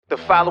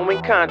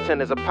following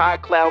content is a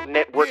PodCloud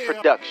Network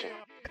production.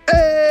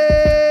 Hey-o!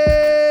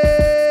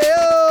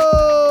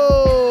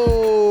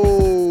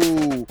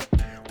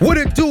 What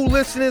it do,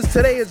 listeners?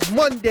 Today is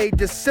Monday,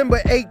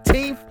 December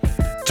 18th,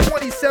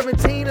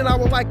 2017, and I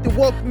would like to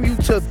welcome you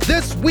to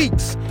this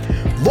week's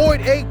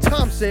Lloyd A.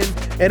 Thompson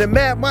and the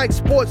Mad Mike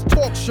Sports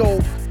Talk Show.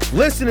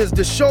 Listeners,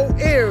 the show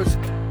airs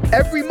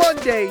every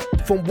Monday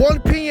from 1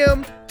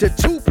 p.m. to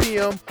 2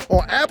 p.m.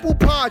 on Apple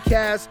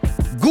Podcasts,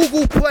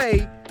 Google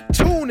Play,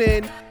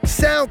 TuneIn,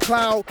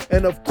 SoundCloud,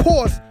 and of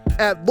course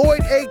at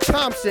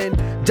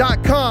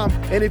LloydAThompson.com.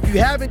 And if you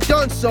haven't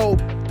done so,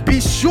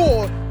 be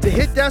sure to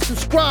hit that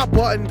subscribe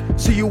button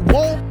so you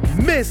won't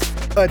miss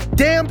a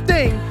damn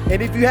thing.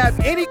 And if you have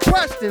any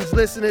questions,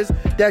 listeners,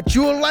 that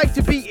you would like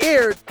to be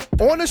aired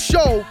on the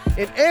show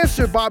and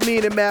answered by me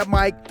and the Mad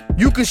Mike,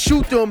 you can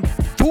shoot them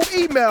through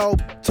email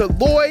to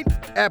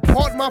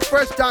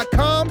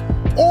Lloyd@PartMyFresh.com,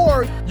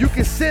 or you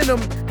can send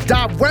them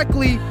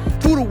directly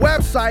through the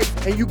website.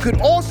 And you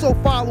can also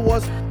follow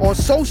us on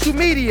social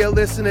media,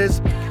 listeners,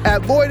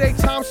 at Lloyd A.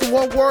 Thompson,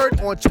 one word,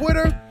 on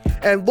Twitter,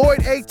 and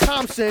Lloyd A.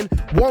 Thompson,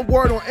 one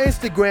word, on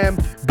Instagram.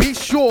 Be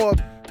sure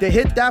to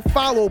hit that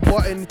follow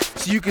button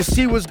so you can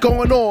see what's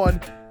going on.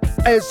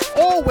 As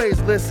always,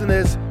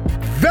 listeners,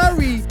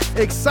 very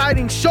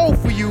exciting show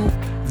for you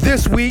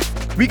this week.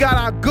 We got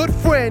our good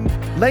friend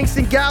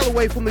Langston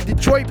Galloway from the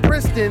Detroit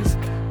Pistons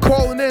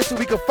calling in so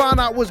we can find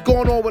out what's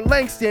going on with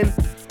Langston.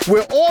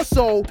 We're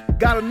also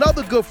got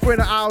another good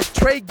friend of ours,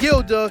 Trey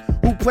Gilder,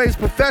 who plays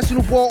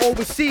professional ball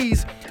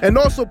overseas and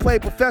also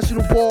played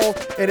professional ball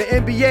in the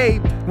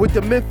NBA with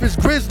the Memphis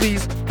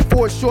Grizzlies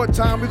for a short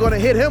time. We're going to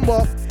hit him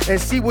up and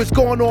see what's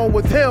going on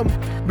with him.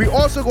 We're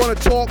also going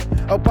to talk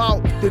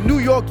about the New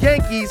York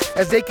Yankees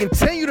as they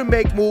continue to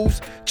make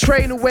moves,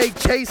 trading away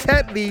Chase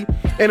Headley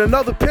and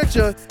another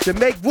pitcher to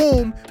make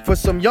room for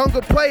some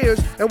younger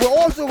players. And we're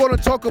also going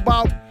to talk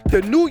about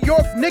the New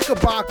York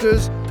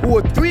Knickerbockers, who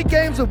are 3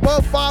 games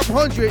above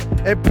 500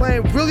 and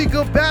playing really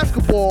good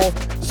basketball.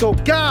 So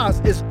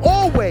guys, as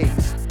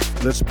always,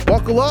 let's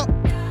buckle up,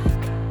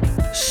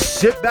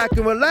 sit back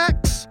and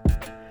relax,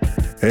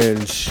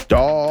 and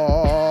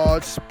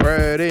start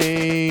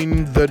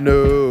spreading the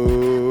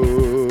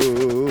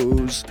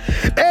news.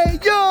 Hey,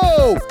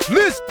 yo,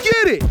 let's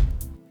get it.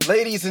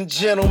 Ladies and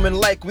gentlemen,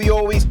 like we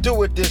always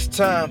do at this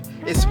time,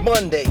 it's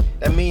Monday.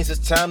 That means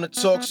it's time to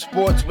talk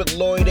sports with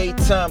Lloyd A.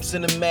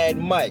 Thompson and Mad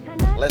Mike.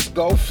 Let's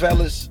go,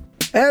 fellas.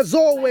 As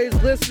always,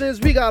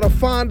 listeners, we gotta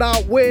find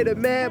out where the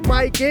Mad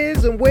Mike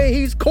is and where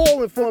he's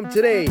calling from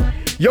today.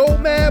 Yo,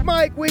 Mad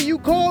Mike, where you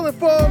calling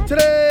from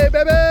today,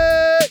 baby?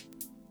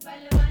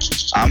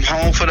 I'm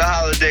home for the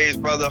holidays,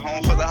 brother.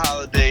 Home for the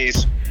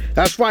holidays.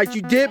 That's right.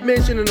 You did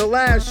mention in the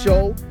last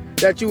show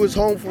that you was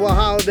home for the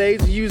holidays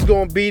and you was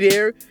gonna be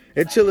there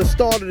until the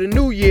start of the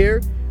new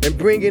year and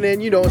bringing in,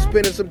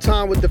 spending some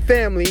time with the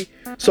family.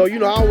 So, I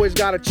always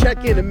got to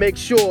check in and make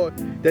sure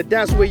that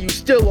that's where you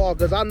still are,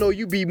 because I know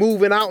you be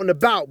moving out and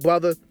about,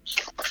 brother.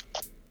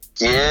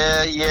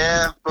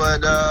 Yeah,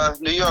 but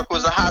New York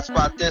was a hot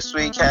spot this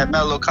week. Had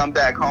Melo come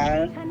back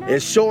home.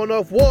 It sure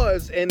enough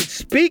was. And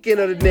speaking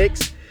of the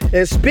Knicks,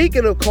 and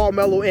speaking of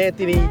Carmelo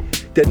Anthony,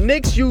 the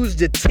Knicks used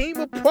the team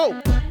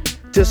approach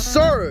to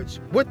surge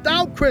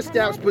without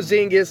Kristaps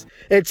Porzingis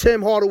and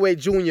Tim Hardaway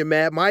Jr.,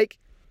 Mad Mike.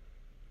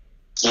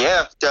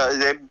 Yeah,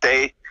 they've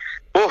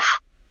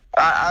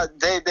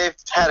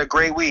had a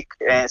great week,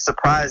 and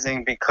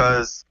surprising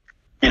because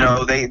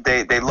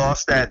they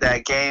lost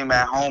that game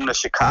at home to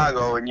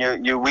Chicago, and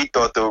we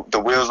thought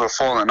the wheels were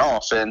falling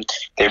off, and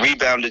they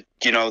rebounded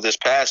this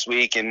past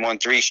week and won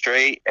 3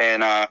 straight,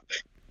 and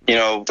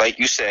like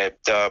you said,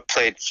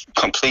 played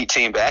complete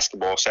team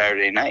basketball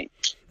Saturday night.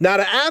 Now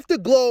the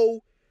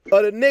afterglow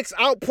of the Knicks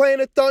outplaying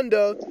the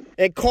Thunder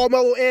and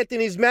Carmelo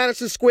Anthony's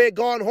Madison Square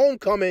Garden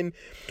homecoming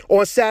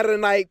on Saturday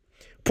night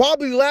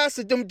probably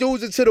lasted them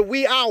dudes into the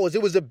wee hours.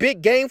 It was a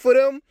big game for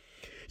them,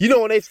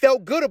 and they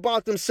felt good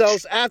about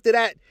themselves after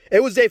that.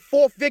 It was their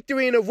 4th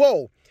victory in a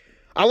row.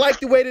 I like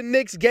the way the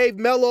Knicks gave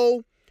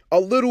Melo a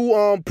little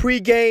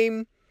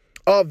pregame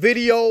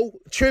video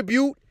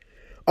tribute.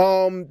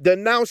 The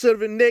announcer of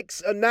the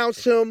Knicks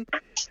announced him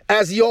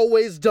as he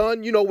always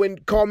done, when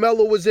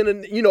Carmelo was in a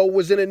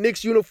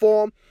Knicks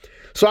uniform.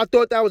 So I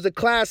thought that was a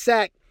class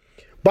act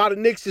by the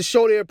Knicks to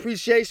show their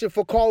appreciation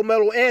for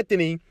Carmelo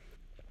Anthony.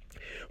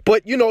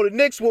 But, the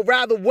Knicks would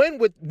rather win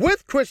with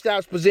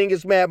Kristaps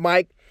Porzingis, Mad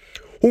Mike,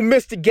 who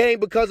missed the game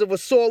because of a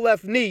sore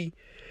left knee.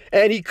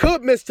 And he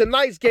could miss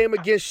tonight's game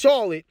against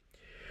Charlotte.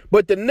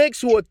 But the Knicks,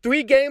 who are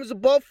 3 games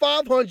above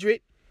 500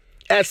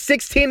 at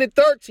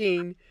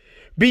 16-13,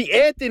 beat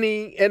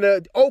Anthony and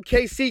the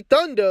OKC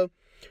Thunder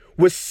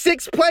with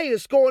 6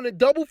 players scoring in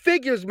double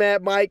figures,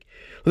 Mad Mike,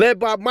 led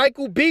by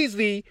Michael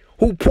Beasley,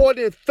 who poured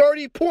in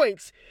 30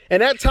 points,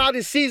 and that tied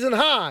his season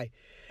high.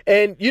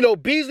 And,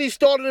 Beasley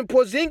started in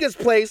Porzingis'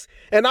 place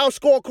and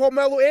outscored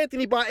Carmelo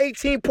Anthony by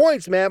 18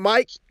 points, Mad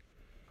Mike.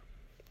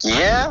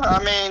 Yeah, I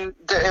mean,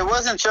 it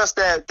wasn't just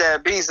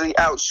that Beasley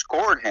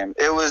outscored him.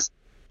 It was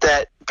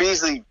that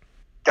Beasley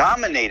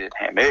dominated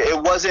him.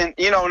 It wasn't,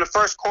 in the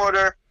first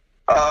quarter,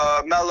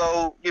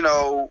 Melo,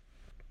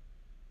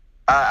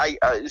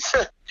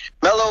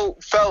 Melo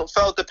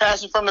felt the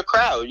passion from the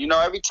crowd.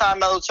 Every time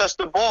Melo touched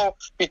the ball,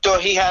 you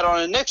thought he had on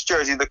a Knicks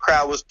jersey. The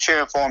crowd was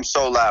cheering for him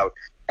so loud,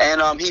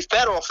 and he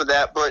fed off of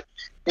that. But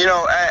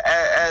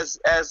as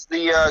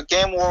the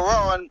game wore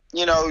on,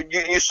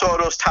 you saw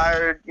those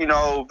tired,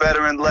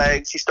 veteran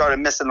legs. He started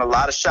missing a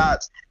lot of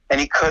shots, and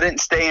he couldn't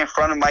stay in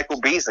front of Michael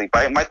Beasley.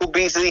 Right? Michael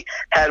Beasley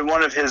had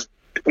one of his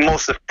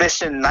most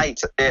efficient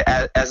nights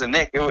as a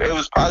Knick. It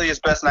was probably his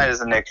best night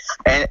as a Knick,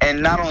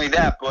 and not only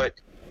that, but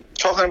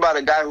talking about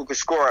a guy who could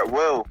score at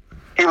will,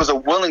 he was a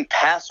willing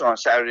passer on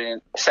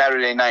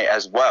Saturday night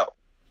as well.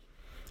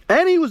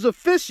 And he was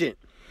efficient.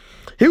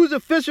 He was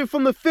efficient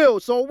from the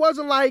field. So it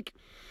wasn't like,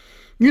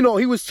 he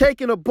was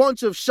taking a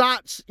bunch of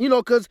shots,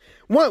 because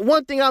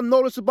one thing I've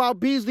noticed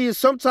about Beasley is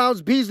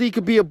sometimes Beasley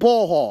could be a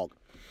ball hog.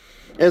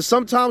 And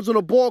sometimes when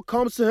a ball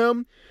comes to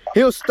him,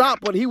 he'll stop.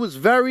 But he was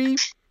very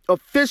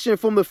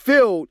efficient from the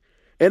field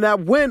in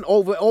that win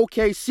over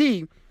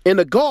OKC in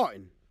the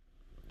Garden.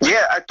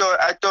 Yeah, I thought,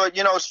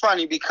 it's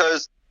funny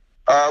because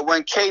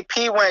when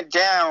KP went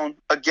down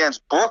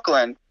against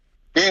Brooklyn,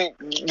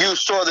 you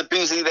saw the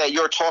Beasley that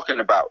you're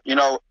talking about.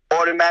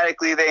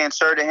 Automatically they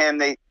inserted him.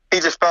 He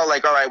just felt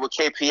like, all right, with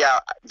KP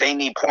out, they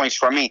need points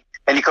from me.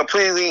 And he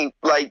completely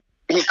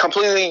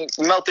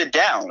melted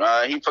down.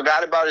 He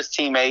forgot about his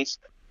teammates.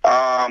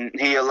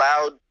 He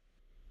allowed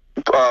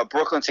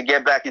Brooklyn to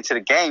get back into the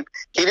game.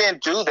 He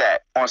didn't do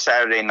that on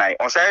Saturday night.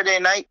 On Saturday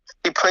night,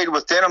 he played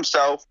within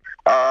himself.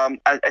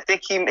 I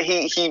think he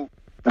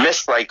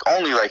missed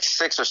only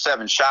 6 or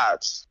 7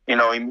 shots. He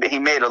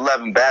made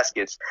 11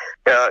 baskets.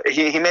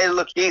 He made it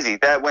look easy.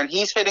 That when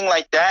he's hitting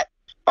like that,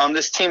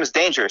 this team is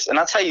dangerous. And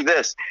I'll tell you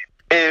this: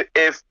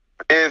 if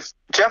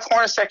Jeff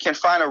Hornacek can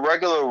find a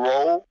regular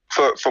role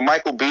for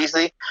Michael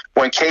Beasley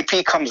when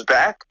KP comes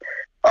back,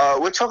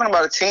 we're talking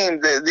about a team.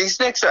 These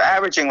Knicks are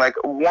averaging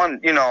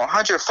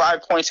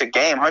 105 points a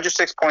game,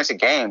 106 points a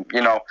game.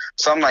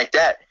 Something like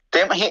that.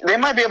 They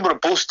might be able to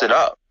boost it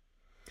up.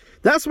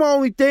 That's my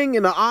only thing,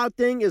 and the odd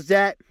thing is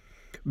that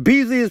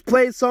Beasley has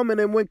played some, and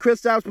then when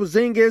Kristaps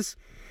Porzingis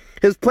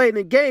has played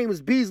in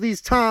games,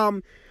 Beasley's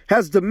time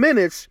has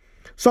diminished.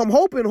 So I'm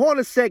hoping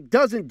Hornacek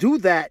doesn't do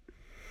that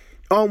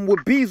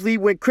with Beasley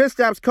when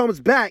Kristaps comes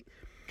back,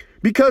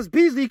 because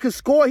Beasley can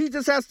score. He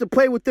just has to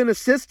play within the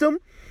system,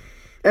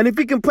 and if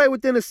he can play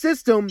within the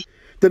system,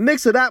 the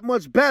Knicks are that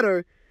much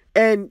better.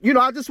 And,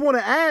 I just want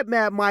to add,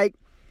 Mad Mike,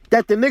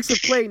 that the Knicks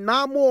have played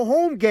 9 more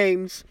home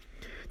games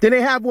than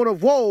they have on the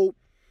road.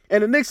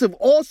 And the Knicks have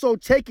also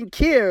taken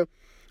care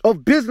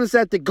of business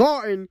at the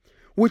Garden,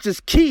 which is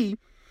key.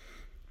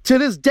 To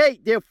this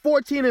date, they're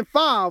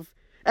 14-5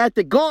 at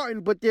the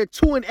Garden, but they're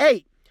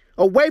 2-8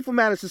 away from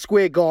Madison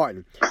Square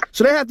Garden.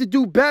 So they have to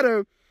do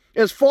better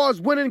as far as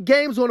winning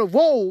games on the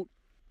road.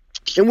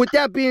 And with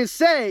that being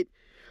said,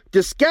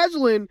 the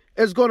scheduling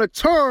is going to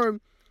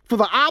turn for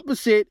the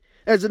opposite,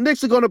 as the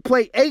Knicks are going to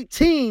play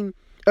 18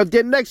 of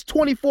their next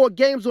 24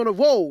 games on the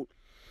road.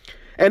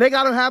 And they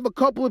got to have a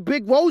couple of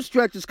big road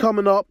stretches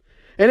coming up.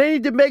 And they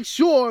need to make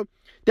sure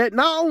that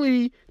not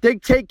only they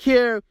take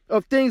care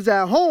of things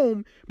at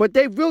home, but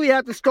they really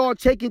have to start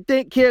taking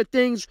care of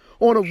things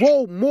on the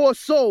road more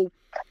so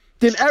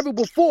than ever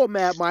before,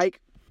 Mad Mike.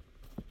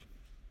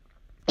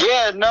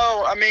 Yeah,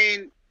 no, I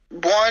mean,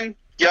 one,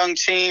 young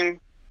team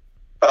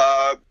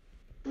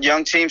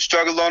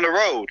struggled on the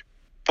road.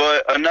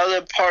 But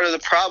another part of the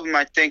problem,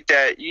 I think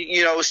that,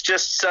 it's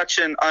just such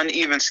an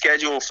uneven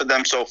schedule for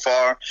them so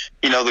far.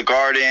 The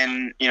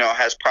Garden,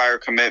 has prior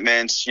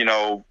commitments,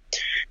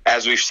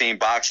 as we've seen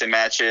boxing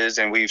matches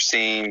and we've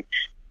seen,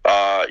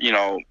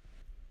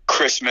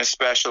 Christmas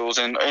specials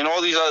and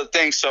all these other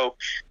things. So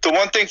the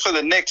one thing for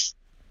the Knicks,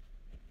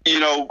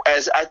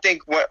 as I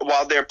think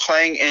while they're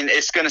playing, and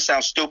it's going to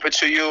sound stupid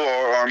to you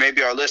or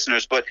maybe our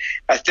listeners, but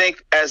I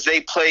think as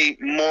they play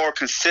more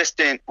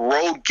consistent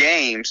road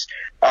games,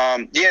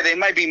 they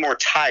might be more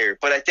tired,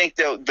 but I think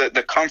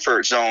the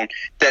comfort zone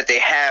that they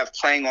have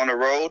playing on the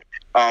road,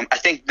 I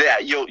think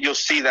that you'll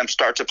see them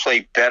start to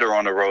play better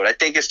on the road. I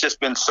think it's just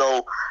been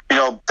so,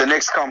 the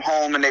Knicks come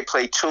home and they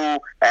play 2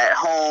 at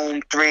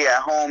home, 3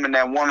 at home, and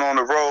then 1 on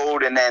the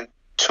road, and then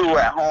 2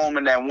 at home,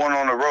 and then 1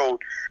 on the road.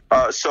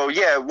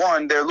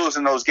 One, they're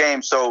losing those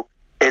games, so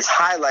it's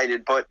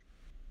highlighted. But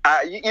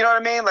you know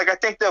what I mean? I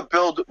think they'll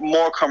build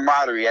more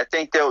camaraderie. I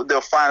think they'll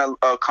find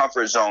a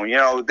comfort zone.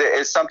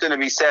 It's something to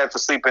be said for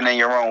sleeping in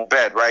your own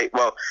bed, right?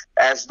 Well,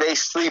 as they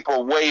sleep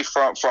away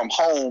from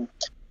home,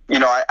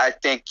 I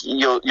think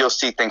you'll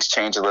see things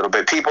change a little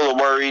bit. People are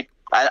worried.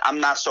 I'm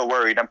not so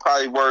worried. I'm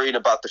probably worried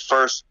about the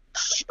first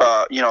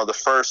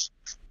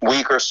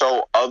week or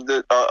so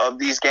of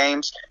these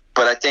games.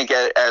 But I think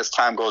as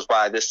time goes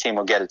by, this team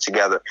will get it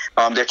together.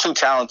 They're too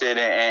talented,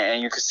 and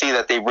you can see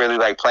that they really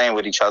like playing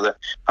with each other.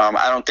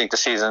 I don't think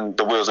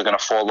the wheels are going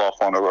to fall off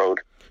on the road.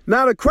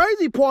 Now, the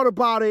crazy part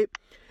about it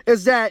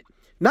is that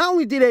not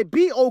only did they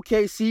beat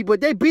OKC, but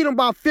they beat them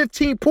by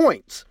 15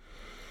 points.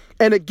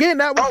 And again,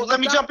 that was... Let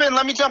me jump in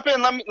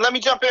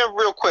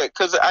real quick,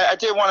 because I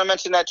did want to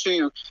mention that to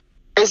you.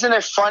 isn't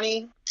it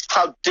funny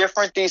how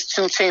different these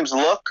two teams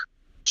look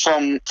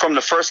from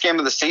the first game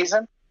of the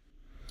season?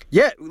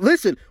 Yeah,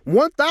 listen,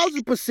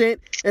 1,000%.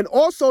 And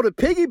also to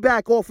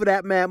piggyback off of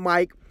that, Mad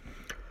Mike,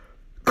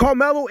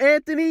 Carmelo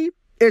Anthony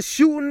is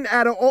shooting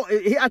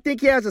I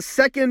think he has a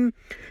second.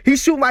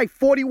 He's shooting like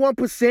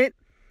 41%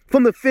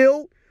 from the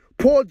field.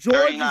 Paul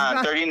George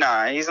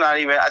 39. He's not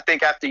even. I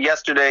think after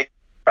yesterday,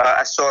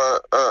 I saw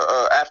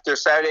after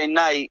Saturday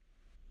night,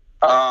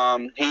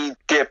 he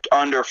dipped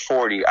under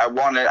 40. I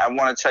want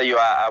to tell you,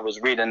 I was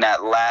reading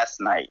that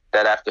last night.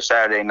 That after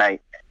Saturday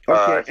night.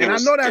 Okay, and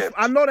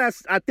I know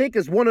that's. I think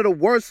it's one of the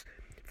worst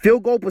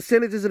field goal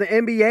percentages in the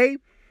NBA,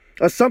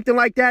 or something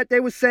like that. They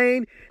were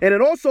saying, and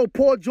then also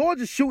Paul George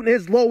is shooting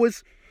his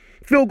lowest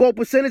field goal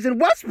percentage, and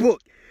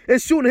Westbrook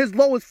is shooting his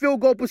lowest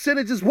field goal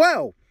percentage as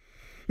well.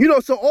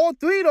 So all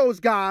three of those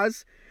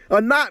guys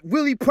are not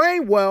really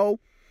playing well.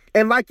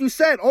 And like you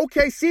said,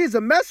 OKC is a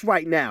mess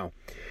right now.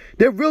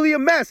 They're really a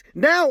mess.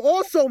 Now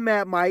also,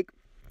 Mad Mike,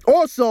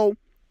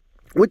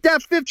 with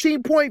that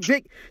 15-point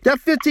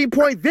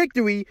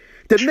victory,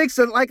 the Knicks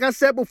are, like I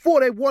said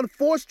before, they won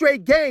 4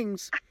 straight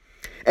games.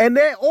 And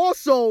they're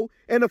also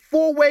in a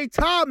 4-way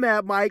tie,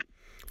 Mad Mike,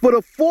 for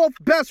the 4th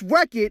best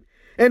record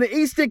in the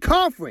Eastern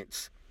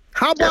Conference.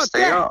 How about that?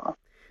 They are.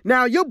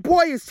 Now, your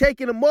boy is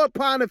taking a mud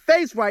pie in the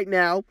face right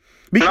now.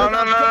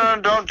 No,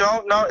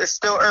 don't. No, it's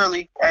still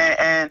early.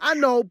 And I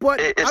know, but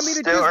at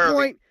this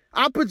point,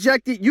 I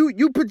projected,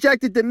 you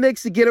projected the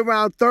Knicks to get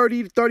around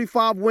 30 to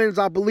 35 wins,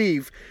 I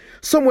believe.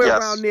 Somewhere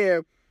around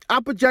there.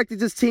 I projected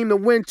this team to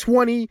win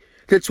 20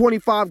 to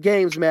 25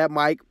 games, Mad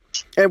Mike.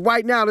 And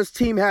right now, this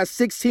team has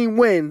 16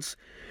 wins,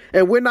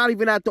 and we're not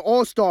even at the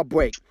All-Star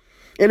break.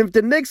 And if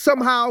the Knicks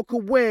somehow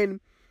could win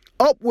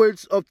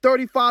upwards of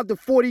 35 to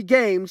 40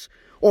 games,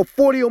 or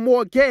 40 or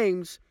more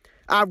games,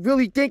 I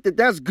really think that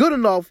that's good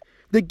enough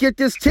to get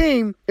this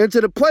team into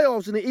the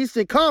playoffs in the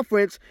Eastern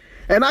Conference.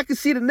 And I can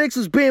see the Knicks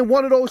as being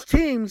one of those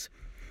teams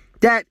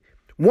that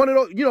one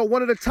of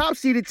the top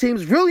seeded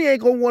teams really ain't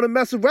gonna want to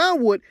mess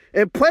around with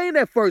and play in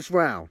that first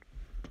round.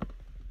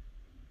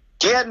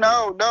 Yeah,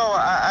 no,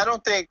 I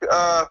don't think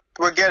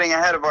we're getting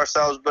ahead of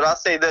ourselves. But I'll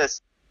say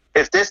this: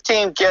 if this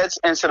team gets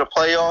into the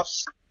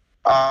playoffs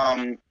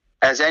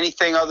as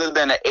anything other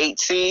than an 8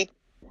 seed.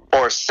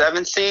 Or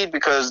 7 seed,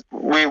 because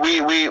we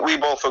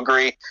both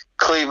agree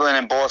Cleveland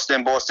and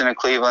Boston and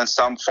Cleveland,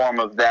 some form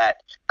of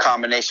that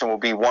combination will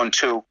be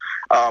 1-2.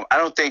 I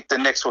don't think the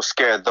Knicks will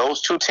scare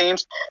those two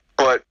teams,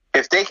 but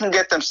if they can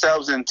get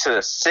themselves into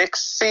the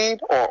 6 seed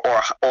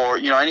or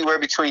anywhere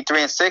between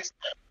 3 and 6,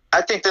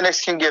 I think the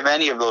Knicks can give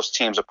any of those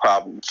teams a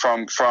problem.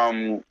 From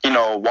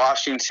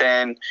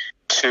Washington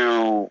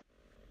to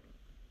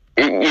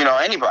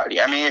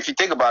anybody. I mean, if you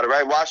think about it,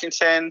 right?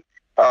 Washington.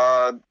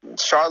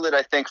 Charlotte,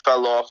 I think,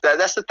 fell off.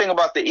 That's the thing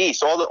about the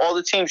East. All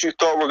the teams you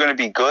thought were going to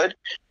be good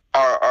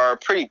are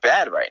pretty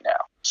bad right now.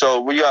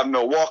 So you have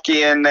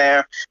Milwaukee in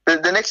there.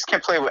 The Knicks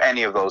can play with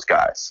any of those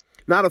guys.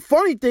 Now, the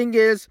funny thing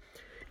is,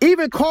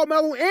 even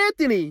Carmelo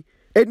Anthony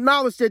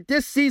acknowledged that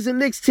this season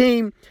Knicks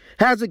team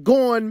hasn't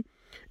gone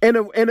in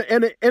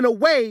a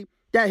way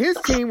that his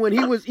team, when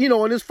he was,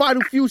 in his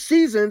final few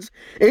seasons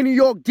in New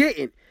York,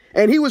 didn't.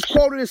 And he was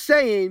quoted as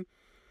saying,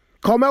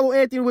 Carmelo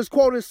Anthony was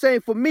quoted as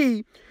saying, for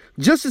me,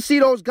 just to see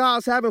those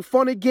guys having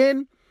fun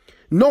again,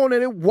 knowing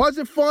that it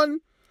wasn't fun,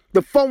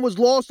 the fun was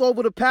lost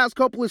over the past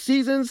couple of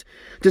seasons,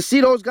 to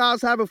see those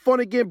guys having fun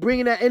again,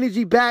 bringing that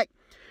energy back,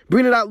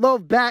 bringing that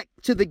love back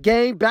to the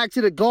game, back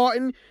to the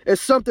Garden,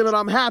 is something that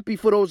I'm happy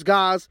for those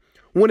guys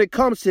when it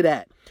comes to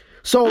that.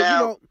 So,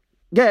 now,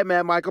 go ahead,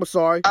 man, Mike, I'm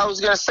sorry. I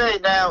was going to say,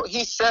 now,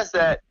 he says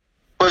that,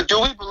 but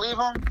do we believe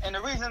him? And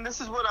the reason,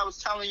 this is what I was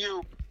telling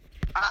you,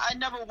 I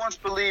never once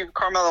believed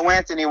Carmelo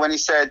Anthony when he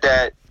said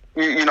that,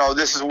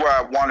 this is where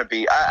I want to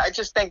be. I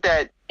just think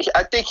that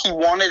I think he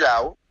wanted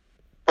out,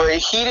 but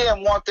he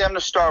didn't want them to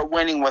start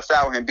winning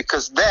without him,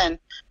 because then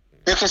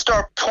you can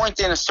start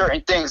pointing to certain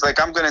things. Like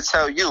I'm going to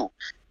tell you,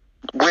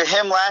 with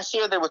him last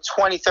year, they were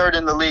 23rd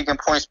in the league in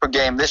points per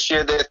game. This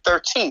year, they're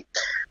 13th.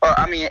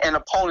 In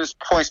opponents'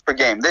 points per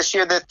game. This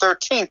year, they're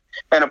 13th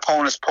in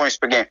opponents' points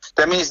per game.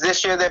 That means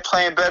this year they're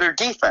playing better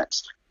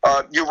defense.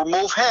 You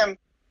remove him,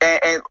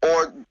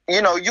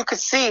 you could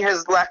see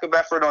his lack of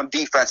effort on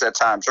defense at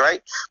times,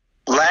 right?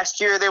 Last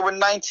year, they were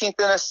 19th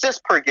in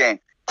assists per game.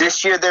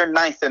 This year, they're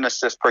 9th in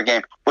assists per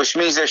game, which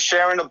means they're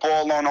sharing the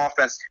ball on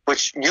offense,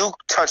 which you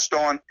touched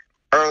on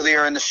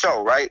earlier in the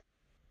show, right?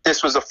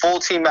 This was a full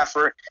team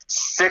effort,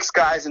 6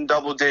 guys in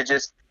double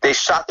digits. They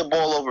shot the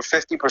ball over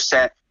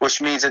 50%,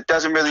 which means it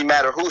doesn't really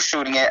matter who's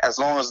shooting it as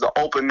long as the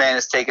open man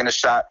is taking a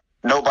shot.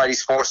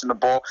 Nobody's forcing the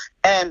ball.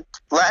 And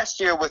last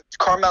year with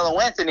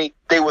Carmelo Anthony,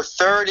 they were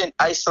 3rd in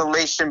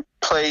isolation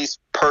plays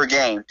per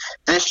game.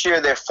 This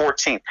year, they're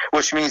 14th,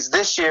 which means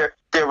this year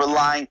they're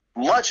relying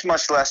much,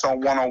 much less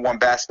on one-on-one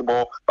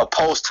basketball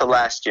opposed to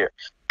last year.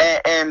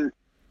 And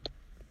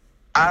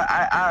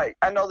I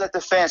know that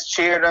the fans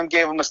cheered him,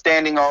 gave him a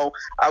standing O.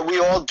 We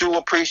all do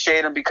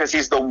appreciate him because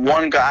he's the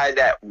one guy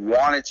that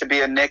wanted to be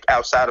a Knick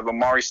outside of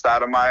Amari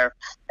Stoudemire,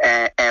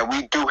 and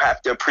we do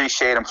have to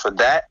appreciate him for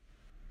that.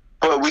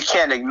 but we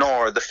can't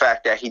ignore the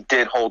fact that he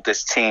did hold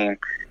this team.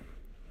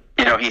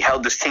 He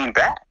held this team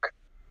back.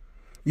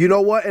 You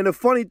know what? And the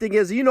funny thing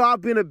is,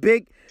 I've been a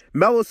big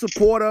Melo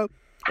supporter,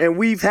 and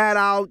we've had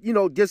our,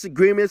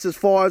 disagreements as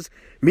far as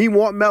me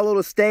want Melo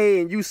to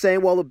stay and you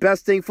saying, well, the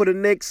best thing for the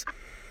Knicks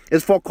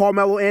is for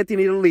Carmelo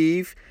Anthony to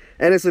leave.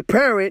 And it's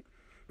apparent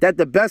that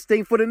the best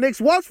thing for the Knicks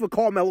was for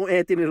Carmelo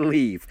Anthony to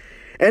leave.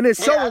 And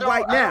it's showing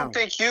right now.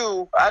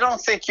 I don't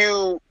think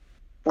you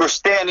were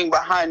standing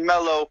behind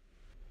Melo,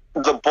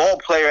 the ball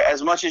player,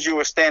 as much as you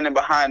were standing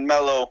behind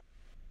Melo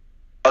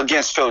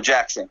against Phil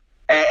Jackson.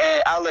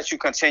 And I'll let you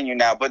continue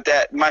now. But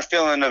that my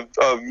feeling of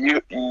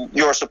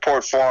your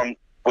support for him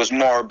was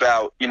more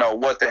about,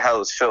 what the hell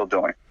is Phil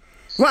doing?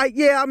 Right,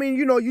 yeah. I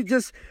mean, I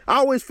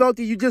always felt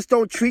that you just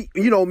don't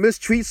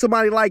mistreat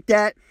somebody like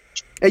that.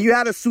 And you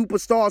had a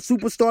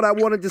superstar that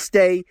wanted to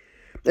stay.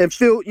 And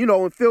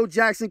Phil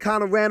Jackson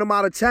kind of ran him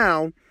out of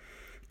town.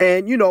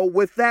 And,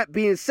 with that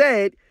being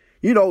said,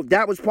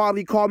 that was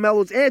probably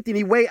Carmelo's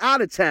Anthony way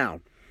out of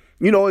town,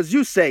 as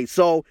you say.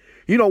 So,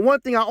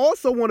 one thing I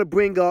also want to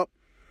bring up,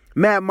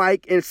 Mad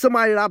Mike, and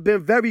somebody that I've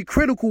been very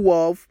critical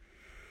of,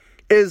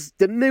 is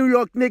the New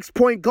York Knicks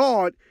point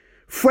guard,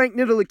 Frank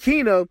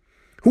Ntilikina,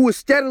 who is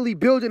steadily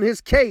building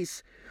his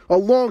case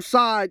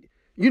alongside,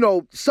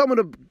 some of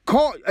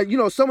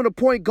the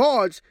point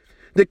guards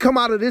that come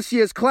out of this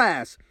year's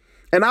class.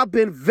 And I've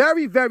been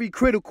very, very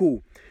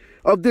critical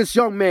of this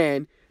young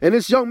man. And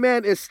this young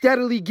man is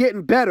steadily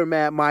getting better,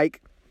 Mad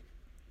Mike.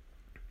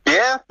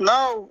 Yeah,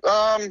 no.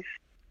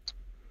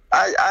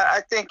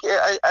 I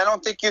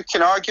don't think you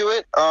can argue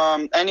it.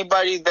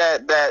 Anybody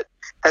that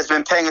has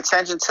been paying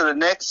attention to the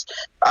Knicks,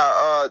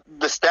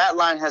 the stat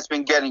line has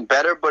been getting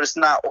better, but it's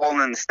not all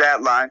in the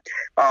stat line.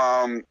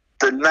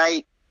 The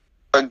night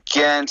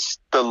against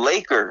the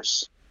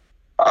Lakers,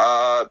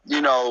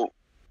 Lonzo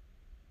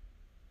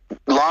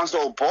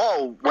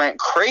Ball went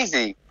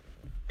crazy,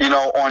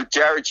 on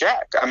Jarrett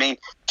Jack. I mean,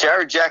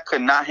 Jarrett Jack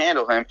could not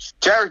handle him.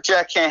 Jarrett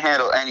Jack can't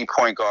handle any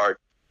point guard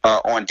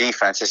on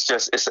defense.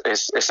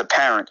 It's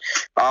apparent.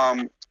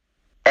 And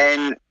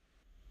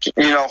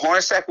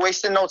Hornacek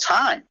wasted no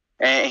time,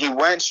 and he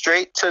went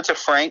straight to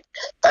Frank.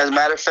 As a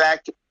matter of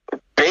fact,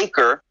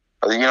 Baker,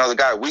 the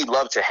guy we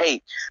love to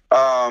hate,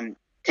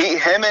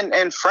 him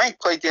and Frank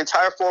played the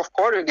entire fourth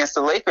quarter against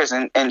the Lakers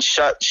and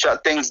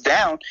shut things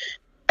down.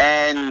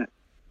 And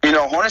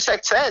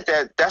Hornacek said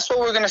that's what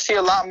we're going to see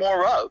a lot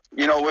more of.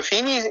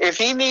 If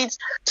he needs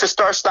to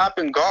start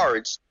stopping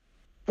guards,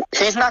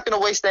 he's not going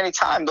to waste any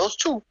time. Those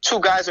two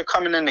guys are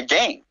coming in the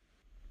game.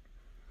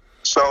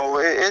 So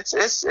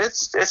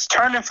it's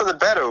turning for the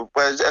better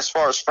as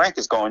far as Frank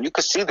is going. You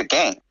could see the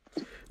game.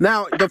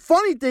 Now, the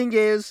funny thing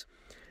is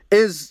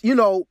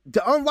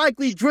the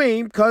unlikely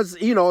dream, because,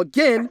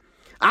 again,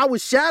 I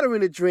was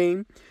shattering the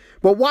dream,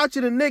 but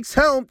watching the Knicks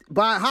helmed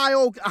by high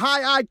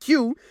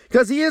IQ,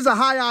 because he is a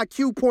high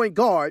IQ point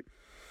guard,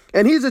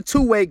 and he's a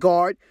two-way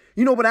guard,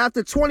 but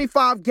after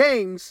 25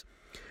 games,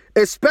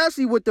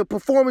 especially with the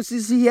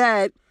performances he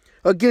had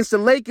against the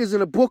Lakers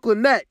and the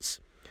Brooklyn Nets,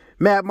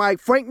 Mad Mike,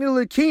 Frank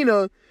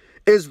Ntilikina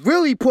is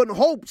really putting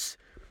hopes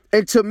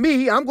into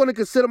me. I'm going to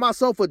consider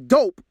myself a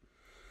dope,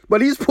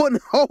 but he's putting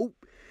hope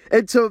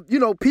into,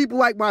 people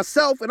like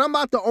myself, and I'm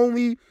not the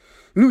only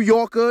New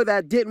Yorker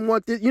that didn't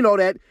want this,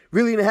 that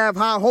really didn't have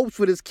high hopes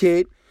for this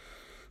kid,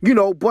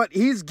 but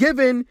he's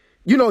giving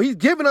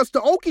us the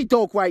okie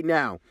doke right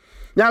now.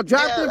 Now,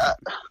 drafting,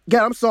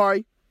 I'm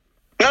sorry.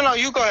 No,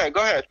 you go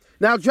ahead.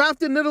 Now,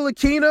 drafting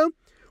Ntilikina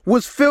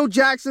was Phil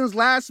Jackson's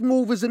last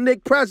move as a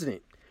Knicks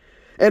president.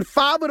 And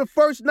 5 of the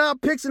first 9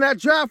 picks in that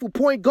draft were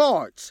point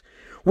guards.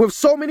 With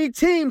so many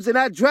teams in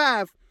that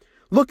draft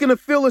looking to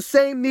fill the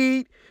same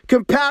need,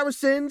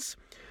 comparisons,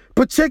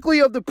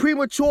 particularly of the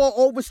premature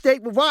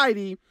overstate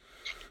variety,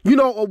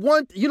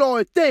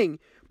 a thing.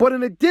 But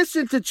in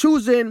addition to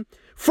choosing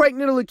Frank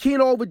Ntilikina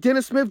over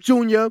Dennis Smith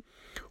Jr.,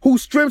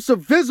 whose strengths are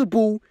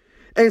visible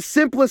and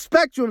simpler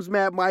spectrums,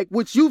 Mad Mike,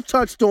 which you've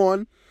touched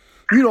on,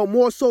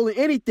 more so than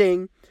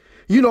anything,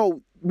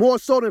 more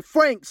so than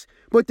Frank's.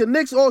 But the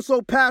Knicks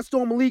also passed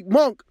on Malik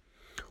Monk,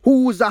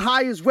 who was the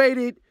highest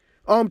rated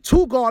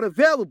two-guard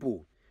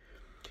available.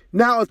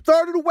 Now, a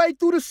third of the way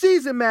through the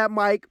season, Mad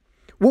Mike,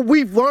 what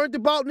we've learned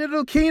about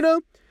Ntilikina,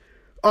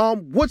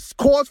 what's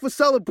cause for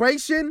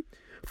celebration,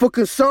 for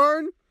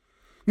concern,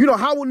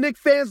 how will Knicks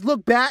fans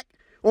look back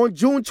on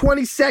June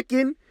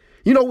 22nd,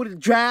 with the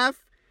draft,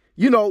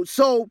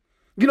 so,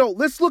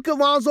 let's look at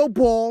Lonzo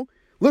Ball,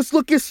 let's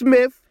look at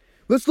Smith,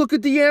 let's look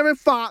at De'Aaron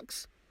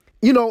Fox,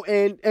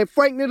 and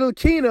Frank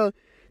Ntilikina,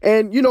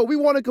 and, we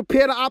want to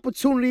compare the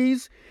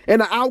opportunities and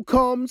the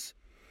outcomes,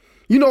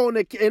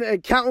 and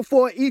accounting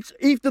for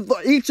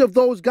each of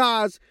those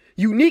guys'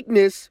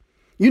 uniqueness,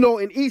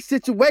 in each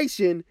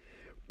situation.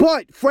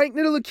 But Frank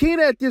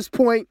Ntilikina at this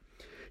point,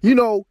 he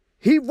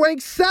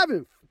ranks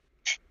 7th.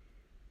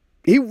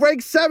 He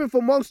ranks 7th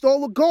amongst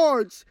all the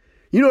guards.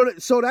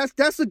 So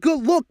that's a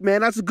good look,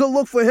 man. That's a good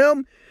look for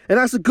him, and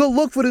that's a good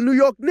look for the New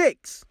York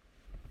Knicks.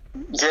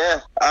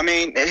 Yeah, I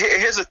mean,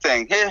 here's the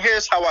thing.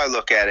 Here's how I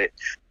look at it.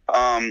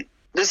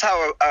 this is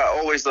how I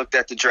always looked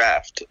at the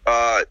draft.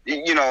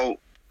 You know,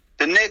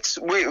 the Knicks,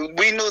 we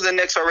knew the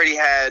Knicks already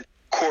had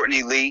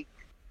Courtney Lee,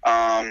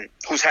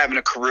 who's having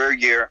a career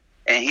year,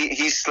 and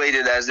he's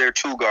slated as their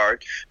 2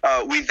 guard.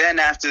 We then,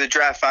 after the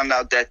draft, found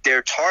out that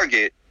their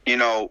target, you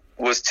know,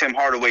 was Tim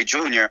Hardaway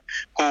Jr.,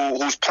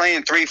 who's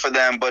playing 3 for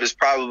them, but is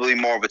probably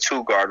more of a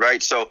 2 guard,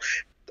 right? So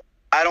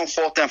I don't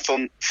fault them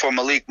for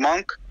Malik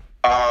Monk.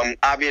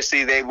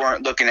 Obviously, they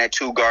weren't looking at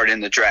 2 guard in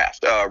the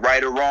draft.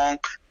 Right or wrong,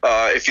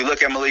 if you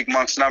look at Malik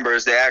Monk's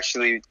numbers, they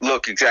actually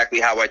look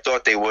exactly how I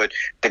thought they would.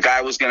 The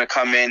guy was going to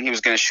come in. He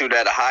was going to shoot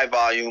at a high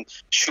volume,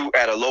 shoot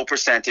at a low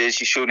percentage.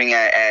 He's shooting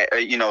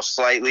at you know,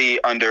 slightly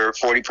under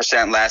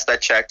 40% last I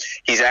checked.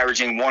 He's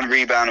averaging 1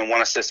 rebound and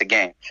 1 assist a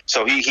game.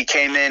 So he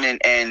came in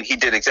and he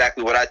did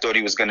exactly what I thought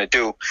he was going to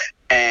do.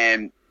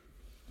 And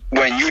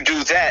when you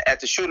do that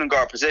at the shooting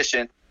guard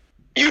position,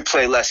 you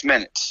play less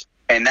minutes.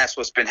 And that's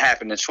what's been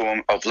happening to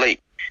him of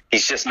late.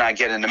 He's just not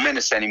getting the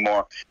minutes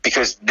anymore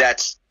because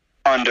that's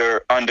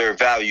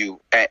undervalue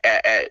at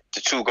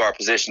the 2 guard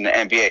position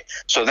in the NBA.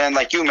 So then,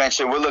 like you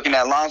mentioned, we're looking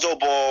at Lonzo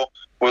Ball.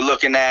 We're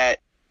looking at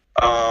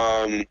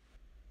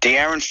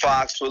De'Aaron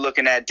Fox. We're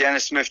looking at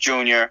Dennis Smith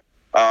Jr.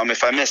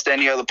 If I missed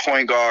any other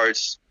point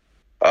guards,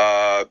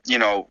 you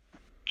know,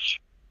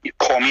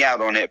 call me out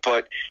on it.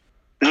 But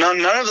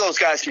none of those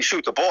guys can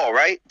shoot the ball,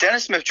 right?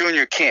 Dennis Smith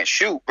Jr. can't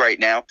shoot right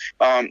now.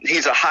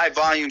 He's a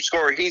high-volume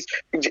scorer.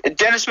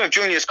 Dennis Smith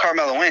Jr. is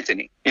Carmelo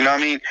Anthony. You know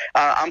what I mean?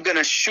 I'm going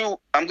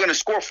to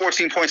score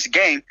 14 points a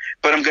game,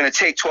 but I'm going to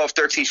take 12,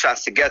 13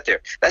 shots to get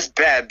there. That's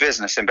bad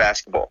business in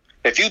basketball.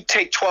 If you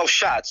take 12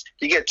 shots,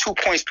 you get 2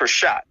 points per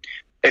shot.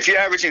 If you're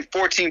averaging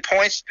 14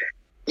 points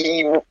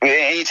and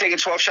you're taking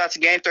 12 shots a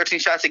game, 13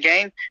 shots a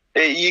game,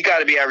 you got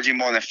to be averaging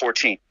more than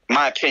 14,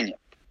 my opinion.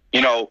 You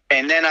know,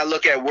 and then I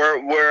look at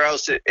where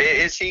else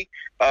is he?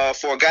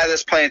 For a guy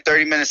that's playing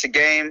 30 minutes a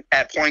game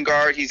at point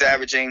guard, he's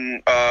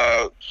averaging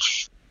 4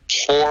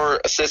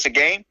 assists a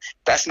game.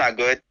 That's not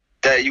good.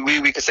 That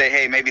we could say,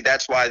 hey, maybe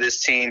that's why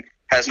this team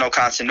has no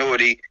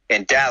continuity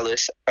in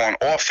Dallas on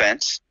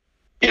offense.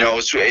 You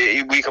know,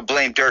 we could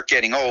blame Dirk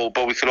getting old,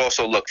 but we could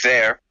also look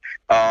there.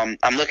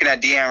 I'm looking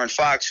at De'Aaron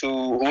Fox,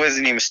 who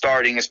isn't even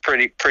starting. It's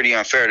pretty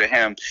unfair to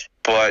him,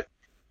 but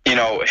you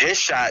know, his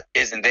shot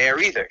isn't there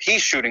either.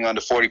 He's shooting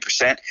under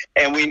 40%.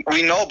 And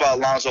we know about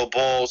Lonzo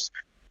Ball's,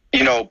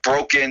 you know,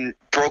 broken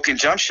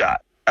jump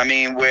shot. I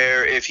mean,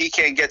 where if he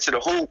can't get to the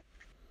hoop,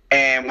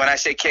 and when I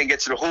say can't get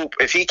to the hoop,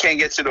 if he can't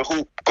get to the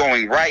hoop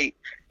going right,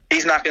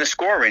 he's not going to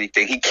score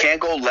anything. He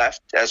can't go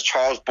left, as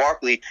Charles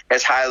Barkley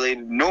has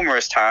highlighted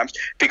numerous times,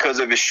 because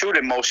of his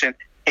shooting motion.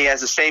 He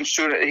has the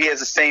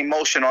same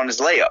motion on his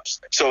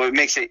layups. So it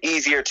makes it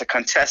easier to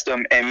contest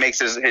him and makes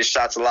his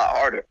shots a lot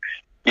harder.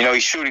 You know,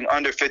 he's shooting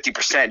under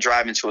 50%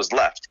 driving to his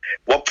left.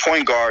 What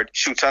point guard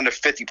shoots under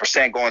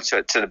 50% going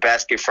to the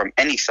basket from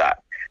any side?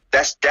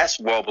 That's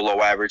well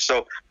below average.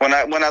 So when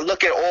I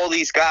look at all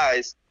these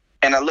guys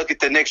and I look at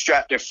the Knicks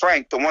drafting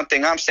Frank, the one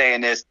thing I'm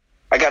saying is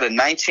I got a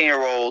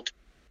 19-year-old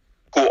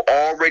who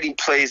already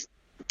plays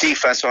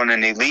defense on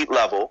an elite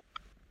level,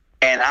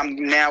 and I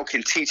now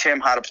can teach him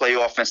how to play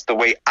offense the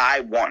way I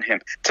want him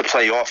to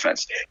play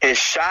offense. His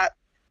shot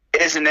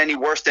isn't any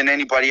worse than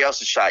anybody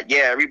else's shot.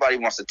 Yeah, everybody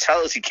wants to tell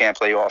us he can't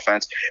play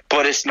offense,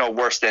 but it's no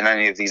worse than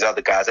any of these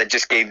other guys. I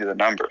just gave you the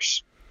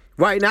numbers.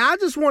 Right. Now, I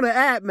just want to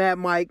add, Mad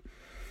Mike,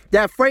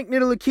 that Frank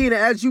Ntilikina,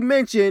 as you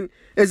mentioned,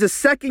 is the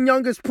second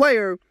youngest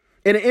player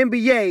in the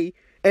NBA,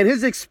 and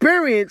his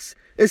experience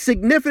is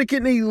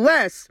significantly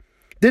less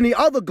than the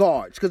other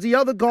guards, because the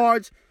other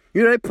guards,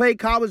 you know, they play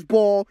college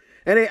ball,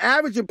 and they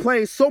average and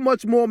playing so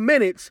much more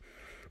minutes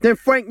than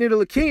Frank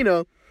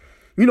Ntilikina,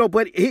 you know,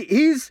 but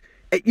he's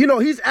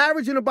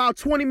averaging about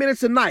 20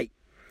 minutes a night.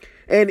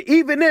 And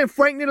even then,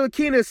 Frank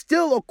Ntilikina is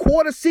still a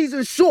quarter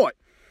season short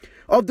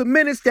of the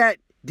minutes that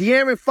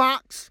De'Aaron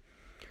Fox,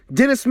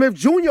 Dennis Smith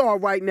Jr. are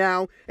right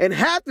now, and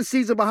half the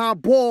season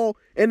behind Ball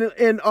and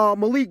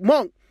Malik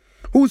Monk,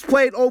 who's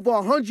played over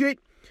 100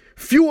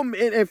 fewer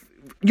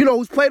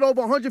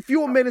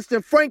minutes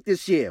than Frank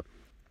this year.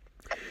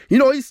 You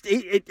know,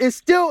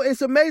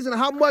 it's amazing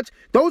how much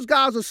those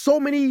guys are so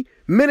many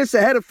minutes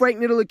ahead of Frank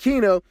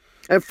Ntilikina.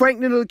 And Frank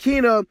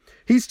Ntilikina,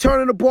 he's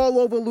turning the ball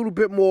over a little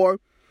bit more,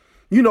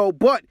 you know,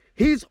 but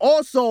he's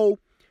also,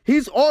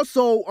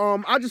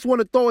 I just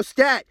want to throw a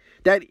stat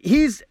that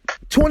he's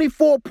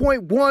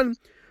 24.1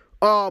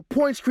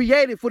 points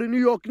created for the New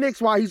York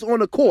Knicks while he's on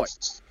the court.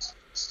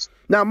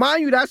 Now,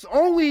 mind you, that's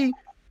only,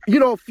 you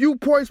know, a few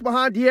points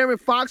behind De'Aaron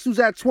Fox, who's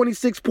at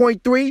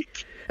 26.3,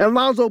 and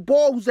Lonzo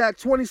Ball, who's at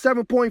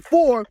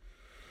 27.4.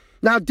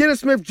 Now,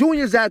 Dennis Smith Jr.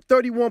 is at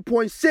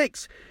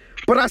 31.6,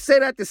 but I say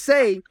that to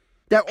say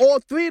that all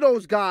three of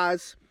those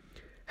guys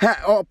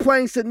are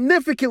playing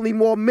significantly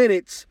more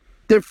minutes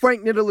than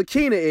Frank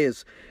Ntilikina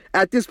is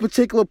at this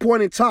particular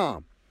point in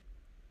time.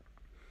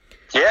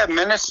 Yeah,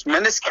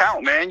 minutes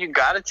count, man. You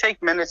got to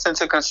take minutes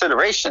into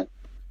consideration.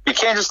 You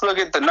can't just look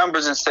at the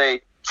numbers and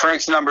say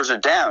Frank's numbers are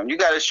down. You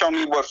got to show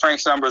me what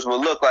Frank's numbers would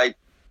look like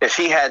if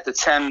he had the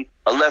 10,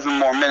 11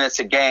 more minutes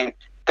a game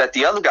that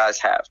the other guys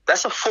have.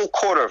 That's a full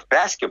quarter of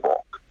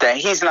basketball. that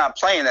he's not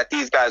playing, that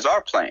these guys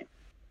are playing.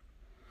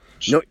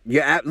 No,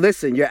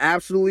 listen, you're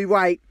absolutely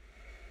right.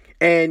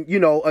 And,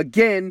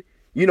 again,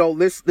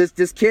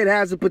 this kid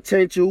has the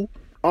potential,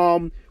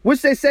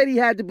 which they said he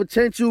had the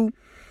potential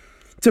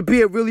to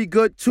be a really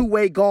good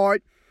two-way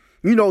guard,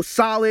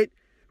 solid,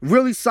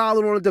 really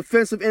solid on the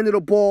defensive end of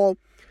the ball,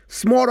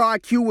 smart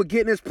IQ with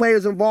getting his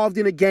players involved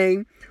in the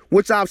game,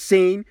 which I've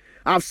seen.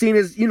 I've seen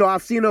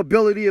the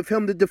ability of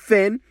him to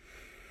defend.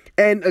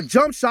 And a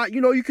jump shot,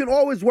 you can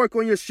always work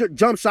on your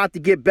jump shot to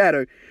get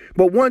better.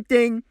 But one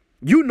thing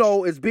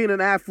as being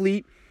an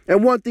athlete,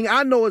 and one thing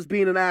I know as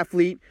being an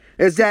athlete,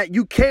 is that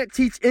you can't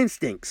teach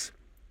instincts.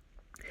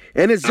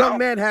 And this young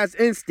man has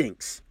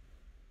instincts.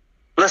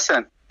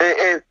 Listen,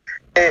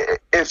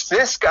 if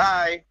this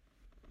guy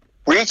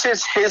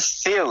reaches his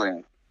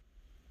ceiling,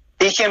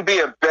 he can be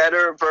a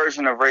better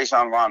version of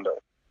Rajon Rondo.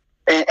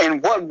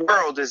 In what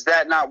world is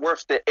that not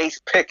worth the 8th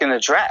pick in the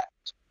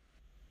draft?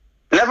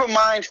 Never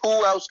mind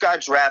who else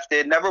got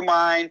drafted. Never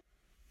mind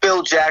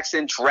Phil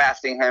Jackson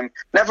drafting him.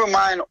 Never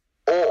mind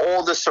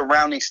all the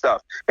surrounding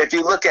stuff. If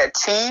you look at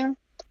team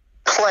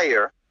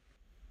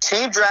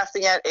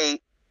drafting at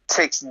 8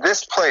 takes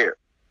this player.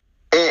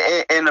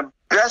 In a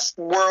best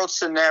world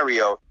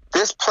scenario,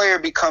 this player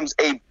becomes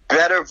a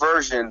better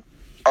version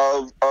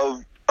of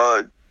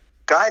a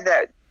guy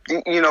that,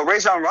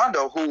 Rajon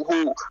Rondo,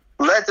 who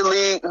led the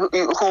league,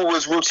 who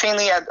was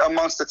routinely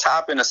amongst the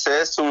top in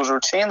assists, who was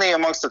routinely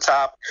amongst the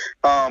top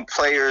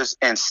players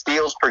in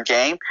steals per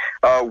game,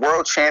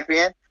 world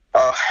champion,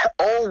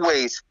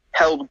 always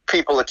held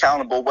people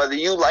accountable, whether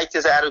you liked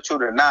his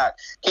attitude or not.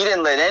 He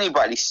didn't let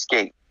anybody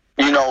skate.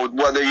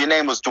 Whether your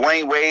name was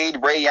Dwayne Wade,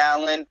 Ray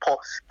Allen, Paul.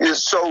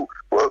 So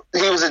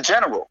he was a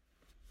general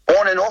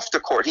on and off the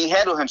court. He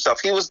handled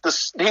himself. He was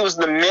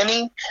the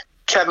mini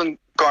Kevin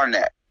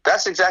Garnett.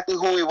 That's exactly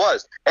who he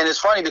was. And it's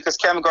funny because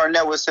Kevin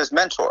Garnett was his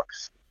mentor.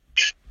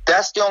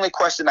 That's the only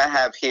question I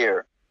have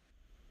here.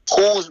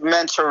 Who's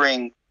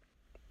mentoring,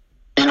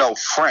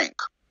 Frank?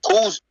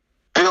 Who's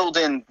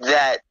building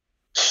that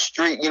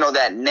streak,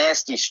 that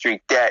nasty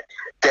streak, that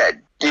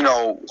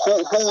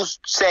who's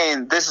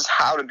saying this is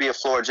how to be a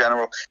floor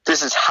general,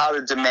 this is how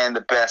to demand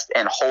the best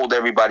and hold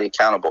everybody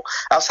accountable.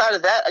 Outside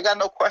of that, I got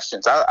no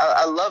questions.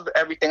 I love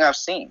everything I've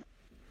seen.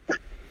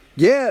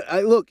 Yeah,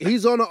 look,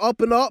 he's on the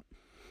up and up.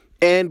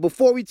 And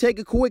before we take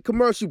a quick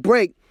commercial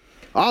break,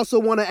 I also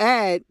want to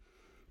add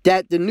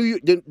that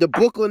the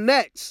Brooklyn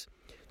Nets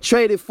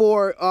traded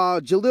for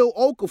Jahlil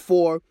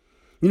Okafor,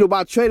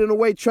 by trading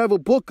away Trevor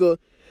Booker.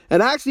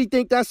 And I actually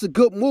think that's a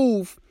good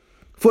move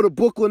for the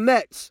Brooklyn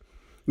Nets.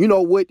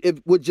 With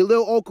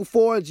Jahlil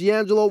Okafor and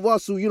D'Angelo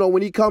Russell,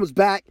 when he comes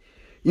back,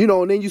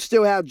 and then you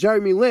still have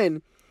Jeremy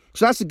Lin.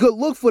 So that's a good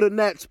look for the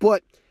Nets.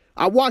 But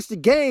I watched the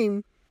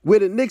game where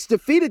the Knicks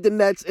defeated the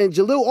Nets, and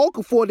Jahlil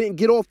Okafor didn't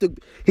get off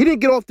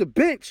the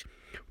bench,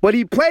 but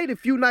he played a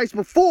few nights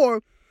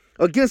before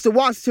against the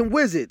Washington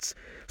Wizards.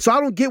 So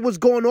I don't get what's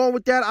going on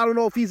with that. I don't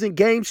know if he's in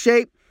game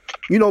shape,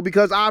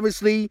 because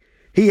obviously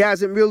he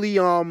hasn't really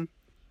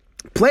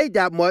played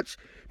that much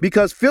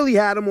because Philly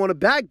had him on a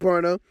back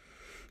burner,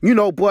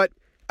 but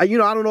I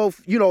don't know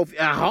if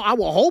I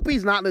will hope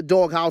he's not in the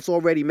doghouse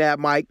already, Mad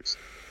Mike.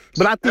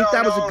 But I think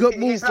that was a good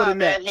move for the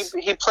Nets.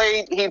 He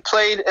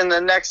played in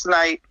the next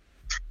night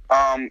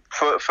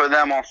for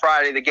them on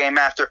Friday, the game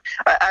after.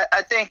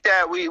 I think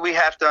that we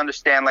have to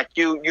understand, like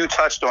you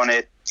touched on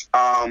it.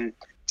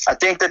 I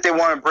think that they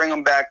want to bring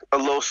him back a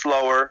little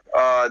slower.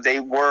 They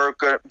were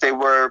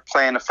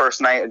playing the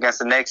first night against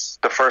the Knicks,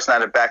 the first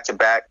night of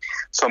back-to-back.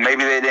 So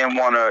maybe they didn't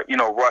want to,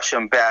 rush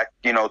him back,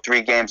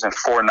 3 games in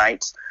 4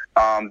 nights.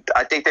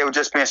 I think they were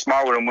just being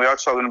smart with him. We are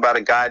talking about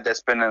a guy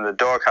that's been in the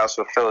doghouse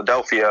with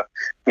Philadelphia,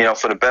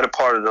 for the better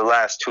part of the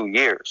last 2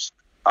 years.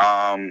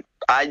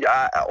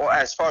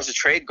 As far as the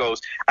trade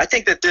goes, I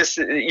think that this,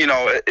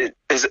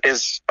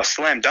 is a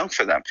slam dunk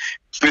for them.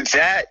 With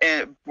that,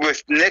 and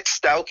with Nick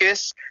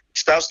Stauskas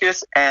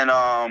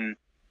and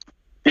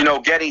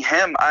getting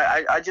him,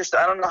 I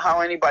don't know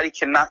how anybody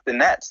can knock the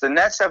Nets. The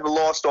Nets have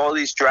lost all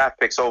these draft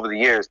picks over the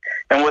years,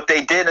 and what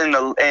they did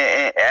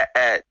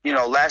at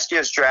last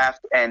year's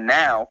draft and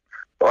now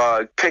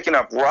picking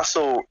up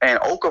Russell and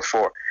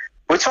Okafor,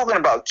 we're talking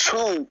about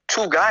two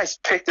guys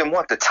picked in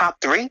the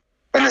top 3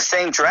 in the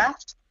same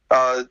draft,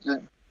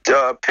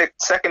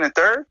 picked 2nd and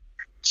 3rd.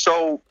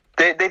 So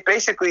they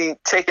basically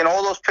taken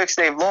all those picks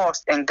they've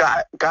lost and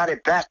got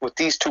it back with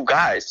these 2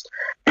 guys.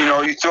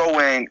 You throw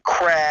in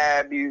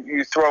Crabbe,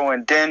 you throw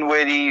in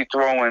Dinwiddie, you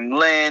throw in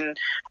Lynn.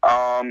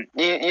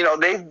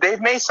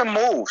 They've made some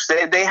moves.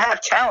 They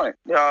have talent.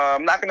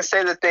 I'm not going to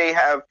say that they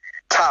have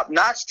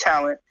top-notch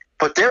talent,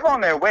 but they're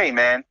on their way,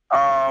 man.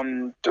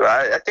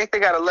 I think they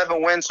got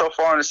 11 wins so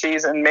far in the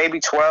season, maybe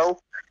 12.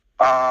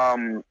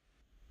 I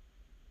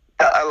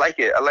like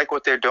it. I like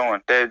what they're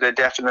doing. They're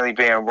definitely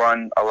being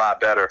run a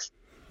lot better.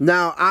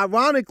 Now,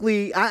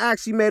 ironically, I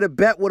actually made a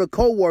bet with a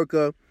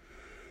coworker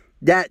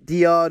that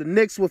the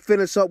Knicks would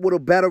finish up with a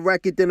better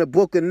record than the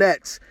Brooklyn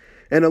Nets,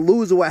 and the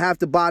loser would have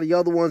to buy the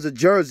other one's a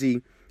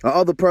jersey, or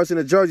other person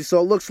a jersey. So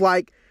it looks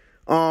like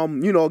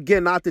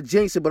Again, not to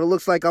jinx it, but it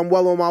looks like I'm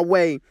well on my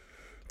way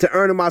to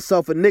earning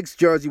myself a Knicks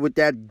jersey with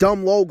that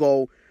dumb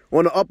logo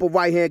on the upper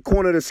right-hand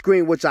corner of the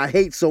screen, which I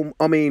hate on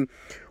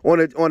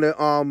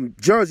the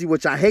jersey,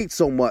 which I hate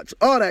so much.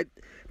 Oh,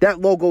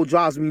 that logo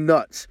drives me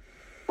nuts.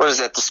 What is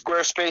that, the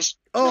Squarespace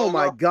logo? Oh,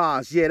 my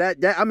gosh. Yeah,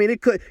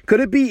 it could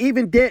it be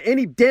even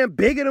any damn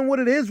bigger than what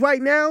it is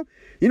right now?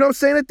 You know what I'm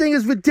saying? That thing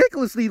is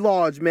ridiculously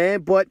large,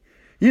 man. But,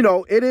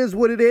 it is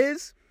what it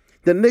is.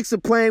 The Knicks are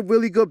playing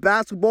really good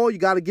basketball. You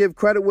got to give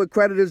credit where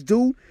credit is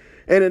due.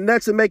 And the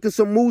Nets are making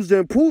some moves to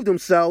improve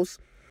themselves.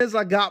 As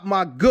I got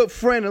my good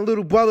friend and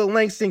little brother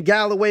Langston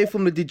Galloway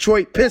from the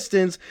Detroit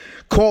Pistons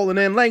calling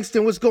in.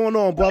 Langston, what's going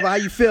on, brother? How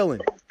you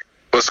feeling?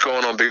 What's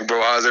going on, big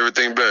bro? How's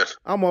everything been?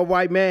 I'm all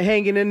right, man.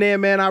 Hanging in there,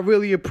 man. I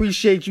really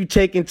appreciate you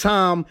taking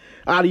time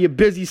out of your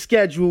busy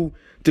schedule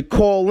to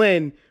call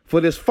in for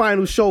this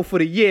final show for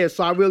the year.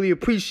 So I really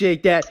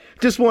appreciate that.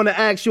 Just want to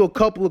ask you a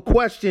couple of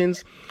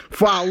questions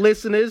for our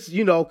listeners,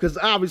 because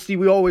obviously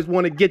we always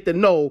want to get to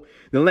know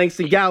the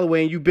Langston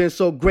Galloway, and you've been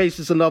so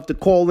gracious enough to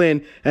call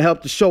in and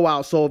help the show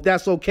out. So if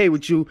that's okay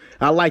with you,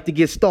 I'd like to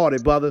get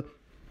started, brother.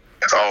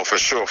 Oh, for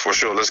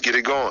sure. Let's get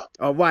it going.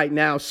 All right,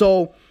 now.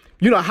 So,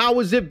 how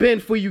has it been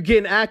for you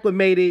getting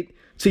acclimated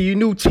to your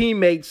new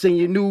teammates and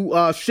your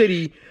new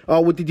city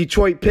with the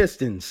Detroit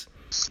Pistons?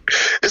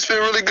 It's been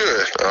really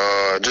good.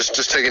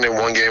 Just taking it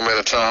one game at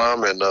a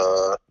time, and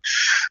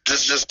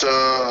just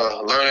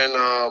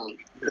learning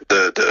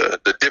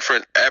the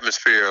different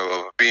atmosphere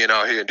of being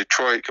out here in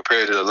Detroit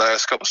compared to the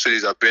last couple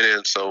cities I've been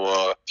in.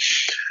 So,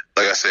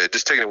 like I said,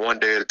 just taking it one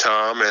day at a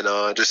time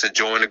and just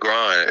enjoying the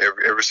grind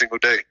every single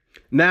day.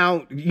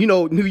 Now,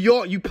 New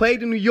York. You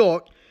played in New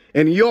York,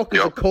 and New York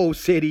is a cold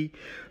city.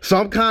 So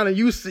I'm kind of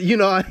used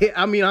to,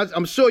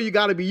 I'm sure you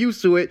got to be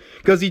used to it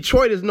because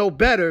Detroit is no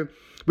better.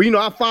 But,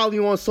 I follow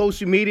you on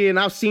social media, and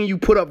I've seen you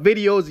put up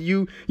videos of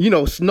you,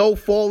 snow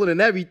falling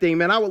and everything.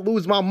 Man, I would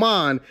lose my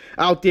mind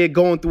out there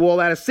going through all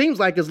that. It seems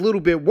like it's a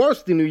little bit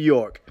worse than New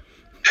York.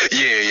 Yeah.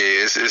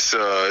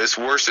 It's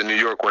worse in New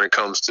York when it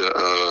comes to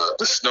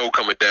the snow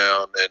coming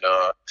down. And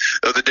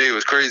the other day it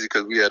was crazy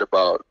because we had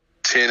about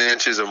 10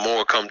 inches or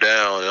more come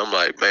down, and I'm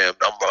like, man,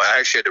 I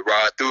actually had to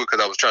ride through it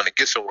because I was trying to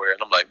get somewhere,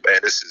 and I'm like, man,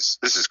 this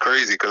is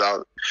crazy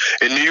because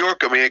in New York,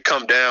 it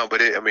come down, but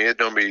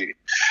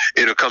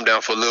it'll come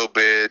down for a little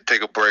bit,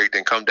 take a break,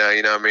 then come down.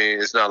 You know what I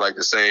mean? It's not like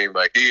the same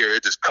like here.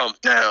 It just comes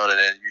down, and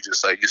then you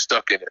just you're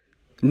stuck in it.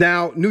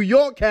 Now, New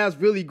York has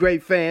really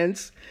great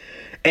fans,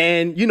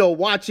 and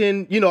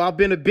watching, I've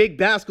been a big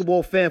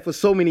basketball fan for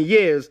so many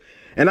years,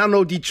 and I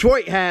know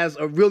Detroit has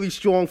a really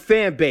strong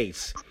fan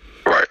base.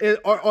 Right.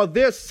 Are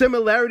there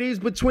similarities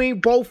between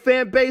both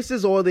fan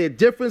bases, or are there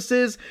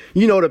differences?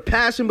 The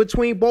passion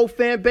between both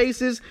fan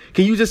bases.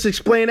 Can you just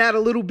explain that a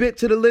little bit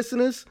to the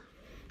listeners?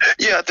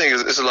 Yeah, I think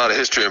it's a lot of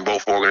history in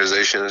both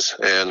organizations,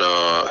 and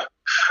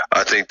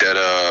I think that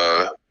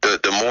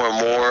the more and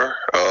more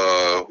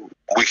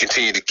we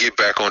continue to get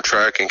back on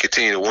track and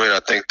continue to win, I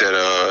think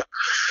that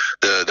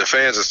the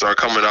fans will start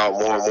coming out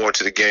more and more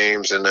to the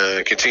games and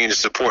continue to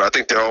support. I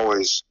think they're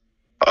always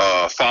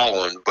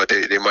following, but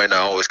they might not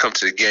always come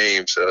to the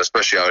games,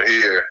 especially out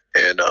here.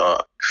 And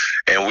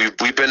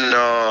we've been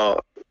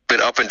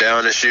up and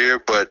down this year,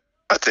 but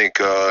I think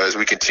as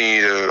we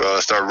continue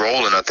to start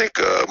rolling, I think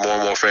more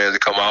and more fans will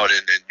come out,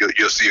 and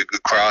you'll see a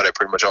good crowd at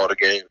pretty much all the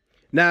games.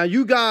 Now,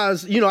 you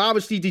guys,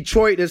 obviously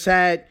Detroit has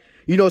had,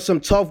 some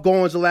tough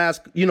goings the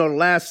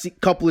last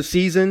couple of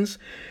seasons.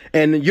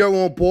 And you're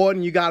on board,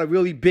 and you got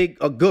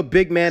a good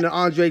big man in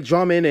Andre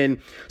Drummond, and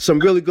some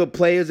really good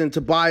players in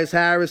Tobias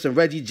Harris and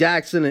Reggie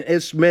Jackson and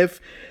Ish Smith,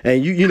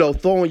 and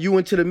throwing you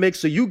into the mix.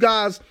 So you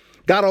guys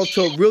got off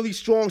to a really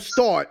strong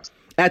start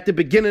at the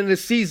beginning of the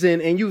season,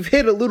 and you've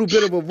hit a little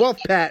bit of a rough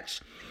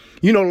patch.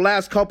 The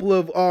last couple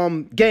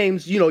of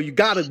games, you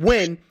got to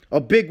win, a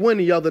big win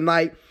the other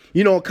night.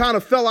 Kind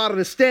of fell out of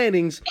the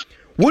standings.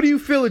 What do you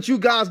feel that you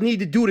guys need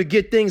to do to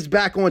get things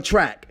back on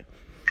track?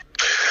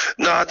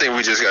 No, I think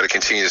we just got to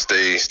continue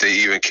to stay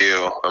even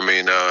keel.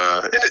 In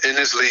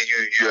this league,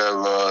 you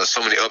have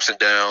so many ups and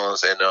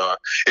downs, and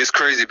it's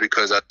crazy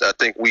because I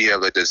think we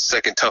have the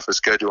second toughest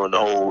schedule in the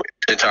whole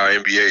entire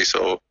NBA.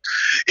 So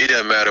it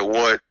doesn't matter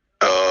what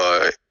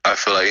I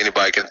feel like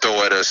anybody can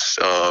throw at us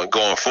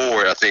going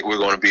forward. I think we're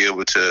going to be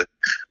able to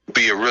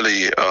be a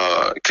really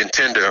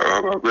contender,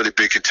 or a really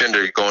big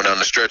contender going down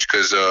the stretch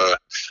because,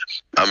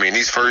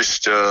 these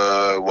first,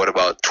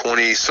 about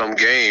 20-some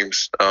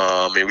games,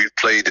 we've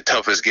played the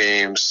toughest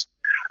games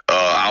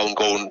out in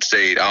Golden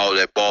State, out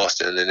at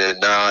Boston, and then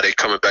now they're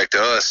coming back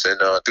to us. And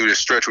through this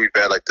stretch, we've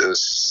had the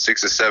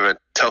 6 or 7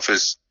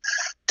 toughest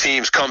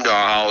teams come to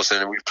our house,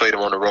 and we've played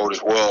them on the road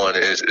as well. And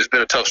it's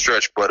been a tough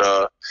stretch, but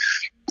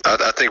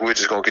I think we're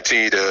just going to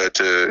continue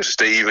to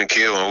stay even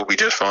keel, and we'll be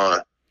just fine.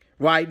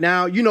 Right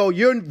now,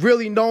 you're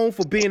really known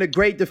for being a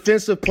great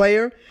defensive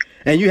player,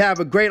 and you have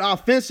a great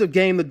offensive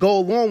game to go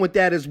along with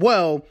that as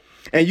well.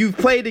 And you've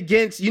played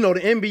against, the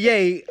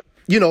NBA,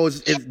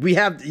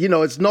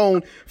 it's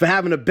known for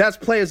having the best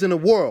players in the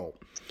world.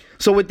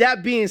 So with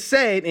that being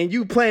said, and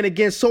you playing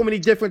against so many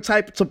different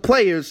types of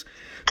players,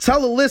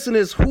 Tell the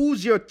listeners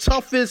who's your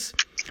toughest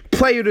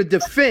player to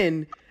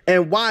defend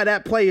and why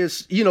that player,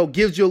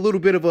 gives you a little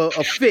bit of a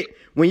fit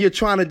when you're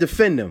trying to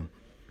defend them.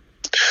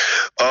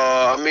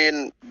 I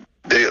mean,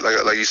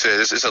 like you said,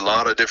 it's a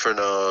lot of different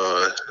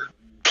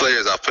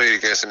players I've played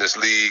against in this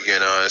league,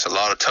 and it's a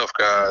lot of tough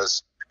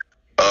guys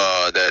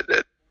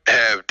that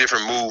have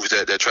different moves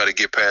that try to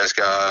get past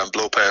guys and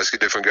blow past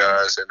different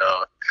guys. And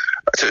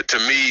to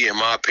me, in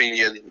my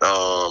opinion,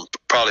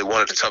 probably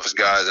one of the toughest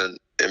guys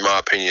in my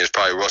opinion is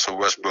probably Russell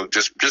Westbrook,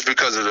 just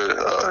because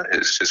of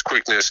his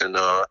quickness and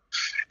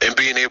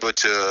being able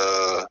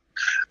to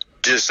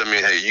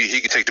he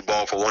can take the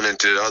ball from one end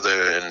to the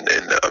other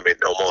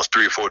and almost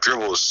 3 or 4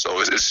 dribbles. So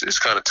it's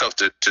kind of tough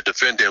to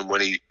defend him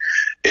when he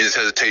in his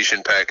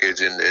hesitation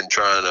package and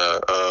trying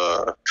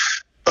to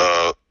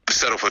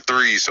settle for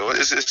threes. So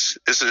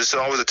it's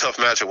always a tough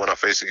matchup when I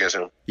face against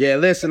him. Yeah,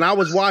 listen, I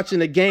was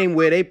watching a game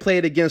where they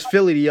played against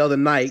Philly the other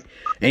night,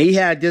 and he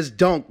had this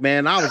dunk,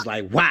 man. I was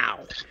like, wow.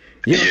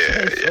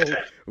 So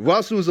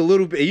Russell was a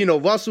little bit,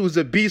 Russell was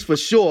a beast for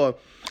sure.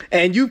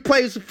 And you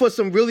played for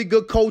some really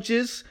good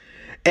coaches.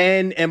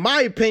 And in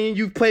my opinion,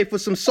 you've played for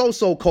some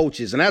so-so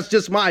coaches, and that's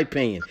just my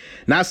opinion.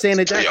 Not saying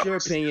that that's your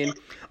opinion.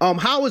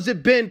 How has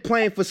it been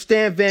playing for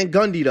Stan Van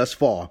Gundy thus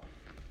far?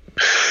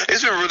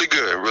 It's been really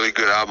good, really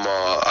good.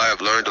 I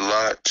have learned a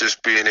lot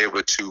just being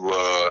able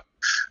to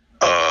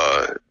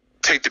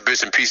take the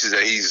bits and pieces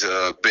that he's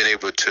been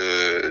able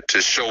to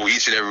show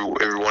each and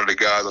every one of the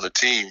guys on the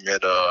team,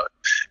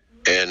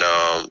 and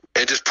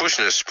just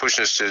pushing us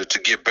to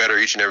get better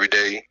each and every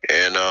day.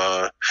 And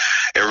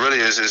really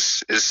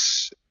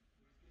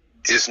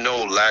is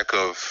no lack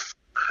of,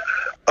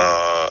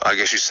 I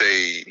guess you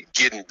say,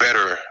 getting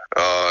better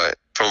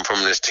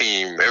from this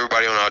team.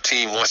 Everybody on our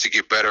team wants to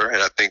get better,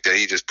 and I think that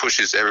he just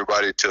pushes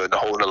everybody to a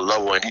whole other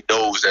level, and he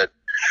knows that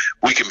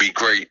we can be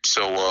great.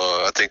 So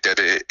I think that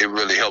it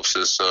really helps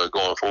us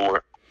going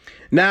forward.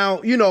 Now,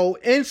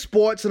 in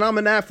sports, and I'm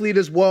an athlete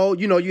as well,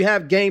 you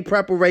have game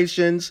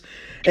preparations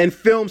and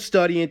film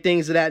study and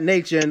things of that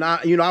nature. And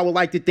I would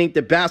like to think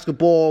that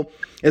basketball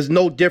is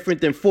no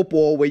different than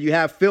football, where you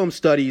have film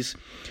studies.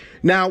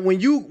 Now, when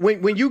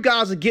you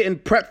guys are getting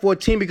prepped for a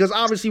team, because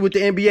obviously with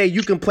the NBA,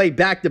 you can play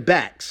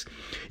back-to-backs.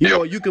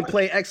 You can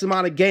play X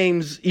amount of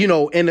games, in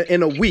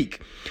a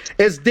week.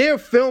 Is there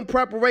film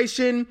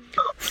preparation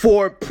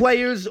for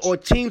players or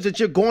teams that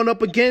you're going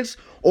up against?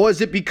 Or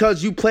is it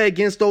because you play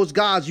against those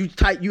guys, you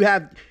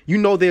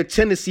know their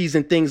tendencies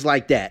and things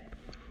like that?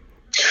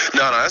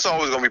 No, that's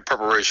always going to be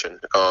preparation.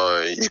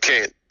 You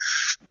can't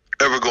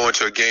ever go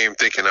into a game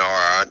thinking, all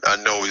right, I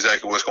know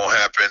exactly what's going to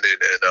happen,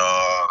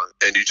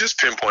 and you just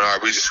pinpoint, all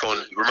right, we're just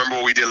going to remember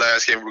what we did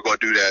last game, we're going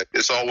to do that.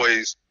 It's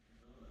always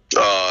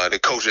the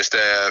coaching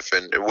staff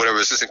and whatever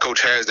assistant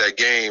coach has that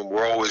game,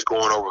 we're always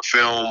going over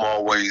film,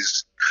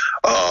 always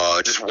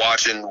just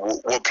watching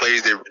what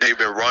plays they've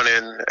been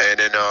running, and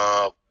then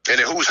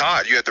who's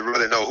hot. You have to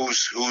really know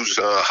who's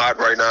hot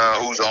right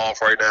now, who's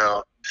off right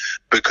now.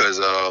 Because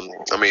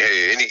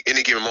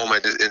any given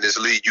moment in this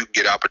league, you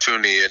can get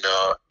opportunity, and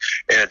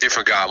a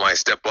different guy might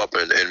step up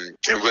and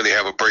really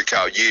have a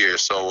breakout year.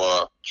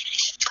 So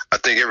I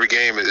think every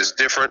game is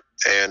different,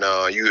 and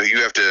you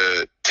have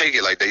to take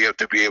it like that. You have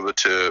to be able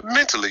to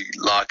mentally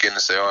lock in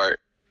and say, all right,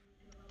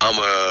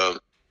 I'm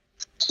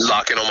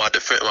lock in on my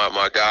defense,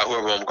 my guy,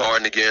 whoever I'm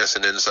guarding against,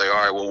 and then say, all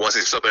right, well, once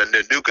it's up in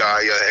the new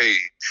guy, hey,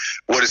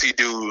 what does he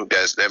do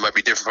that might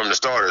be different from the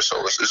starter?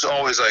 So it's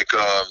always like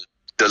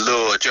the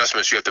little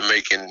adjustments you have to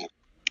make in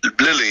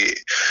literally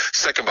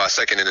second by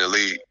second in the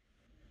league.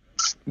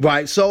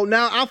 Right. So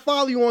now I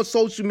follow you on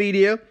social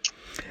media,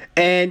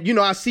 and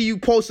I see you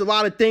post a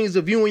lot of things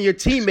of you and your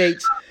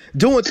teammates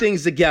doing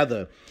things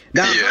together.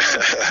 Now,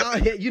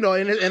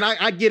 and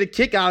I get a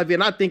kick out of it,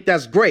 and I think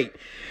that's great.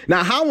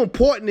 Now, how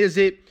important is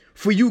it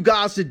for you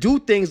guys to do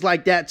things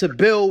like that to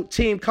build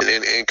team?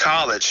 In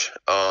college,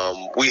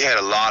 we had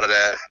a lot of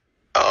that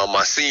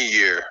my senior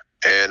year,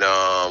 and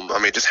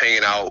just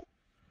hanging out,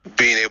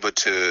 being able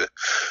to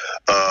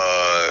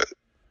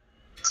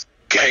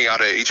hang out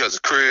at each other's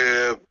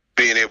crib,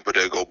 being able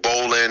to go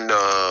bowling,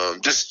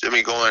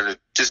 going to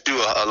just do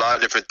a lot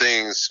of different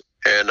things.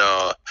 And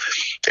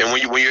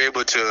when you're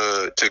able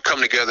to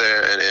come together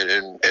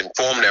and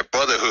form that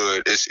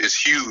brotherhood,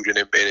 it's huge, and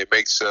it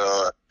makes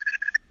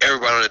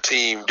everybody on the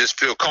team just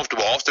feel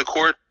comfortable off the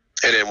court.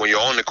 And then when you're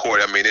on the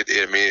court,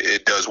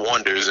 it does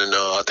wonders. And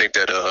I think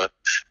that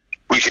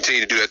we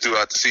continue to do that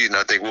throughout the season.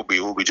 I think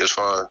we'll be just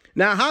fine.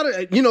 Now,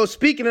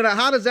 speaking of that,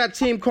 how does that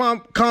team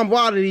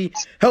camaraderie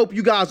help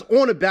you guys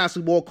on the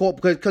basketball court?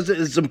 Because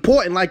it's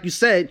important, like you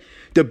said,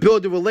 to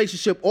build a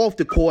relationship off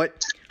the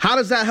court. How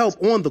does that help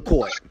on the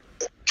court?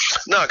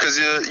 No, because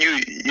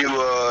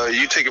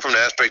you take it from the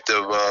aspect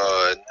of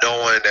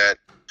knowing that,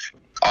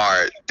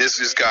 all right,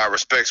 this guy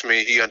respects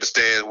me. He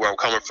understands where I'm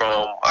coming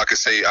from. I can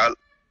say, I'm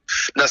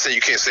not saying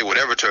you can't say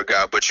whatever to a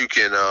guy, but you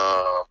can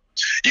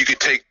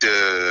take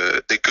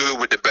the good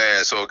with the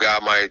bad. So a guy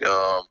might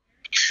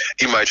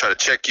try to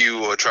check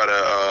you or try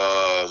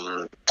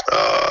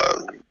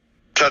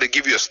try to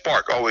give you a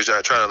spark. Always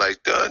trying to like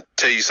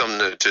tell you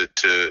something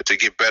to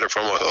get better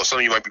from, or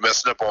something you might be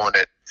messing up on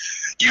that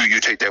you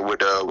take that with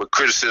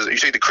criticism. You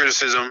take the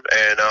criticism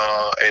and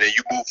then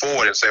you move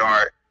forward and say, all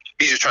right,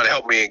 he's just trying to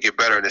help me and get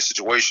better in this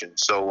situation.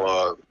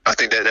 So I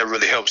think that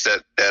really helps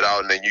that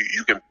out, and then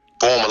you can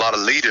form a lot of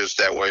leaders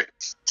that way.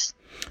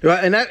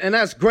 Right, and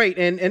that's great.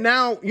 And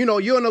now,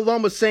 you're an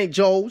alum of St.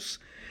 Joe's.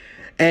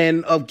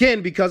 And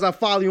again, because I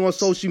follow you on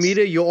social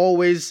media, you're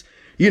always,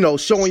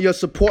 showing your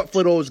support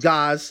for those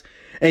guys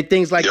and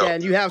things like that.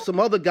 And you have some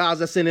other guys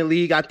that's in the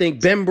league. I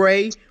think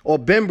Bembry,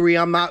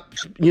 I'm not,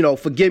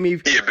 forgive me.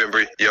 Yeah,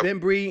 Bembry. Yep.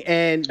 Bembry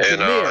and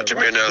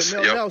Jameer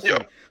Nelson.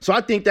 Yep. So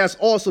I think that's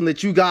awesome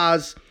that you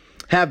guys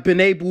have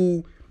been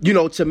able,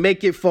 to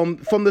make it from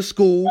the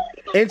school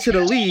into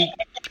the league.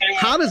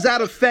 How does that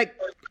affect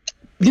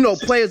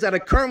players that are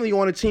currently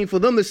on the team, for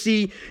them to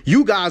see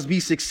you guys be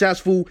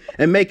successful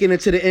and make it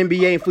into the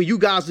NBA, and for you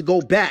guys to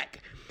go back,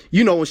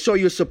 and show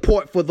your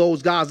support for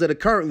those guys that are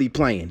currently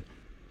playing?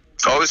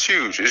 Oh, it's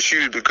huge. It's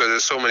huge because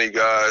there's so many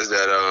guys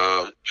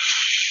that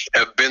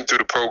have been through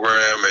the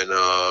program, and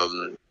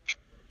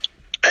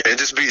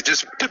just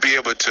to be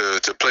able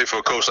to play for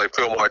a coach like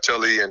Phil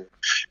Martelli and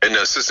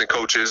the assistant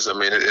coaches. I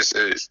mean,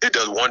 it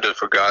does wonders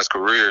for guys'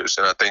 careers,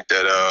 and I think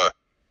that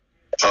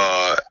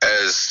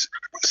as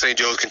St.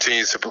 Joe's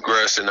continues to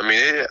progress, and I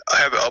mean, it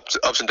have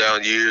ups and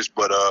down years,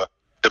 but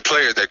the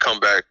players that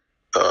come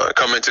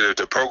into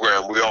the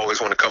program, we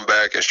always want to come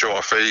back and show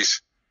our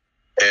face,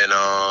 and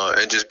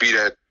just be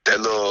that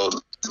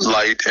little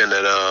light and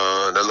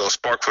that little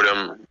spark for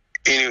them.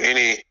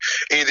 Anything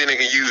they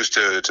can use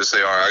to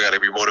say, all right, I got to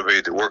be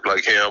motivated to work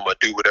like him or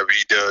do whatever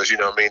he does. You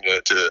know what I mean?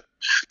 To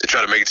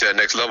try to make it to that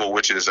next level,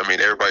 which is, I mean,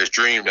 everybody's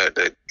dream that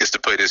gets to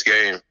play this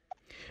game.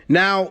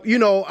 Now, you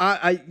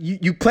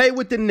play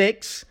with the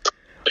Knicks,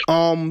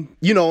 and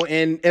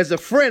as a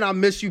friend, I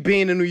miss you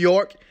being in New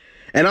York,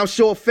 and I'm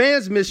sure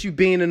fans miss you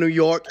being in New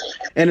York,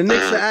 and the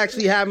Knicks are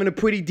actually having a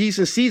pretty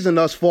decent season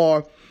thus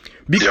far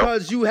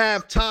because you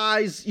have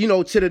ties,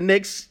 to the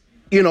Knicks,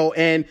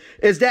 and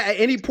is that at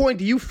any point,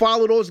 do you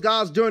follow those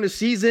guys during the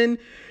season,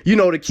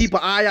 to keep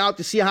an eye out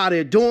to see how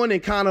they're doing,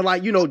 and kind of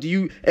like,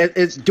 do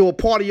a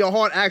part of your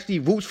heart actually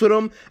roots for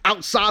them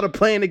outside of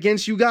playing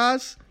against you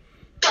guys?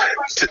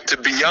 To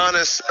be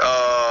honest,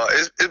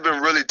 it's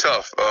been really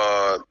tough.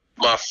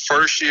 My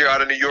first year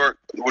out of New York,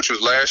 which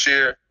was last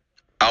year,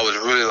 I was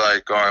really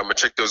like, all right, I'm going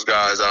to check those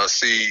guys out,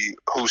 see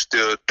who's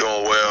still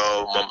doing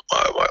well.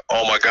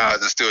 All my guys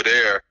are still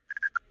there.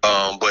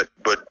 But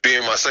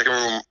being my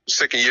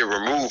second year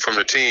removed from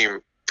the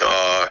team,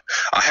 I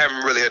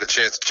haven't really had a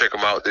chance to check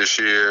them out this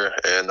year.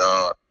 And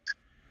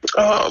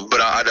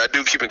but I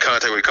do keep in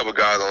contact with a couple of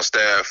guys on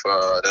staff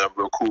that I'm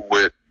real cool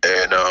with,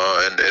 and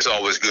it's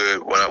always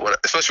good when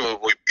especially when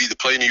we either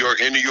play in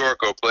New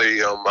York or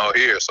play out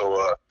here.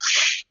 So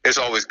it's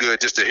always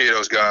good just to hear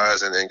those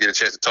guys and get a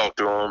chance to talk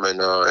to them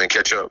and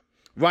catch up.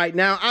 Right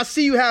now, I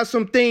see you have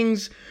some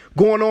things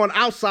going on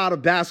outside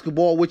of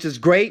basketball, which is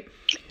great.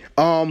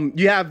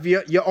 You have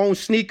your own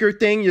sneaker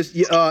thing, your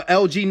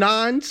LG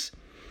 9s.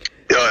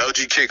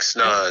 LG Kicks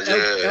 9s.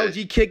 Yeah.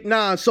 LG Kick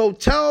 9. So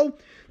tell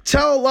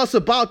us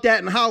about that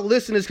and how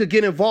listeners could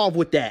get involved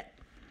with that.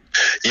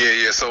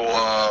 Yeah. So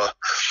I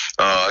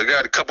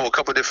got a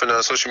couple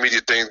different social media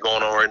things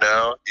going on right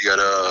now. You got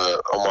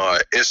on my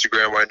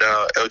Instagram right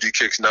now, LG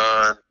Kicks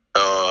 9.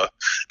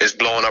 It's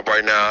blowing up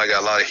right now. I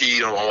got a lot of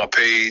heat on my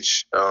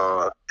page,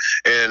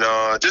 and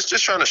just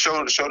trying to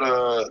show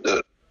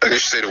the I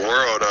guess you say the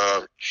world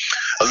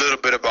a little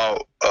bit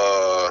about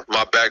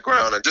my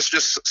background and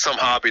just some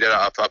hobby that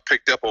I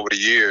picked up over the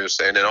years,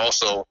 and then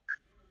also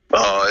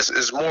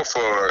it's more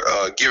for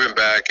giving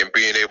back and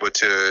being able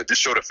to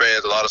show the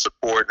fans a lot of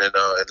support and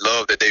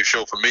love that they've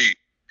shown for me,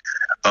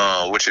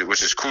 which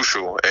is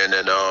crucial. And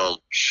then I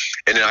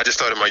just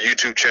started my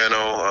YouTube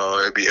channel.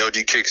 It'll be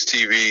LG Kicks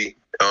TV.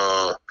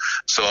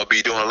 So I'll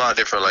be doing a lot of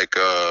different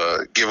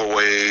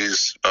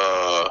giveaways,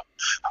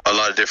 a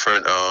lot of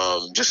different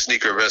just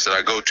sneaker events that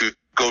I go to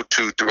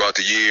throughout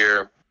the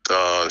year.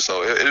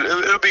 So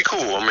it'll be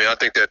cool. I mean, I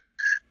think that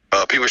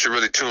people should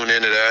really tune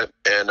into that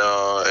and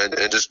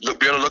just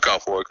be on the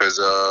lookout for it because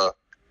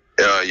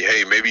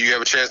hey, maybe you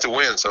have a chance to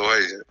win. So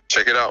hey,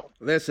 check it out.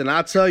 Listen,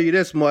 I'll tell you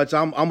this much: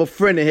 I'm a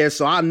friend of his,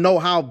 so I know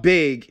how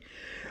big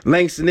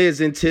Langston is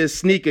into his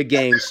sneaker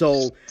game.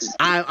 So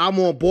I'm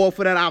on board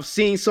for that. I've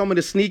seen some of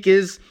the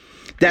sneakers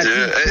that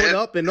he put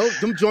up, and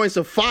them joints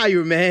are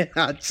fire, man.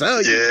 I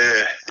tell you.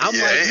 Yeah.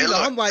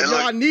 I'm like,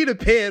 I need a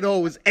pair of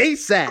those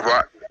ASAP.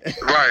 Right.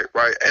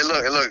 And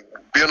look,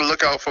 be on the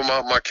lookout for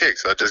my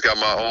kicks. I just got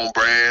my own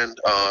brand,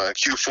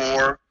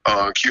 Q4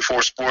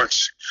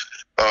 Sports.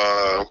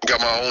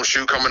 Got my own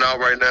shoe coming out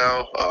right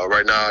now.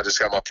 Right now, I just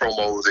got my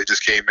promos. They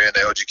just came in,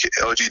 the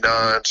LG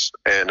 9s,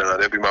 and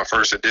that'll be my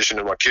first edition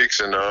of my kicks.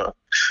 And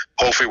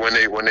hopefully, when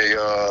they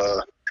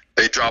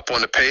drop on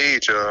the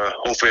page,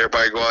 hopefully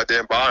everybody go out there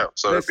and buy them.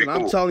 So listen, that'd be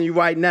cool. I'm telling you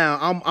right now,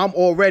 I'm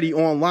already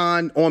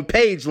online on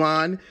Page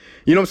Line.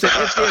 You know what I'm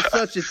saying? If there's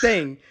such a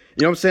thing,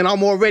 you know what I'm saying?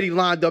 I'm already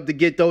lined up to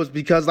get those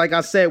because, like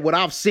I said, what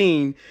I've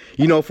seen,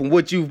 you know, from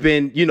what you've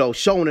been, you know,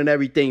 showing and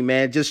everything,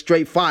 man, just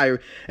straight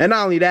fire. And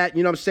not only that,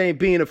 you know what I'm saying,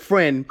 being a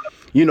friend,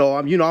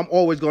 I'm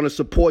always going to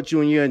support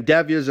you in your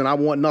endeavors, and I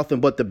want nothing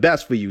but the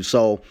best for you.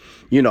 So,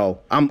 you know,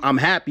 I'm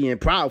happy and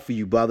proud for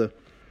you, brother.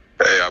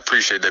 Hey, I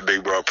appreciate that,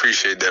 big bro. I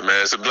appreciate that,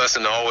 man. It's a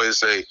blessing to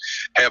always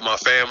have my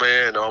family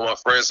and all my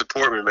friends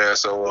support me, man.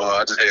 So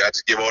I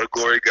just give all the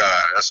glory to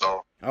God. That's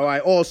all. All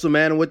right, awesome,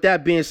 man. And with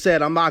that being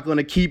said, I'm not going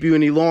to keep you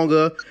any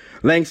longer.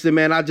 Langston,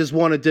 man, I just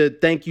wanted to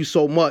thank you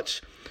so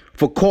much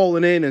for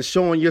calling in and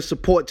showing your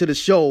support to the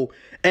show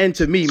and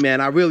to me,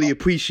 man. I really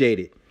appreciate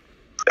it.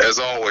 As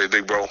always,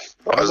 big bro.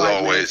 As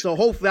always. Man. So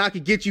hopefully I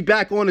could get you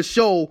back on the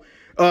show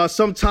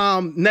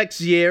sometime next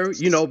year,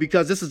 you know,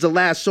 because this is the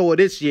last show of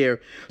this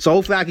year. So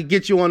hopefully I could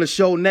get you on the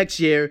show next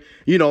year,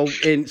 you know,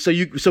 and so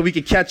we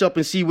could catch up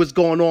and see what's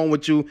going on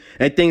with you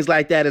and things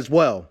like that as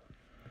well.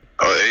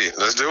 Oh, hey,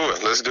 let's do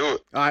it. Let's do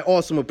it. All right,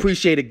 awesome.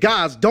 Appreciate it.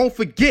 Guys, don't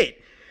forget,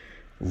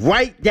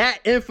 write that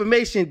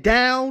information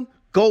down,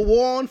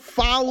 go on,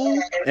 follow,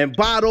 and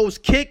buy those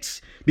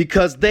kicks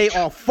because they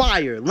are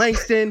fire.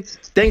 Langston,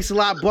 thanks a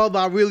lot, brother.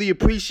 I really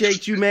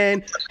appreciate you,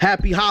 man.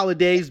 Happy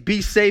holidays.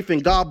 Be safe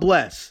and God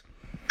bless.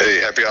 Hey,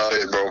 happy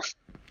holidays, bro.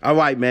 All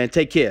right, man.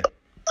 Take care.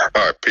 All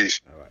right,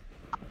 peace. All right.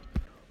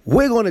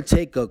 We're going to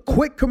take a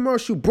quick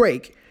commercial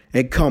break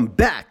and come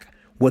back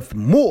with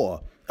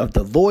more of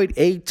the Lloyd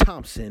A.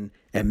 Thompson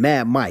and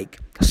Mad Mike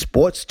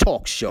Sports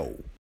Talk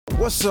Show.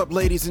 What's up,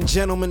 ladies and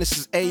gentlemen? This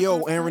is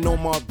A.O. Aaron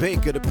Omar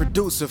Baker, the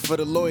producer for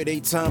the Lloyd A.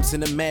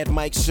 Thompson and Mad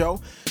Mike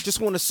Show. Just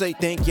want to say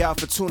thank y'all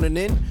for tuning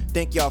in.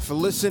 Thank y'all for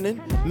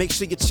listening. Make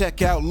sure you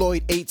check out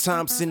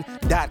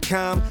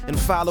LloydAThompson.com and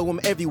follow him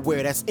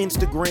everywhere. That's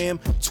Instagram,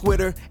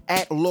 Twitter,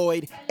 at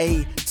Lloyd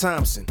A.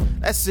 Thompson.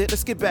 That's it.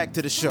 Let's get back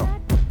to the show.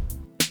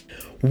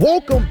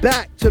 Welcome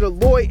back to the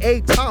Lloyd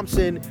A.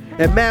 Thompson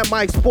and Mad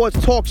Mike Sports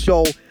Talk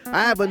Show.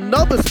 I have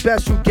another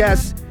special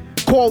guest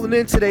calling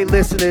in today,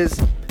 listeners.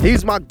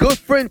 He's my good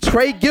friend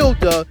Trey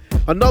Gilder,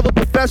 another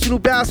professional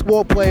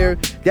basketball player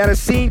that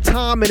has seen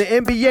time in the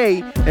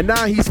NBA, and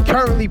now he's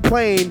currently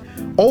playing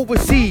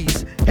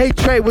overseas. Hey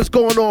Trey, what's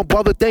going on,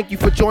 brother? Thank you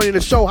for joining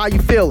the show. How you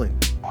feeling?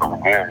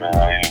 I'm good, man. How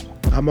are you?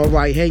 I'm all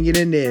right, hanging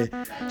in there.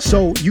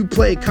 So you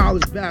played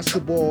college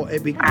basketball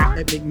at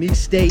McNeese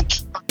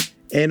State,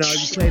 and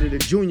you played at a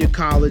junior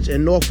college at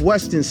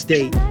Northwestern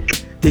State.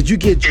 Did you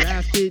get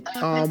drafted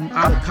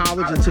out of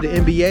college into the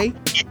NBA?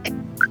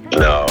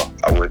 No,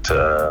 I went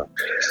to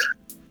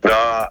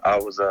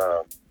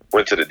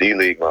went to the D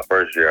League my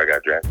first year. I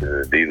got drafted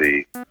in the D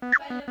League,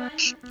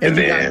 and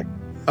then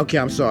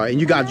I'm sorry.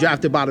 And you got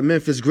drafted by the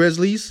Memphis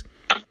Grizzlies?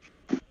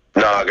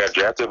 No, I got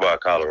drafted by a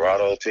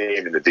Colorado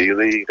team in the D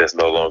League that's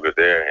no longer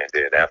there. And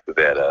then after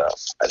that,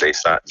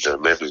 the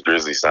Memphis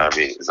Grizzlies signed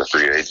me as a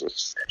free agent.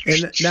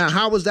 And now,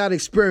 how was that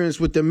experience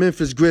with the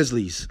Memphis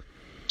Grizzlies?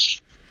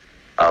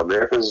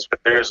 Memphis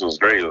experience was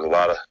great. It was a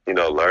lot of,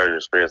 learning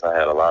experience. I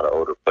had a lot of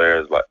older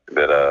players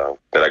that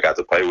I got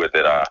to play with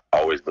that I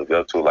always looked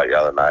up to, like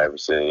Allen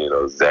Iverson,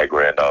 Zach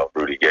Randolph,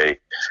 Rudy Gay.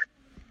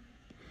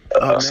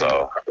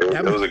 So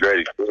it was a great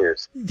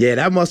experience. Yeah,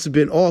 that must have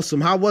been awesome.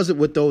 How was it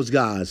with those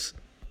guys?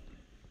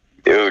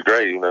 It was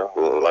great,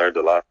 learned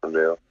a lot from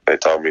them. They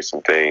taught me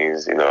some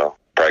things,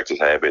 practice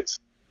habits,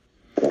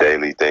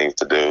 daily things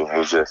to do. It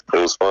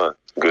was fun.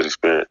 Good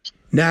experience.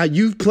 Now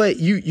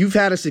you've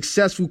had a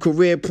successful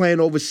career playing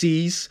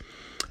overseas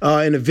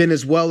in the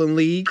Venezuelan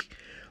league.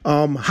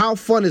 How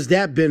fun has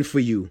that been for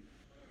you?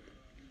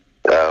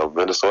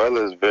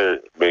 Venezuela has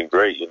been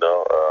great,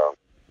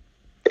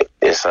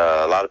 It's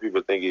a lot of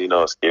people think,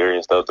 it's scary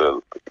and stuff,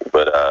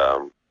 but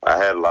I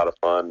had a lot of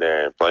fun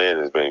there, and playing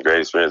has been a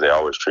great experience. They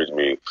always treated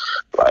me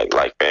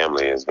like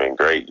family. It's been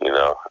great,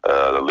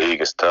 The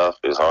league is tough.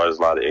 It's hard. There's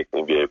a lot of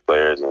ex-NBA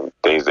players and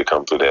things that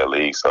come through that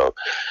league, so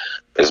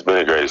it's been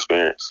a great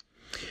experience.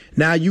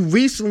 Now, you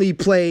recently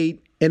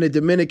played in the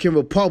Dominican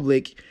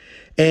Republic,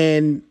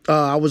 and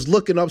I was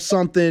looking up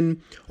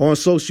something on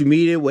social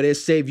media where they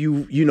say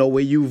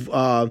where you've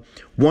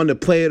won the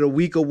Player of the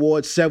Week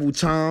award several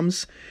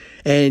times,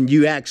 and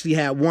you actually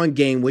had one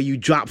game where you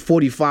dropped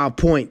 45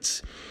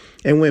 points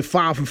and went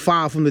 5 from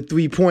 5 from the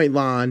 3-point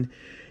line,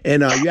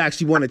 and you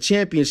actually won a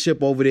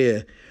championship over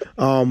there.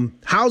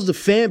 How's the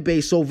fan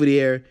base over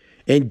there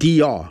in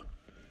DR?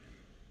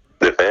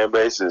 The fan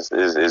base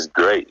is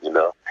great,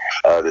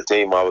 The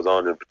team I was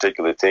on, the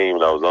particular team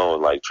I was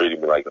on,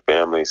 treated me like a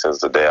family since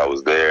the day I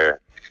was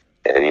there.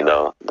 And,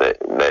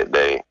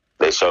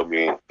 they showed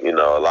me, a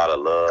lot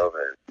of love,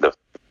 and the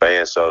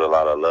fans showed a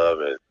lot of love,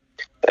 and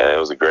it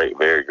was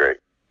very great.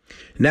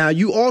 Now,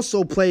 you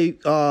also play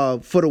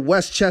for the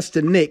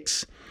Westchester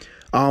Knicks.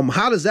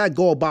 How does that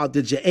go about?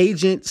 Did your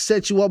agent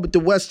set you up with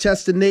the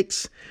Westchester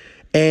Knicks?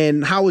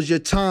 And how was your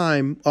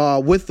time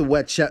with the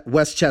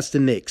Westchester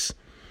Knicks?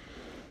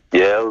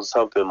 Yeah, it was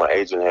something my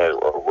agent had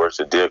worked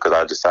a deal because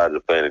I decided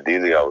to play in the D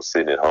League. I was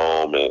sitting at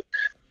home, and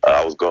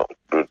I was going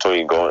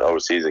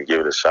overseas and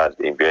giving a shot at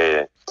the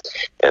NBA.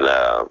 And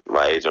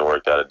my agent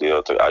worked out a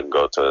deal I can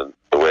go to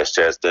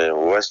Westchester.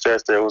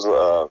 Westchester, it was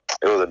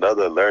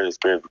another learning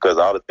experience because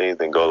all the things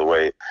didn't go the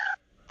way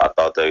I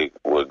thought they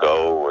would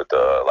go with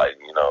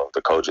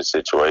the coaching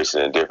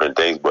situation and different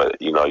things.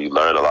 But you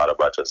learn a lot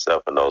about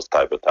yourself in those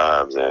type of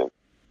times.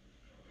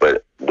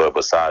 But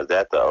besides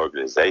that, the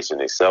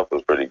organization itself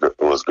was pretty good.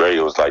 It was great.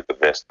 It was like the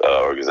best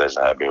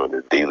organization I've been in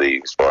the D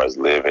League as far as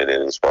living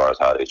and as far as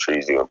how they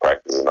treat you in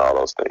practice and all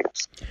those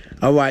things.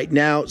 All right,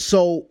 now,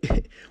 so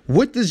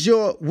what does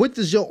your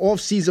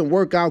off-season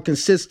workout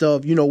consist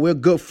of? We're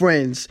good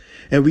friends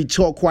and we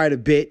talk quite a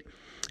bit.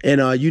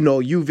 And,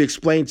 you've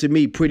explained to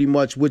me pretty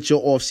much what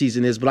your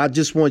off-season is, but I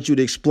just want you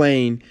to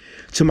explain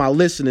to my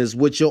listeners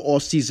what your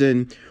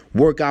off-season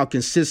workout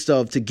consists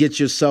of to get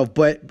yourself,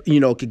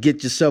 could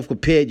get yourself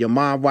prepared, your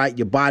mind right,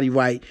 your body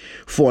right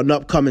for an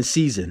upcoming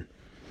season.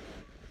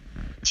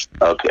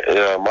 Okay,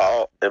 in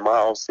my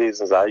off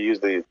seasons, I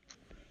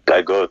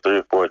go 3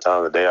 or 4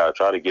 times a day. I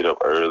try to get up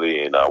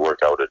early and I work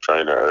out with a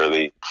trainer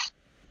early,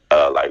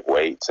 like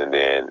weights, and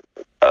then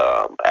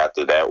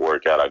after that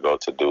workout, I go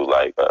to do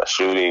like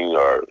shooting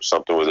or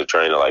something with a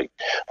trainer, like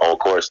on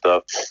court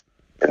stuff.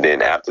 And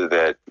then after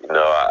that,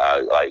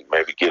 I like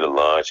maybe get a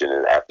lunch, and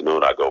in the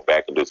afternoon I go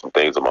back and do some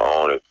things on my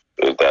own.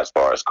 If that's as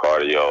far as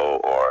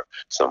cardio or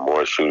some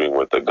more shooting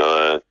with the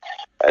gun.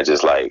 I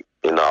just like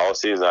in the all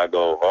season I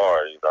go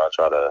hard. I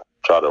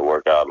try to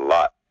work out a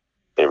lot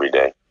every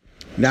day.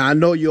 Now I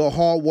know you're a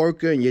hard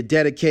worker and you're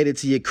dedicated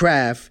to your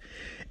craft,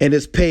 and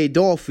it's paid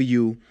off for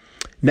you.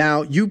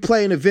 Now you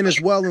play in the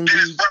Venezuelan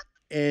League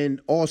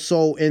and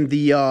also in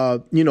the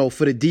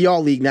for the DR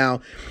League. Now,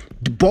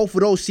 both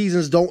of those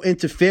seasons don't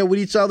interfere with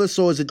each other.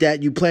 So is it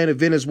that you play in the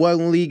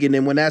Venezuelan League and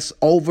then when that's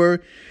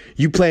over,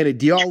 you play in the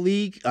DR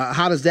League?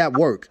 How does that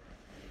work?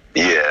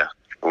 Yeah,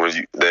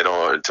 they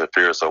don't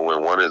interfere. So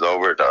when one is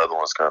over, the other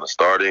one's kind of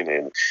starting,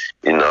 and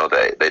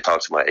they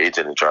talk to my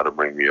agent and try to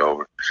bring me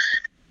over.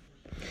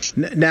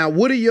 Now,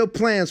 what are your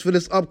plans for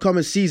this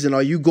upcoming season?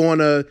 Are you going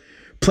to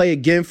play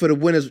again for the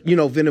winners,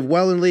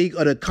 Venezuelan League?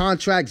 Are the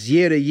contracts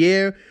year to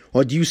year,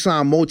 or do you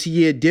sign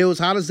multi-year deals?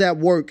 How does that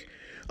work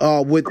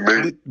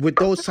with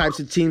those types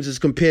of teams as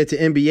compared to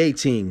NBA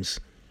teams?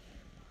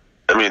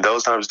 I mean,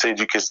 those types of teams,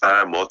 you can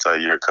sign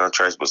multi-year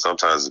contracts, but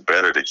sometimes it's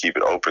better to keep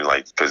it open,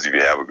 because if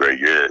you have a great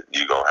year,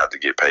 you're going to have to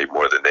get paid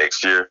more the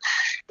next year.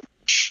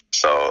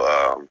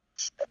 So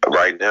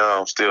right now,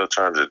 I'm still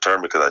trying to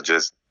determine, because I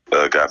just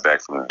got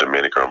back from the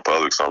Dominican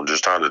Republic, so I'm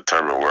just trying to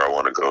determine where I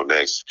want to go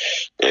next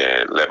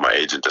and let my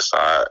agent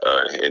decide,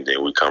 and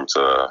then we come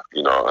to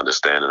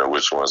understanding of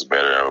which one's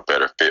better and a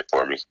better fit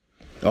for me.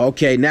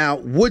 Okay, now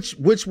which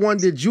one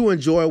did you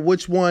enjoy?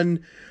 Which one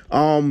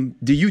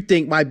do you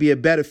think might be a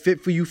better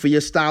fit for you for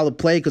your style of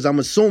play? Because I'm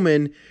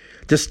assuming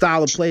the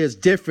style of play is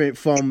different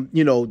from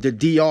the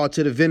DR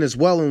to the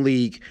Venezuelan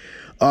League.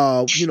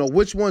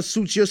 Which one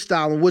suits your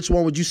style, and which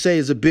one would you say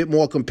is a bit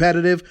more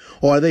competitive,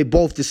 or are they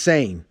both the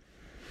same?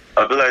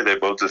 I feel like they're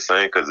both the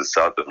same because it's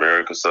South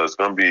America, so it's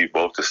going to be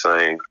both the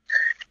same.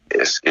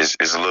 It's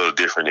a little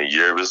different in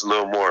Europe. It's a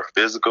little more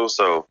physical,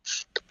 so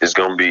it's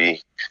going to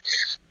be,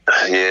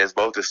 it's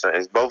both the same.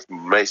 It's both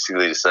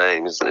basically the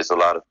same. It's a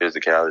lot of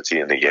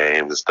physicality in the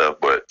game and stuff,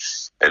 but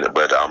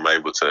I'm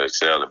able to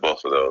excel in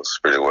both of those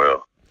pretty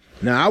well.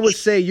 Now, I would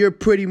say you're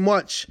pretty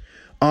much,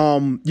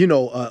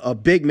 a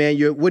big man.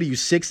 What are you,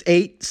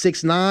 6'8",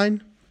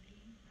 6'9"?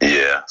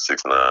 Yeah,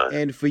 6'9".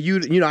 And for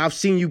you, I've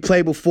seen you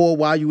play before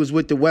while you was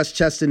with the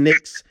Westchester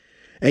Knicks,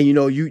 and you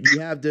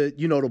have the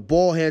the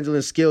ball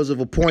handling skills of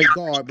a point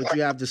guard, but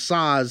you have the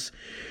size,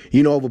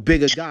 of a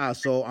bigger guy.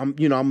 So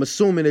I'm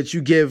assuming that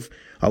you give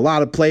a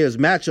lot of players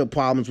matchup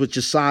problems with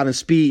your size and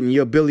speed and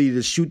your ability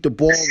to shoot the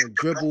ball and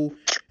dribble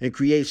and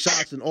create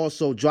shots and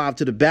also drive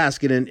to the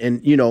basket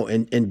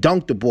and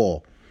dunk the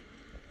ball.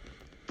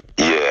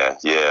 Yeah,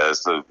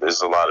 it's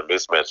a lot of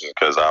mismatches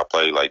because I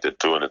play like the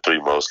 2 and the 3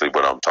 mostly,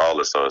 but I'm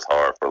taller, so it's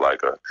hard for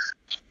like a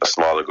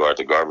smaller guard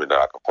to guard me that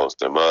I can post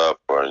them up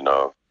or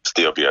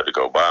still be able to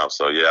go by them.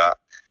 So yeah,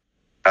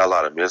 I had a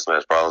lot of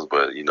mismatch problems,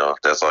 but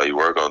that's all you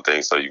work on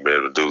things, so you can be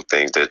able to do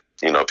things that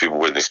people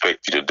wouldn't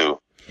expect you to do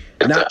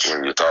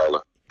when you're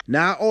taller.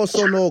 Now I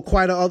also know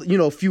quite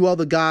a few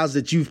other guys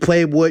that you've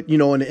played with, in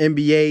the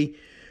NBA.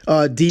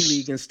 D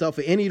League and stuff.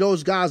 For any of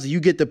those guys, do you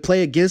get to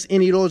play against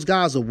any of those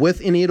guys or with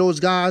any of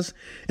those guys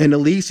in the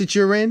leagues that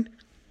you're in?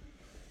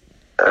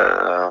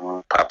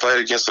 I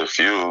played against a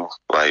few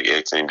like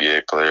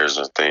ex-NBA players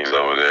and things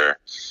over there.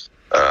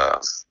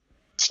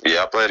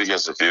 I played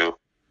against a few.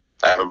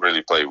 I haven't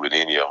really played with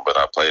any of them, but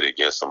I played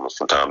against them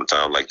from time to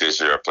time. Like this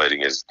year, I played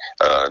against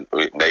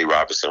Nate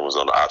Robinson was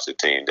on the opposite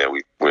team that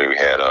we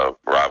had a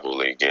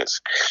rivalry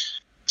against.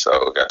 So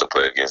I got to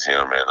play against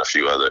him and a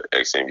few other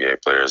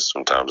ex-NBA players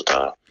from time to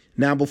time.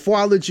 Now, before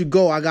I let you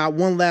go, I got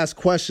one last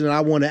question that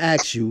I want to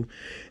ask you.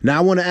 Now,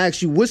 I want to ask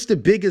you, what's the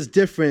biggest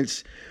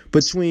difference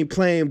between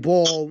playing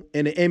ball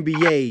in the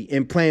NBA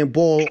and playing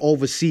ball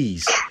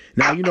overseas?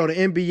 Now, the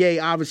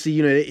NBA, obviously,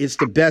 it's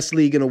the best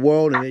league in the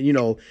world, and,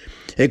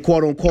 it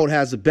quote-unquote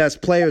has the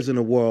best players in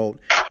the world.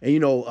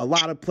 And, a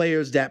lot of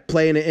players that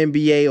play in the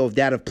NBA or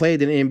that have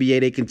played in the NBA,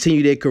 they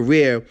continue their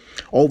career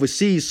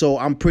overseas. So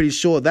I'm pretty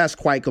sure that's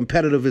quite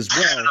competitive as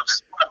well.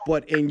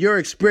 But in your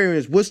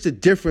experience, what's the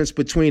difference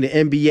between the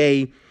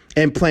NBA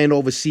and playing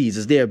overseas?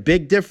 Is there a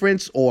big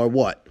difference or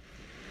what?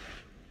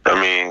 I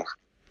mean,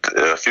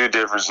 a few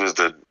differences.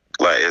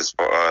 As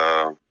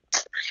for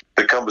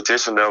the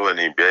competition level in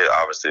the NBA,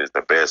 obviously is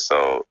the best.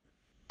 So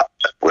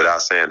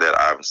without saying that,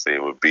 obviously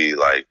it would be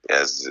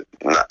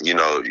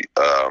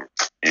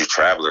you're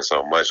traveling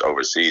so much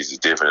overseas. It's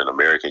different in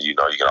America. You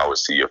can always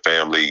see your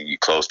family. You're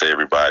close to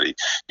everybody.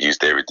 You're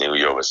used to everything. When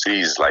you're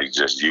overseas, like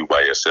just you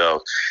by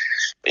yourself.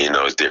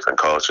 It's different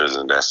cultures,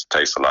 and that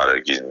takes a lot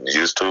of getting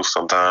used to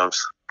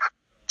sometimes.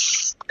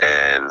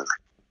 And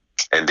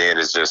then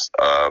it's just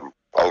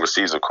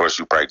overseas. Of course,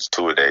 you practice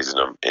 2 days in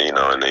them. In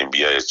the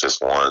NBA, it's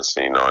just once.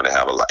 And they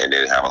have a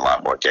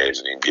lot more games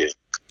in the NBA.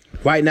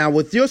 Right now,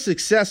 with your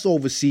success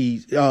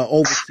overseas,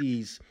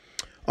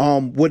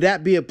 would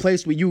that be a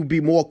place where you would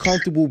be more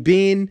comfortable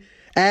being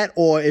at,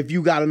 or if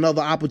you got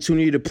another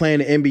opportunity to play in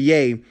the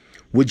NBA,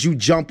 would you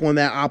jump on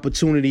that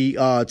opportunity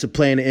to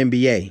play in the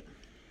NBA?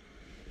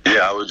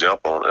 Yeah, I would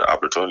jump on the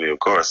opportunity. Of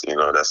course,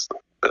 that's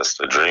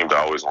the dream to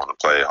always want to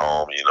play at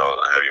home.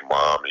 Have your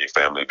mom and your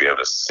family be able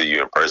to see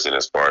you in person.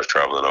 As far as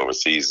traveling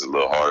overseas, is a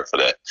little harder for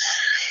that.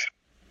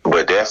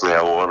 But definitely,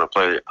 I would want to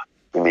play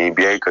in the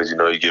NBA because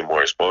you get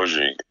more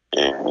exposure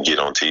and get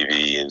on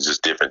TV and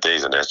just different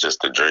things, and that's just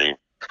the dream.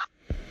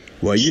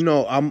 Well,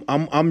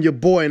 I'm your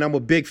boy, and I'm a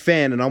big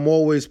fan, and I'm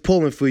always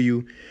pulling for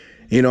you.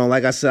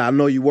 Like I said, I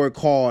know you work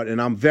hard,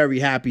 and I'm very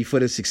happy for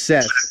the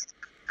success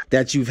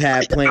that you've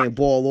had playing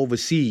ball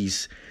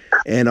overseas.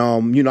 And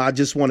I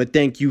just want to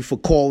thank you for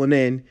calling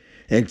in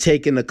and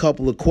taking a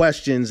couple of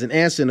questions and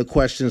answering the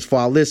questions for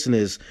our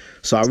listeners.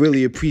 So I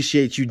really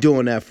appreciate you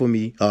doing that for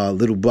me,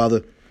 little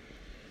brother.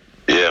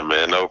 Yeah,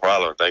 man, no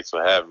problem. Thanks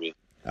for having me.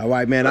 All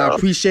right, man. I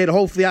appreciate it.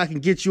 Hopefully I can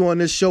get you on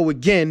this show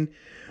again,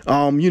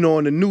 in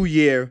the new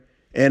year.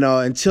 And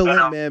until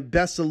then, man,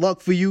 best of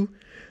luck for you.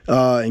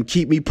 And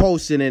keep me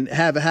posted and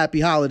have a happy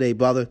holiday,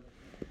 brother.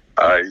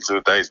 All right, you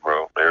too. Thanks,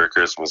 bro. Merry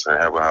Christmas and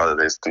happy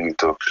holidays to you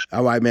too.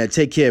 All right, man.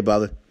 Take care,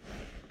 brother.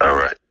 All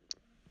right.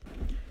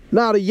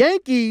 Now, the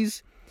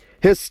Yankees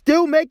is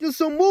still making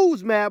some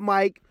moves, Mad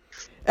Mike,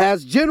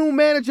 as general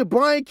manager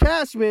Brian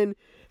Cashman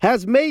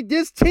has made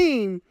this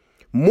team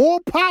more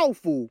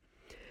powerful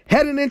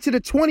heading into the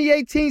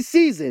 2018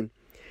 season.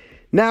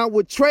 Now,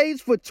 with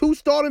trades for 2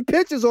 starting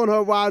pitchers on the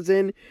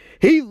horizon,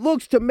 he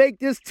looks to make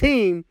this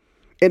team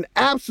an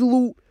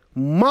absolute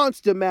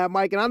monster, Mad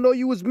Mike. And I know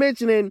you was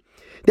mentioning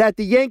that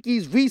the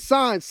Yankees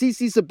re-signed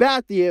CC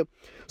Sabathia.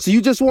 So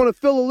you just want to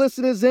fill the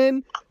listeners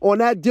in on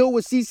that deal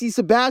with CC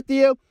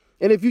Sabathia,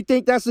 and if you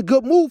think that's a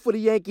good move for the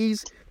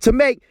Yankees to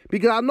make,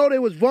 because I know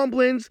there was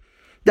rumblings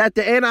that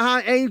the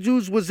Anaheim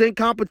Angels was in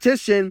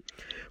competition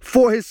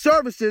for his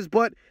services,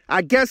 but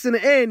I guess in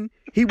the end,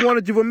 he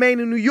wanted to remain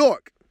in New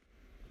York.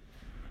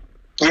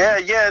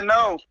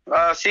 No.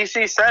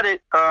 CC said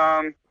it.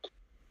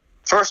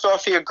 First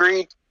off, he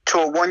agreed to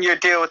a 1-year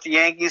deal with the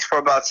Yankees for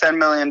about $10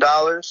 million,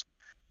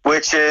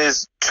 which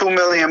is $2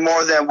 million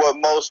more than what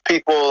most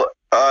people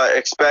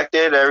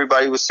expected.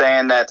 Everybody was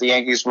saying that the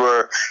Yankees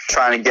were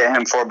trying to get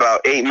him for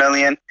about $8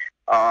 million.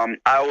 I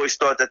always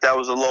thought that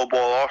was a low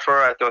ball offer.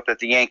 I thought that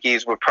the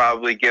Yankees would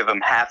probably give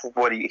him half of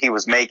what he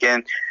was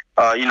making.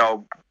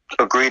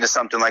 Agree to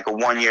something like a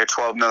 1-year,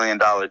 $12 million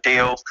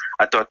deal.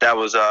 I thought that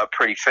was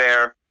pretty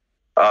fair.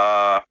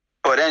 But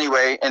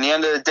anyway, in the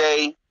end of the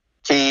day,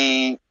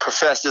 he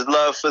professed his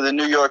love for the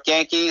New York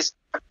Yankees.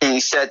 He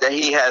said that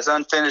he has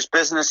unfinished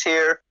business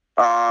here.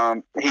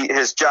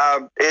 His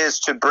job is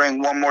to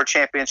bring one more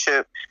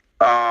championship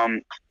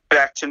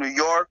back to New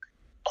York,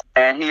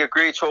 and he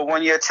agreed to a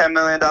 1-year, $10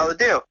 million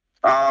deal.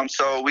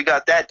 So we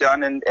got that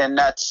done, and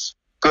that's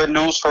good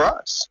news for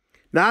us.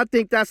 Now, I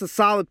think that's a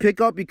solid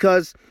pickup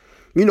because,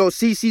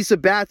 CC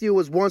Sabathia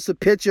was once a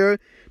pitcher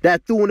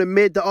that threw in the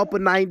mid to upper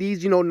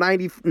 90s,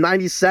 90,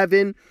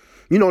 97,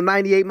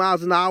 98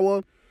 miles an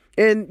hour.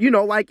 And,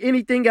 like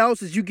anything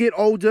else, as you get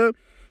older,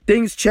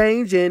 things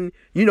change, and,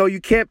 you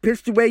can't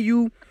pitch the way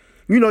you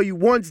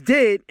once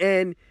did.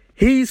 And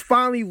he's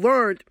finally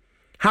learned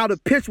how to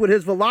pitch with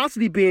his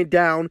velocity being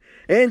down,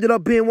 and ended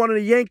up being one of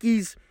the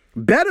Yankees'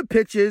 better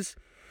pitchers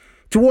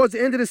towards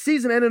the end of the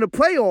season and in the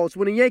playoffs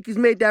when the Yankees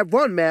made that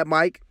run, Mad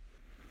Mike.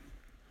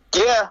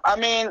 Yeah, I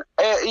mean,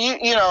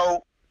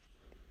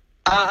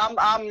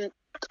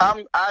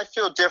 I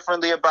feel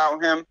differently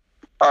about him.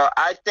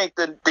 I think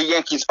that the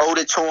Yankees owed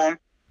it to him.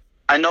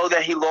 I know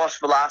that he lost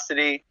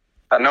velocity.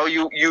 I know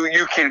you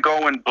can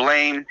go and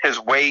blame his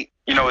weight,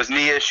 his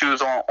knee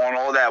issues on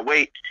all that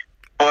weight.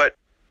 But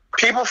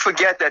people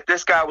forget that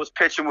this guy was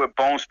pitching with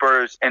bone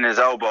spurs in his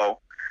elbow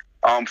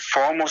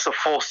for almost a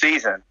full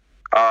season,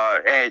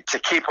 and to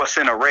keep us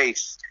in a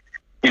race,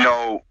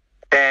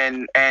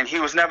 and he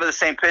was never the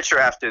same pitcher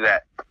after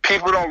that.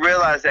 People don't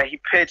realize that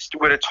he pitched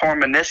with a torn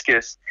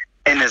meniscus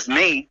in his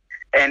knee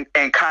and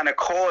kind of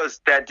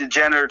caused that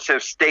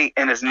degenerative state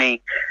in his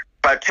knee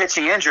by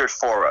pitching injured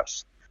for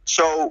us.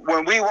 So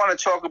when we want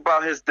to talk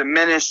about his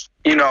diminished,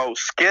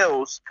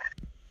 skills,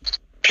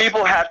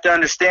 people have to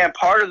understand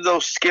part of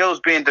those skills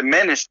being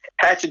diminished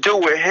had to do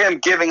with him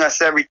giving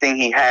us everything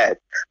he had.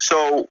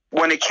 So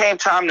when it came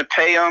time to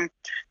pay him,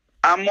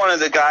 I'm one of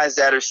the guys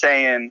that are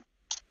saying,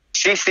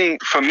 CC,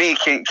 for me,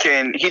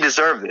 can he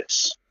deserve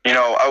this?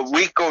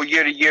 We go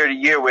year to year to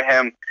year with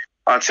him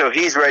until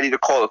he's ready to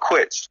call it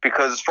quits.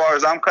 Because as far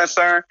as I'm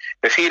concerned,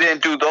 if he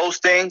didn't do those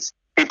things,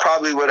 he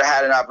probably would have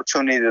had an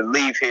opportunity to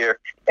leave here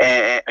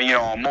and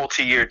on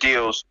multi-year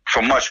deals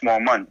for much more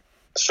money.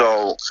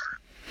 So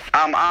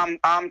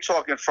I'm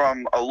talking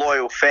from a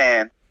loyal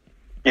fan,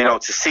 to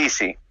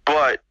CC.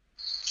 But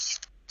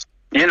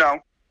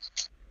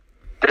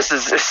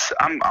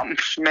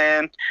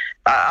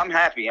I'm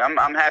happy.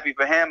 I'm happy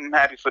for him. I'm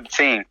happy for the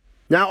team.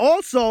 Now,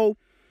 also,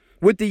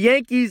 with the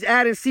Yankees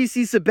adding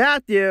CC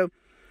Sabathia,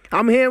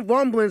 I'm hearing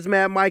rumblings,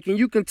 Mad Mike, and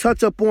you can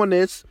touch up on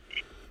this.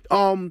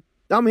 I'm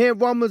hearing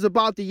rumblings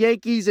about the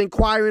Yankees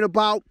inquiring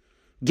about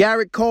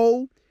Garrett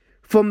Cole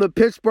from the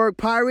Pittsburgh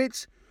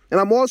Pirates, and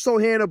I'm also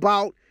hearing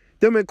about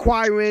them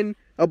inquiring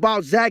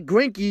about Zach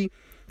Greinke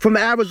from the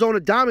Arizona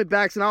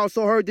Diamondbacks, and I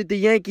also heard that the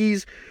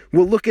Yankees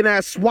were looking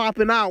at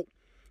swapping out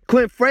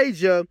Clint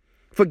Frazier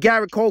for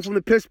Garrett Cole from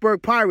the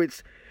Pittsburgh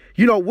Pirates.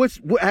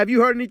 Have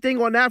you heard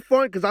anything on that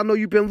front? Because I know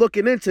you've been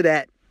looking into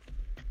that.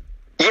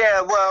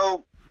 Yeah,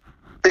 well,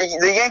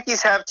 the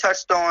Yankees have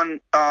touched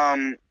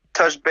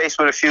base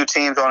with a few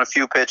teams on a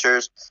few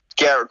pitchers.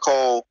 Garrett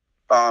Cole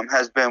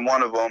has been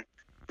one of them.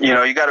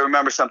 You got to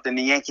remember something.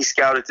 The Yankees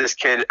scouted this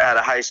kid out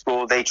of high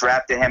school. They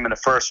drafted him in the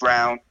first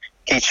round.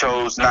 He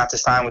chose not to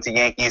sign with the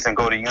Yankees and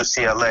go to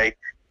UCLA,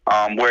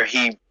 where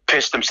he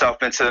pitched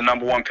himself into the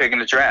number 1 pick in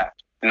the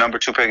draft, the number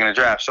 2 pick in the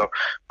draft. So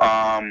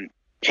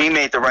he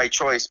made the right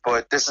choice,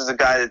 but this is a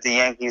guy that the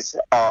Yankees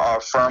are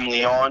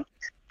firmly on,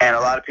 and a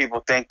lot of people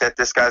think that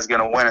this guy's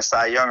going to win a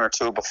Cy Young or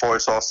two before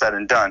it's all said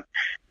and done.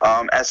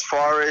 As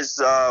far as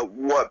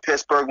what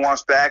Pittsburgh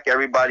wants back,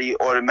 everybody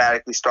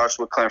automatically starts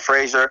with Clint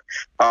Frazier.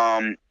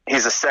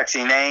 He's a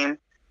sexy name.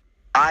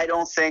 I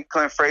don't think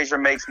Clint Frazier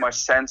makes much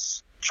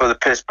sense for the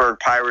Pittsburgh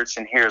Pirates,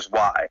 and here's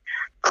why.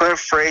 Clint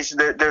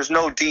Frazier, there's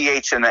no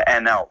DH in the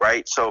NL,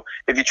 right? So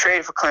if you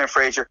trade for Clint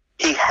Frazier,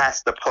 he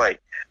has to play.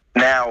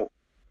 Now,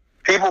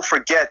 people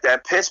forget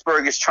that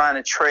Pittsburgh is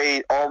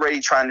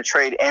already trying to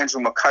trade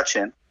Andrew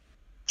McCutchen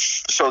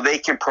so they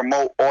can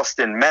promote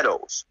Austin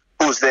Meadows,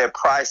 who's their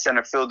prize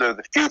center fielder of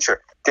the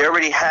future. They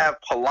already have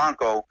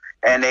Polanco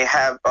and they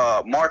have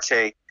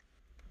Marte,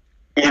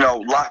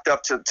 locked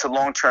up to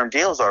long-term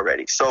deals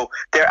already. So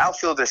their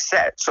outfield is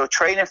set. So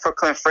trading for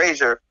Clint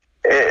Frazier,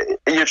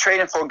 you're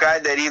trading for a guy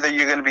that either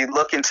you're going to be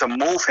looking to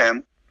move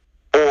him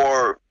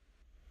or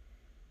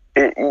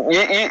you're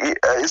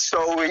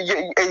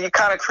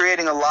kind of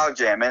creating a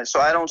logjam. And so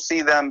I don't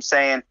see them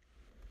saying,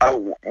 I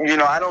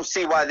don't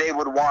see why they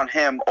would want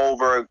him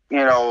over,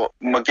 Miguel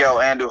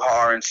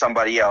Andujar and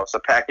somebody else, a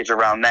package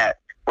around that,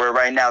 where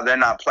right now they're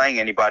not playing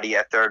anybody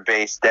at third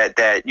base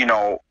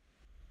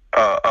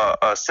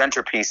a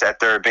centerpiece at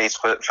third base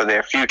for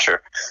their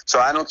future. So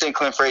I don't think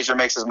Clint Frazier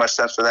makes as much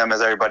sense for them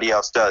as everybody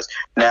else does.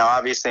 Now,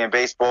 obviously, in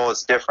baseball,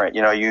 it's different.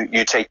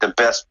 You take the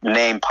best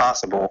name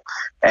possible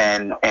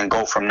and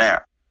go from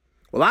there.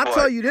 Well, I'll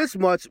tell you this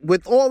much.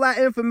 With all that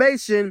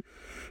information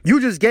you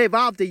just gave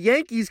out, the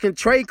Yankees can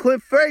trade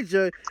Clint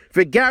Frazier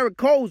for Garrett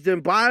Cole.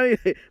 Then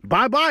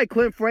bye-bye,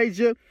 Clint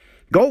Frazier.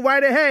 Go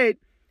right ahead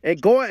and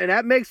go, and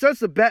that makes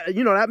us a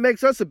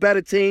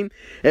better team.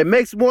 It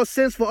makes more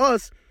sense for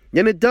us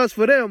than it does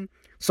for them.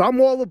 So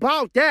I'm all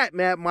about that,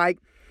 Mad Mike.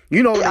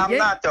 I'm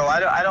not though.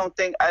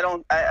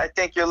 I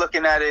think you're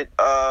looking at it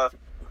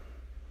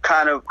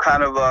kind of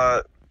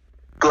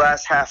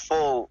glass half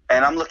full,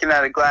 and I'm looking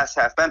at it glass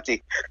half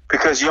empty,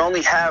 because you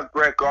only have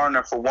Brett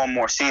Gardner for one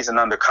more season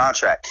under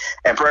contract,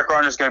 and Brett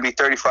Gardner is going to be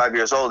 35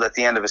 years old at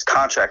the end of his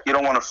contract. You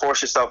don't want to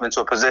force yourself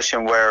into a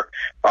position where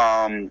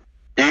you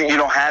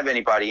don't have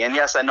anybody. And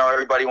yes, I know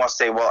everybody wants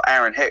to say, well,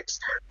 Aaron Hicks.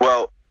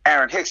 Well,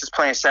 Aaron Hicks is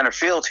playing center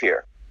field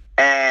here,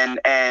 and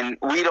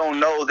we don't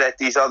know that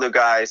these other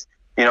guys,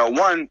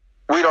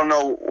 we don't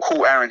know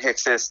who Aaron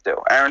Hicks is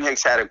still. Aaron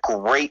Hicks had a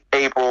great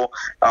April,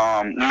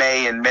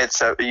 May, and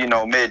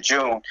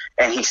mid-June,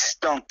 and he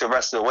stunk the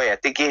rest of the way. I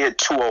think he hit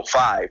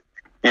 205,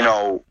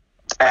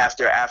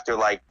 after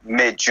like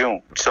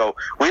mid-June. So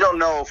we don't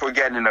know if we're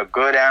getting a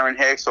good Aaron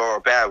Hicks or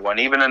a bad one.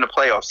 Even in the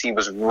playoffs, he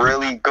was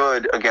really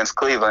good against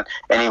Cleveland,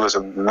 and he was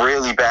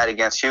really bad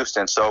against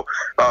Houston. So,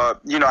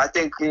 I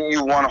think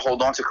you want to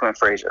hold on to Clint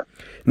Frazier.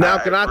 Now,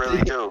 I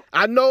really do.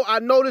 I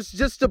know this is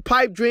just a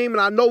pipe dream,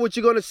 and I know what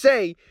you're going to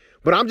say,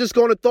 but I'm just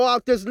going to throw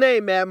out this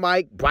name, man,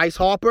 Mike. Bryce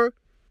Harper,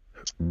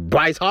 and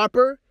Bryce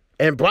Harper.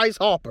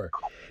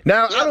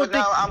 Now, I'm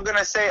going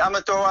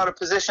to throw out a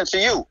position to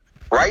you.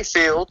 Right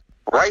field,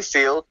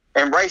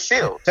 and right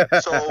field.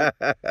 So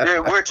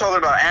we're talking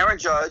about Aaron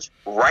Judge,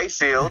 right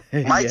field,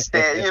 Mike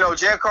Stan,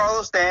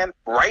 Giancarlo Stan,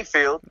 right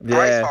field,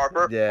 Bryce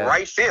Harper,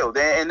 right field.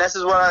 And this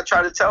is what I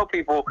try to tell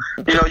people.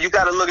 You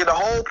got to look at the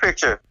whole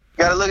picture. You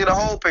got to look at the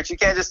whole picture. You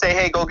can't just say,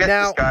 hey, go get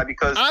Now, this guy,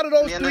 because out of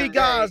those three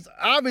guys,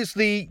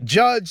 obviously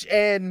Judge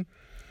and,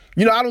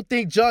 I don't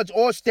think Judge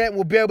or Stanton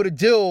will be able to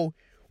deal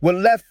with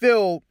left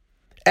field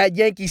at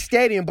Yankee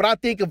Stadium. But I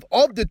think of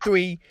the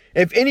three,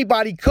 if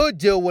anybody could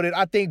deal with it,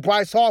 I think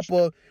Bryce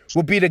Harper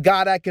would be the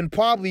guy that can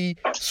probably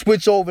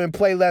switch over and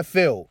play left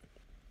field.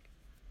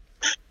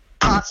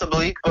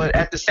 Possibly, but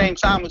at the same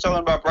time, we're talking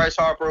about Bryce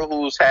Harper,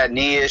 who's had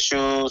knee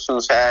issues,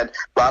 who's had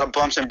a lot of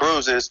bumps and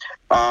bruises.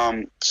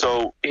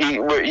 So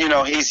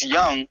he's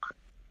young,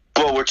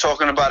 but we're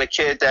talking about a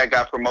kid that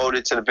got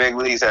promoted to the big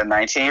leagues at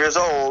 19 years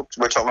old.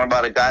 We're talking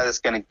about a guy that's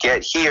going to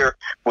get here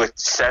with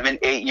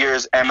 7-8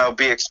 years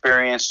MLB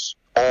experience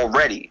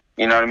already.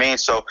 You know what I mean?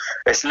 So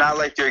it's not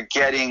like you're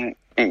getting.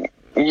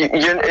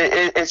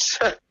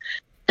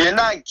 You're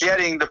not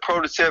getting the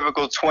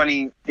prototypical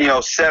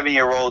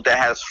 27-year-old that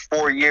has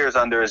 4 years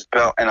under his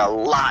belt and a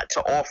lot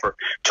to offer.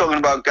 Talking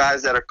about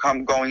guys that are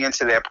going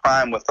into their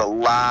prime with a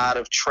lot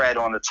of tread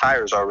on the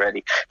tires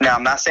already. Now,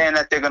 I'm not saying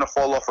that they're going to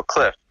fall off a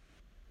cliff.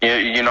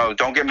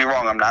 Don't get me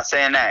wrong. I'm not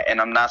saying that.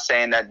 And I'm not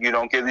saying that you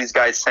don't give these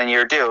guys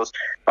 10-year deals.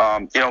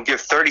 You don't give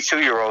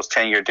 32-year-olds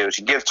 10-year deals.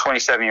 You give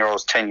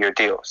 27-year-olds 10-year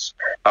deals.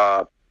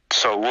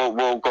 So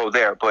we'll go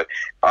there. But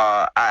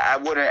I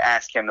wouldn't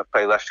ask him to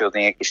play left field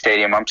in Yankee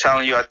Stadium. I'm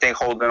telling you, I think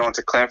holding on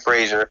to Clint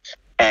Frazier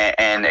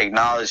and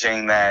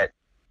acknowledging that,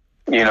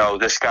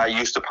 this guy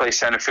used to play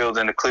center field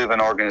in the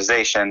Cleveland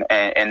organization,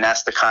 and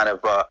that's the kind of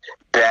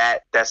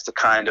that's the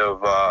kind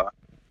of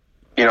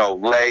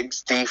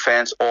legs,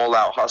 defense,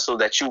 all-out hustle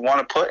that you want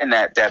to put in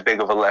that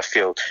big of a left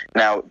field.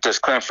 Now, does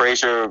Clint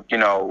Frazier,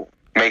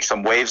 make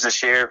some waves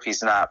this year if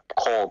he's not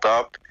called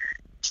up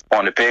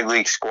on the big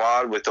league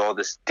squad with all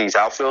these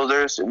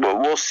outfielders?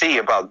 We'll see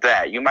about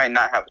that. You might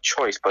not have a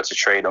choice but to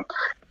trade him,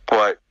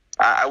 but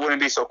I wouldn't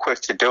be so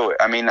quick to do it.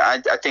 I mean, I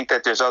think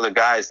that there's other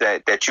guys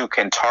that you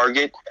can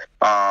target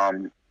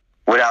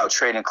without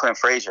trading Clint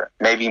Frazier.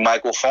 Maybe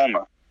Michael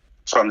Fulmer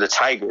from the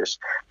Tigers.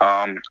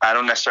 I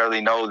don't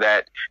necessarily know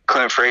that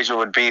Clint Frazier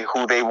would be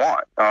who they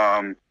want.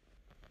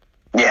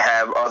 You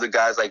have other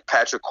guys like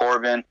Patrick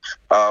Corbin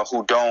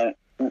who don't,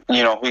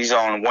 he's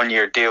on a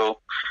 1-year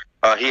deal.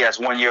 He has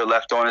 1 year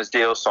left on his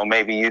deal, so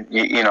maybe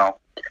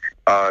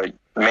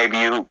maybe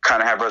you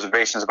kind of have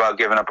reservations about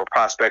giving up a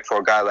prospect for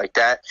a guy like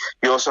that.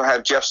 You also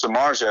have Jeff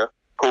Samardzija,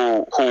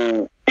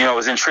 who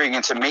is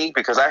intriguing to me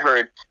because I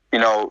heard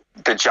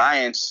the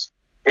Giants,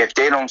 if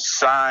they don't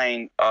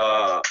sign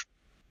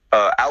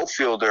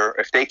outfielder,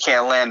 if they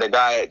can't land the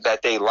guy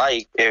that they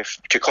like, if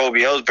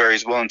Jacoby Ellsbury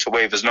is willing to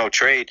waive his no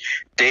trade,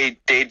 they'd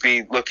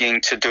be looking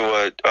to do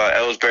a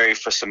Ellsbury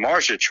for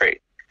Samardzija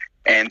trade,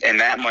 and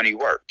that money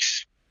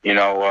works.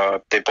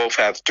 They both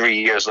have 3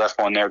 years left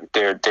on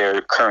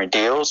their current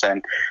deals,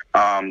 and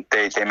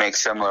they make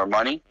similar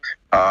money.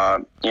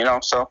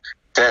 So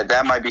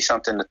that might be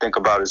something to think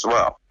about as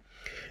well.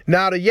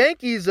 Now the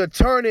Yankees are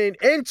turning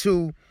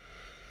into,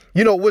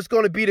 what's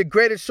going to be the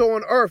greatest show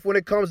on earth when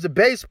it comes to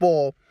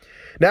baseball.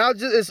 Now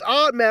it's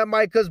odd, Mad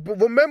Mike, because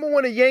remember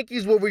when the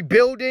Yankees were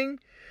rebuilding,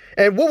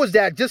 and what was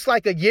that? Just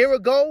like a year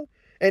ago.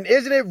 And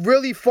isn't it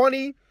really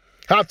funny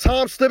how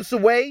time slips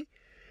away?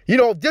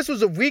 If this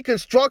was a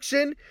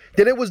reconstruction,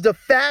 then it was the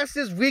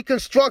fastest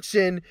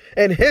reconstruction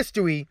in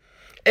history.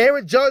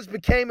 Aaron Judge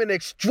became an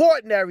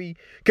extraordinary,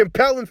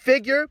 compelling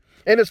figure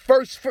in his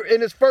first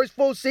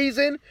full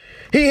season.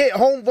 He hit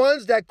home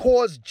runs that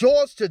caused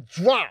jaws to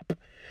drop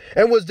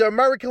and was the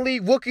American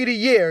League Rookie of the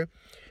Year.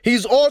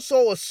 He's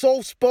also a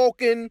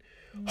soft-spoken,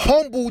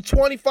 humble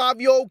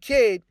 25-year-old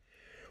kid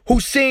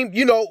who seemed,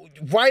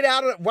 right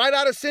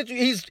out of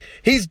Century.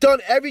 He's done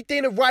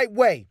everything the right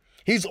way.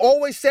 He's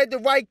always said the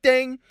right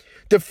thing,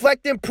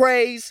 deflecting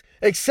praise,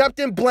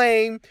 accepting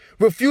blame,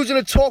 refusing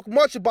to talk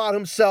much about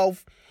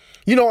himself,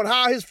 and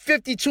how his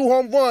 52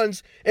 home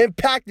runs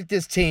impacted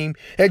this team.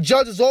 And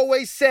Judge has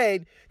always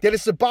said that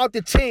it's about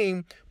the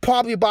team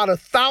probably about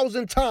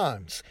 1,000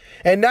 times.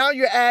 And now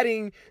you're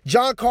adding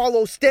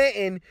Giancarlo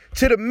Stanton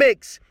to the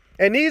mix.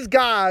 And these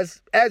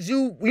guys, as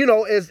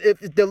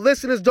if the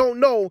listeners don't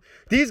know,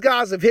 these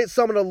guys have hit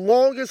some of the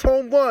longest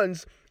home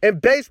runs in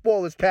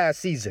baseball this past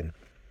season.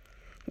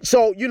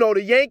 So,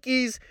 the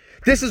Yankees,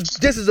 this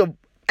is an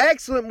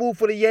excellent move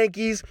for the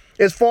Yankees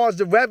as far as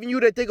the revenue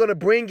that they're going to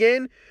bring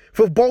in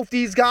for both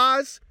these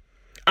guys.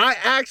 I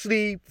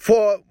actually,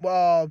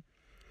 I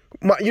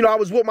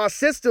was with my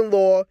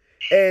sister-in-law,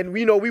 and,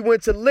 we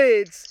went to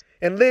Liz,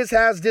 and Liz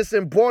has this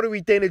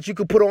embroidery thing that you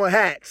could put on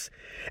hats.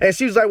 And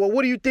she was like, well,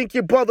 what do you think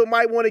your brother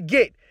might want to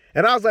get?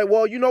 And I was like,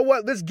 well, you know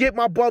what? Let's get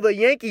my brother a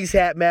Yankees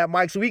hat, Mad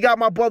Mike. So we got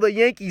my brother a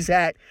Yankees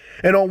hat.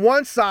 And on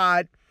one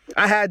side,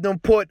 I had them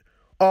put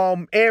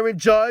Aaron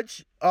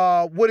Judge,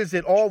 what is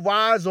it, all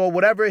rise or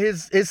whatever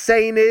his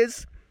saying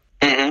is.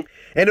 Mm-hmm.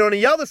 And on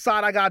the other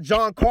side, I got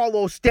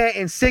Giancarlo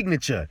Stanton's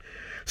signature.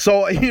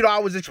 So, I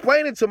was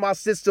explaining to my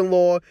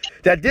sister-in-law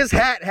that this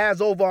hat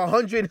has over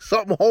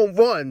 100-something home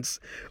runs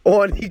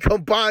on the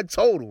combined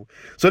total.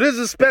 So this is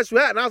a special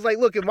hat. And I was like,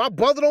 look, if my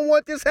brother don't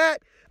want this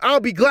hat, I'll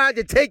be glad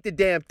to take the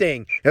damn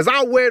thing, as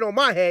I'll wear it on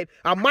my head.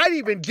 I might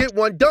even get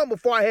one done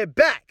before I head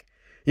back.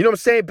 you know what I'm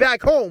saying,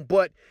 back home.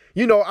 But,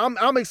 you know,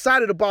 I'm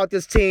excited about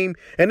this team,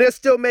 and they're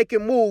still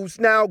making moves.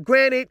 Now,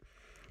 granted,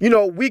 you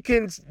know, we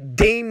can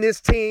deem this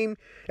team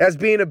as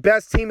being the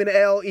best team in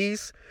the AL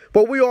East,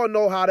 but we all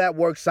know how that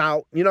works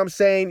out. You know what I'm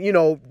saying? You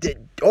know,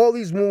 all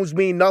these moves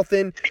mean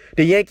nothing.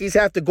 The Yankees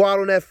have to go out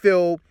on that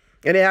field,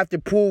 and they have to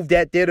prove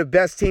that they're the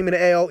best team in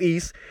the AL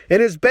East,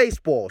 and it's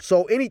baseball,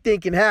 so anything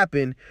can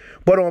happen.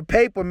 But on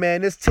paper,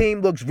 man, this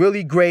team looks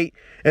really great,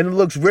 and it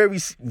looks really,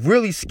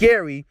 really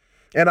scary,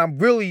 and I'm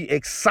really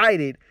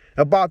excited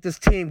about this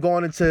team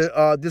going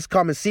into this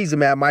coming season,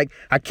 Mad Mike.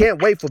 I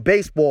can't wait for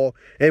baseball,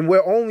 and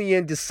we're only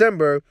in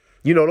December.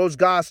 You know, those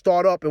guys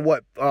start up in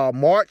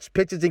March,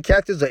 pitchers and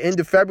catchers, or end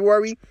of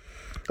February,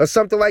 or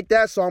something like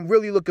that, so I'm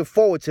really looking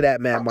forward to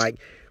that, Mad Mike.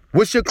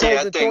 What's your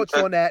closing thoughts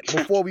on that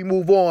before we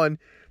move on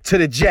to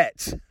the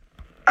Jets?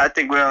 I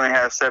think we only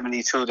have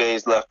 72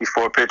 days left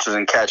before pitchers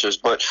and catchers.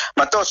 But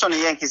my thoughts on the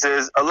Yankees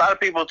is a lot of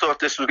people thought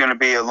this was going to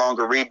be a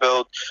longer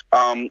rebuild,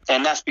 and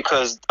that's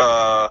because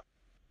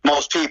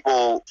most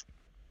people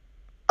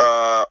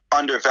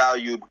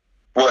undervalued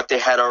what they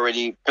had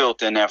already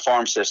built in their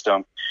farm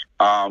system.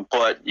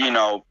 But, you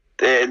know,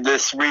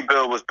 this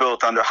rebuild was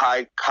built under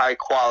high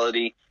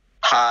quality,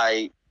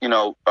 high,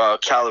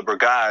 caliber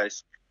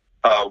guys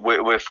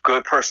with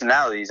good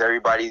personalities.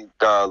 Everybody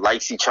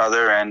likes each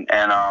other,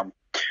 and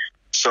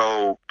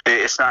so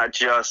it's not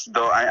just,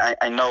 though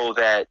I know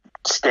that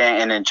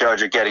Stanton and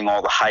Judge are getting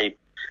all the hype,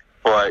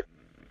 but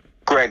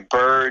Greg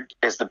Bird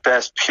is the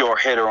best pure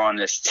hitter on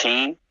this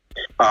team.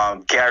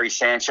 Gary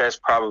Sanchez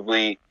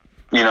probably,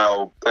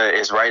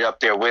 is right up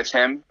there with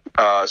him.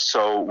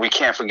 So we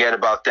can't forget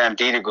about them.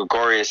 Didi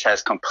Gregorius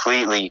has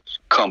completely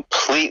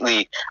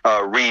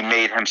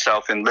remade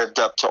himself and lived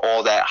up to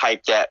all that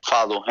hype that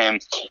followed him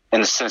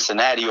in the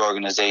Cincinnati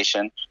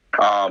organization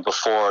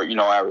before,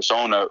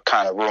 Arizona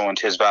kind of ruined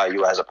his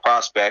value as a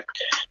prospect.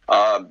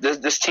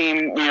 This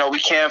team, we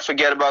can't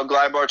forget about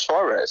Gleyber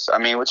Torres. I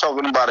mean, we're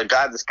talking about a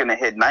guy that's going to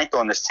hit ninth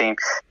on this team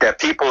that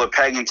people are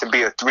pegging to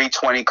be a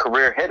 320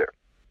 career hitter.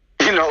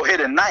 Hit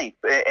a ninth,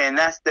 and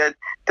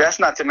that's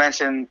not to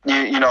mention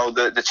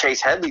the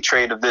Chase Headley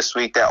trade of this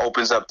week that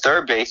opens up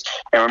third base.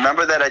 And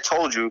remember that I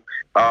told you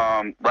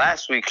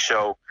last week's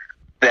show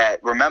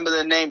that remember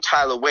the name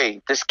Tyler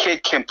Wade. This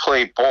kid can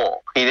play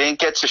ball. He didn't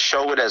get to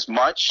show it as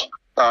much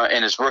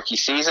in his rookie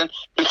season.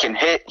 He can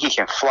hit. He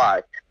can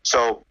fly.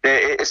 So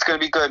it's going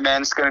to be good,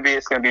 man. It's going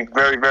to be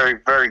very, very,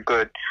 very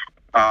good.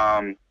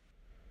 But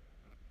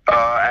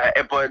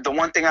the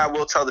one thing I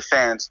will tell the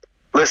fans.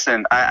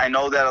 Listen, I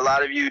know that a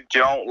lot of you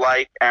don't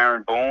like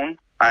Aaron Boone.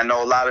 I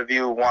know a lot of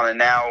you want to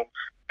now,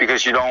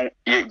 because you're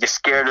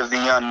scared of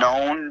the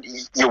unknown,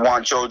 you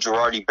want Joe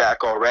Girardi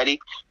back already.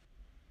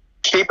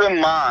 Keep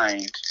in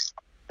mind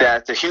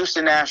that the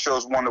Houston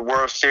Astros won the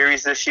World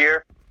Series this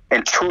year,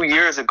 and 2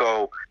 years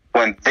ago,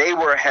 when they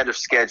were ahead of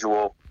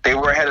schedule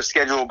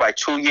by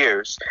 2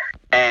 years,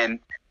 and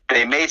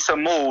they made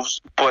some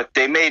moves, but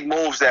they made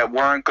moves that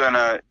weren't going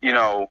to,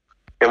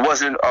 it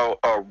wasn't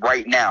a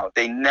right now.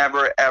 They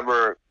never,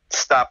 ever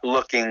stopped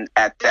looking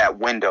at that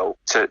window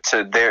to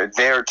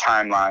their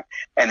timeline.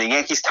 And the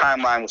Yankees'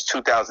 timeline was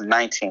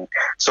 2019.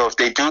 So if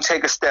they do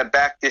take a step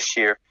back this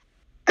year,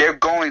 they're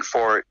going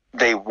for it.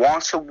 They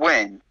want to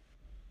win,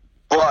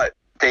 but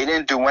they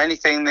didn't do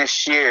anything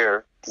this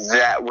year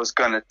that was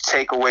going to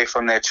take away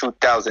from their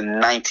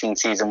 2019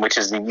 season, which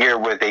is the year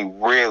where they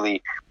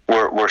really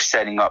were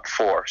setting up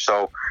for.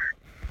 So,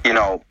 it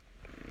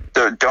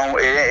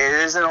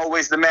isn't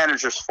always the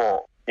manager's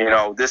fault.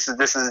 This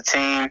is a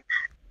team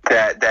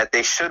that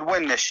they should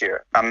win this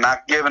year. I'm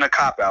not giving a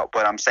cop out,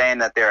 but I'm saying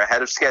that they're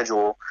ahead of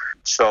schedule.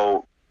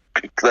 So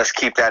let's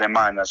keep that in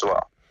mind as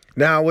well.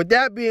 Now, with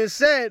that being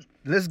said,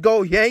 let's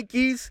go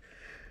Yankees.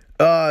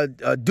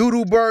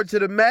 Doodoo bird to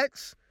the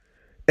Mets.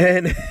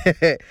 And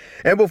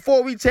and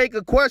before we take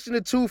a question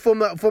or two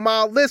from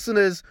our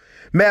listeners,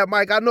 Mad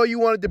Mike, I know you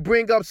wanted to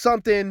bring up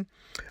something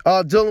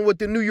dealing with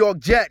the New York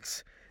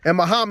Jets and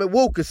Muhammad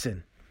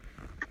Wilkerson.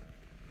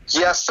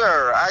 Yes,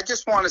 sir. I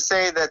just want to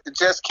say that the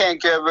Jets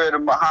can't get rid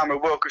of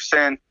Muhammad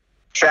Wilkerson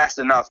fast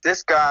enough.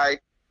 This guy,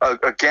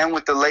 again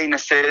with the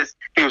latenesses,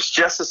 he was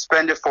just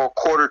suspended for a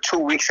quarter 2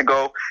 weeks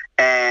ago,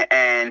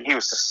 and he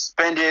was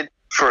suspended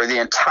for the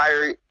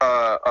entire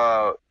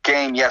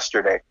game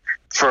yesterday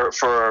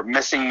for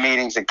missing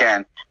meetings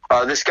again.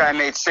 This guy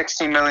made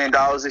 $16 million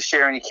this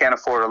year, and he can't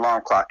afford an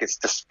alarm clock. It's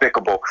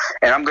despicable.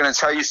 And I'm going to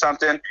tell you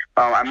something.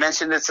 I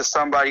mentioned it to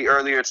somebody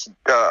earlier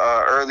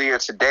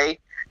today,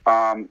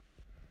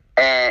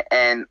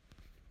 and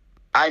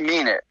I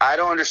mean it. I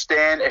don't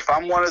understand. If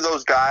I'm one of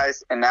those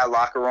guys in that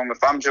locker room,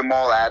 if I'm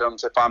Jamal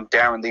Adams, if I'm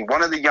Darren Lee,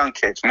 one of the young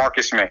kids,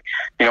 Marcus May,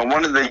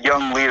 one of the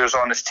young leaders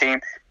on this team,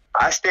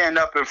 I stand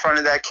up in front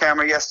of that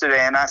camera yesterday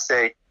and I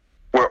say,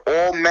 we're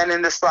all men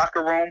in this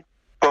locker room,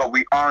 but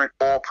we aren't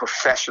all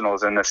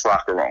professionals in this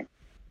locker room.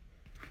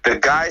 The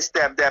guys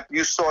that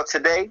you saw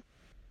today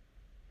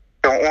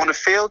on the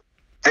field,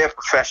 they're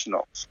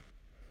professionals.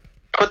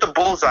 Put the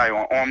bullseye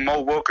on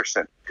Mo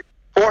Wilkerson.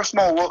 Force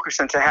Mo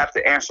Wilkerson to have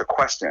to answer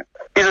questions.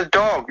 He's a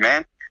dog,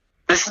 man.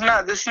 This is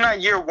not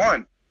year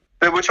one.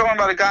 We're talking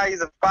about a guy,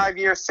 he's a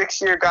 5-year,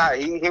 6-year guy.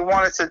 He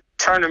wanted to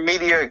turn the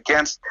media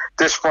against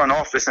this front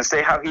office and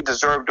say how he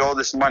deserved all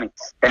this money.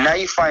 And now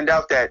you find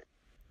out that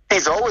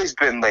he's always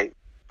been late.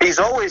 He's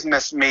always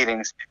missed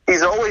meetings.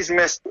 He's always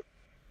missed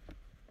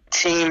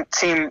team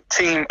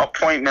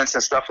appointments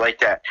and stuff like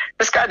that.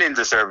 This guy didn't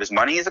deserve his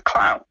money. He's a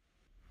clown.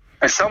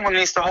 And someone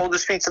needs to hold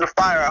his feet to the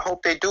fire. I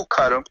hope they do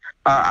cut him.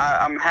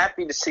 I'm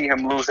happy to see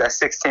him lose that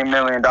 $16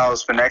 million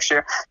for next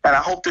year. And I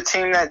hope the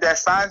team that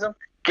signs him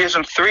gives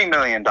him $3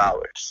 million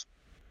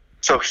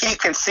so he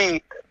can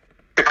see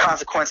the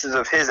consequences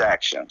of his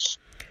actions.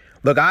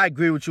 Look, I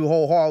agree with you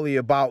wholeheartedly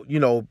about,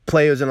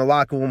 players in the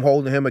locker room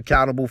holding him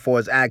accountable for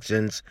his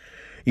actions,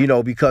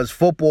 because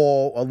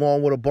football,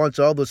 along with a bunch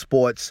of other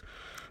sports,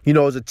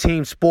 is a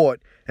team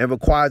sport and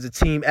requires a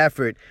team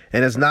effort,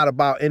 and it's not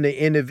about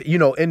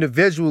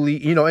individually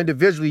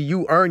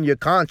you earn your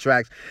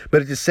contracts,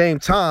 but at the same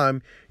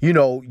time,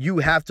 you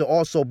have to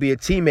also be a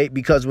teammate,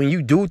 because when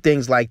you do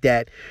things like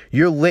that,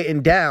 you're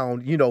letting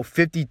down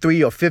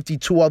 53 or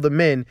 52 other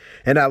men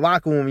in that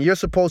locker room. You're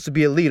supposed to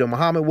be a leader.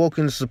 Muhammad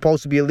Wilkins is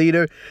supposed to be a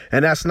leader,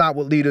 and that's not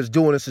what leaders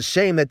do. And it's a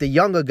shame that the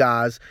younger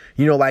guys,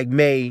 like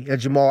May and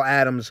Jamal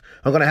Adams,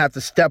 are going to have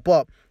to step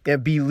up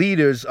and be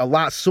leaders a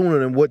lot sooner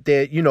than what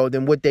they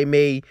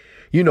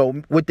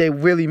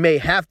really may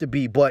have to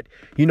be. But,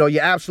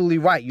 you're absolutely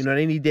right.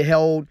 They need to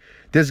hold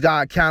this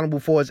guy accountable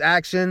for his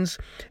actions.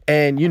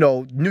 And,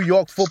 New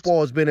York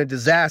football has been a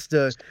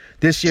disaster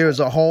this year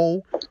as a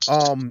whole.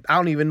 I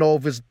don't even know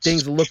if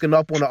things are looking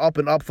up on the up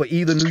and up for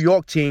either New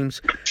York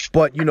teams.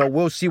 But,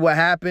 we'll see what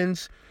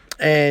happens.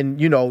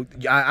 And,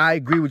 I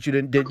agree with you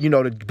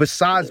that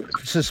besides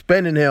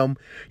suspending him,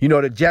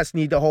 the Jets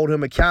need to hold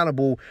him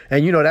accountable.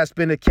 And, that's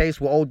been the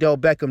case with Odell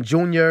Beckham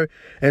Jr.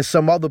 and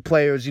some other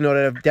players,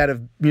 that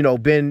have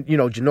been,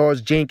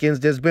 Janoris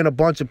Jenkins. There's been a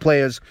bunch of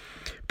players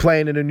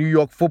playing in the New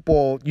York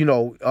football, in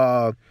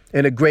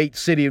the great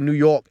city of New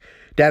York,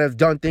 that have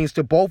done things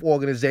to both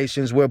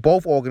organizations where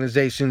both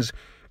organizations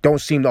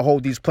don't seem to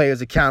hold these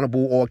players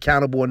accountable or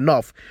accountable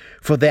enough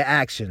for their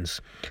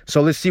actions.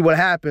 So let's see what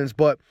happens.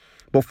 But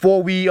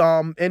before we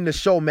end the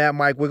show, Mad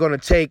Mike, we're going to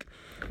take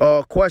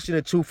a question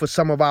or two for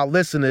some of our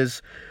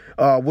listeners,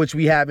 which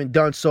we haven't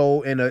done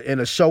so in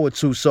a show or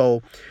two.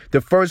 So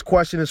the first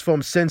question is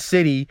from Sin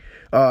City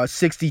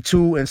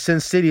 62, and Sin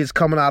City is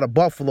coming out of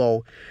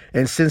Buffalo.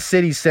 And Sin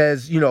City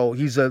says,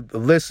 he's a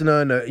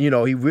listener and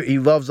he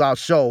loves our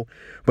show,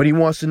 but he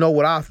wants to know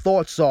what our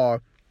thoughts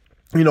are.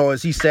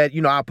 As he said,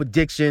 our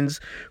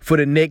predictions for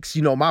the Knicks,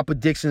 my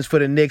predictions for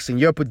the Knicks and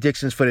your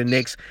predictions for the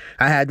Knicks,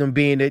 I had them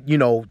being at,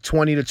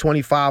 20 to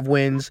 25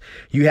 wins.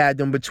 You had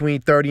them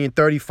between 30 and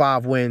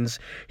 35 wins.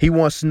 He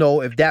wants to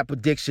know if that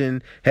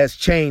prediction has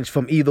changed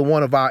from either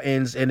one of our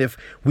ends and if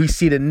we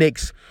see the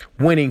Knicks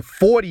winning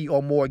 40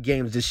 or more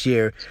games this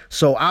year.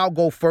 So I'll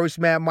go first,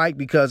 Mad Mike,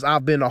 because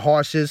I've been the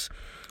harshest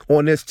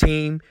on this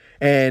team.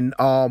 And,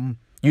 I'm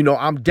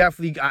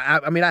definitely,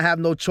 I have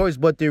no choice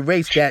but to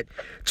erase that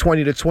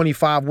 20 to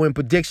 25 win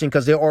prediction,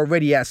 because they're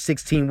already at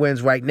 16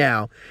 wins right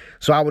now.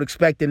 So I would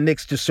expect the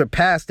Knicks to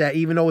surpass that,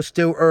 even though it's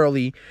still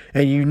early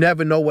and you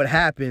never know what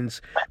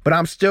happens. But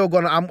I'm still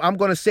going to, I'm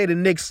going to say the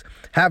Knicks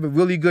have a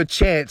really good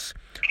chance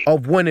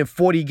of winning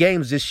 40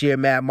 games this year,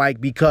 Mad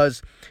Mike,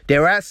 because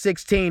they're at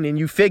 16 and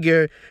you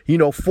figure,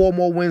 4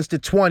 more wins to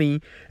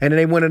 20, and then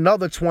they win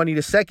another 20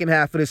 the second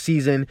half of the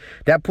season.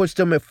 That puts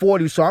them at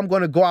 40. So I'm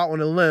going to go out on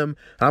a limb.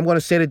 I'm going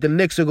to say that the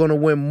Knicks are going to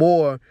win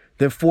more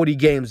than 40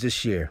 games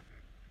this year.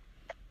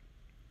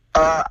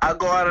 I'll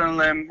go out on a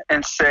limb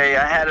and say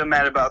I had them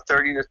at about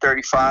 30 to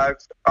 35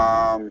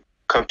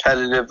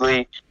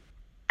 competitively.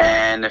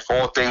 And if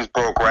all things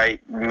broke right,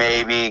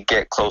 maybe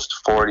get close to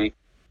 40.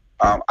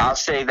 I'll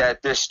say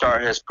that this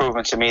start has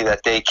proven to me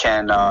that they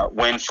can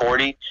win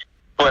 40,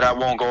 but I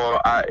won't go.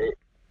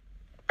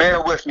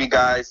 Bear with me,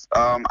 guys.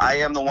 I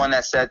am the one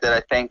that said that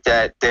I think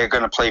that they're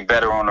going to play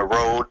better on the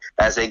road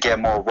as they get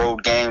more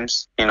road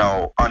games,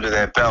 under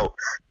their belt.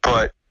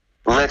 But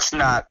let's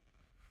not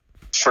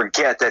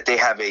forget that they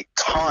have a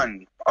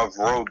ton of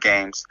road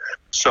games.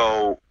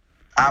 So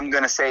I'm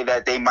going to say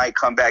that they might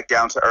come back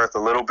down to earth a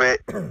little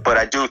bit, but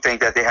I do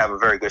think that they have a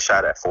very good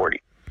shot at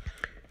 40.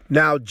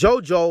 Now,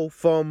 JoJo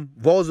from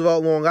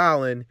Roosevelt, Long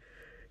Island,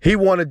 he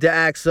wanted to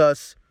ask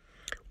us,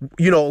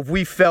 if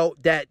we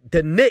felt that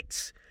the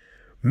Knicks'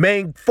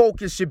 main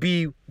focus should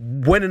be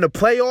winning the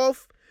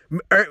playoff,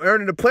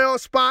 earning the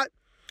playoff spot,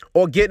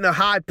 or getting a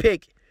high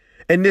pick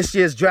in this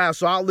year's draft.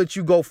 So I'll let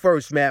you go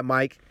first, Mad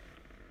Mike.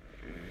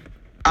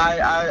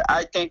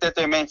 I think that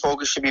their main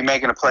focus should be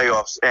making the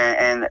playoffs,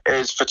 and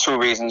it's for two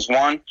reasons.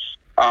 One,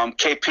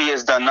 KP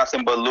has done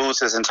nothing but lose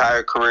his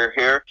entire career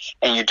here,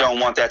 and you don't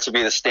want that to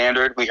be the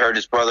standard. We heard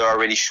his brother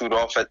already shoot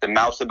off at the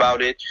mouth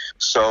about it,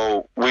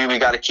 so we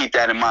got to keep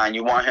that in mind.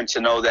 You want him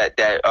to know that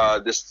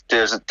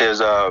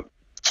there's a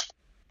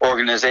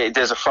organization,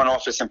 there's a front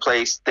office in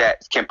place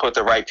that can put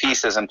the right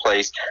pieces in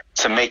place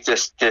to make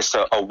this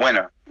a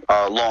winner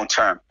long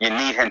term. You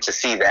need him to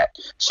see that.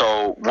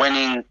 So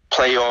winning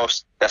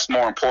playoffs, that's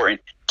more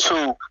important.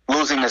 Two,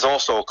 losing is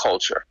also a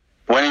culture.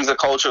 Winning's a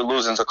culture,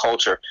 losing's a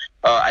culture.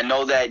 I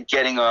know that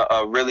getting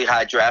a really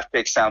high draft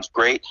pick sounds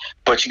great,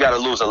 but you got to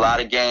lose a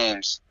lot of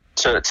games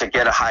to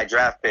get a high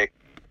draft pick.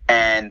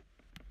 And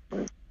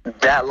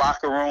that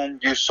locker room,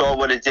 you saw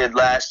what it did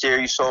last year.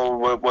 You saw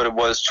what it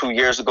was 2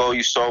 years ago.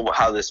 You saw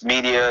how this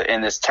media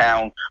in this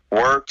town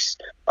works.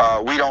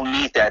 We don't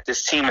need that.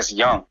 This team is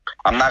young.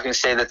 I'm not going to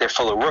say that they're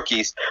full of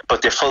rookies,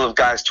 but they're full of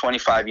guys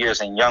 25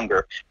 years and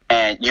younger,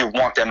 and you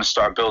want them to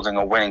start building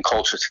a winning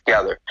culture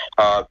together.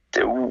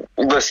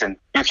 Listen,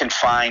 you can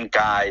find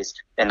guys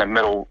in the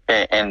middle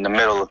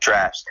of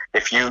drafts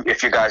if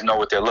you guys know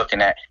what they're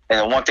looking at. And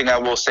the one thing I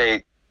will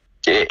say,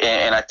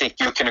 and I think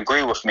you can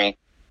agree with me,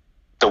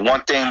 the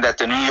one thing that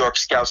the New York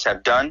scouts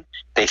have done,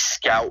 they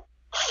scout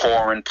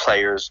foreign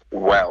players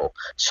well.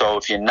 So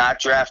if you're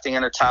not drafting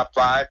in the top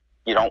 5,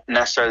 you don't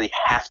necessarily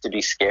have to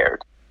be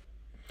scared.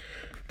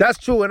 That's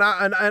true, and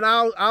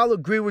I'll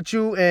agree with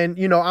you. And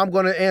I'm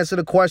going to answer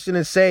the question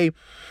and say,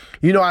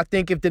 I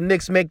think if the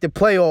Knicks make the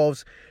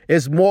playoffs,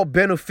 it's more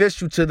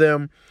beneficial to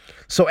them.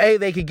 So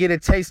they could get a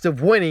taste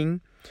of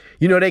winning.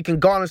 They can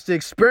garnish the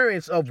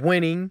experience of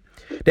winning.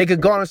 They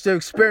can garnish the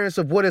experience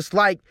of what it's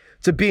like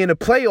to be in the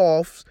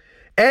playoffs.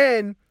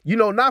 And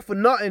not for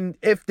nothing,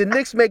 if the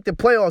Knicks make the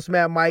playoffs,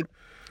 Mad Mike,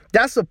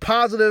 that's a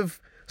positive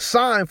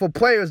sign for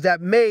players that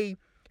may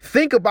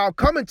think about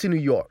coming to New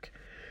York.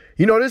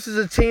 This is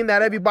a team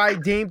that everybody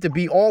deemed to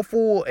be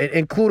awful,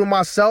 including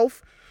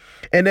myself.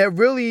 And they're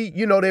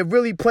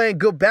really playing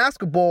good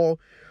basketball.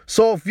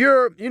 So if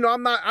you're,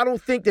 I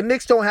don't think the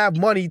Knicks don't have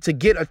money to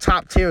get a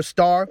top tier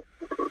star.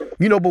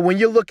 But when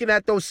you're looking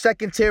at those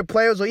second tier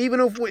players, or even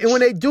when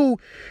they do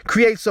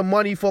create some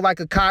money for like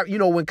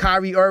when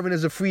Kyrie Irving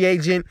is a free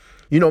agent,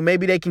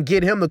 maybe they can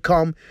get him to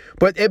come.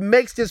 But it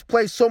makes this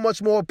place so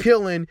much more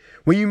appealing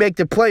when you make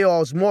the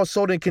playoffs, more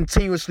so than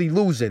continuously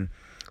losing.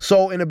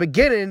 So in the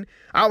beginning,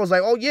 I was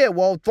like, oh yeah,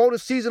 well, throw the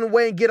season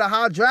away and get a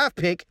high draft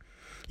pick.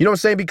 You know what I'm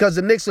saying? Because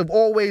the Knicks have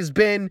always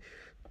been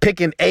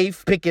picking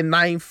 8th, picking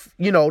 9th.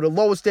 The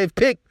lowest they've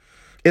picked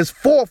is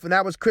 4th, and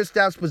that was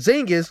Kristaps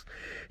Porzingis.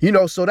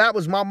 So that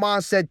was my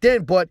mindset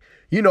then. But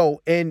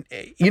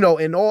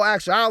in all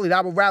actuality,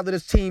 I would rather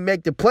this team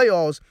make the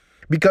playoffs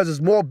because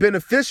it's more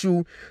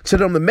beneficial to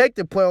them to make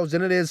the playoffs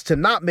than it is to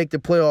not make the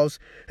playoffs.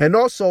 And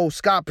also,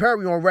 Scott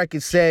Perry on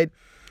record said,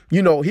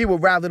 he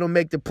would rather them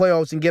make the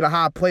playoffs and get a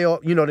high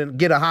playoff, than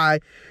get a high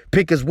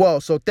pick as well.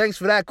 So thanks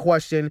for that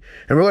question.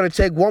 And we're going to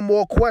take one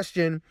more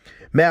question,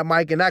 Mad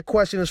Mike, and that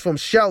question is from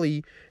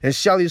Shelly, and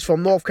Shelly is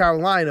from North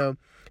Carolina.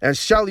 And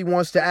Shelly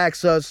wants to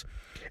ask us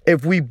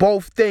if we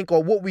both think,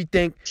 or what we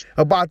think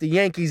about the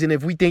Yankees, and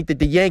if we think that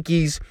the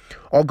Yankees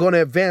are going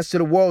to advance to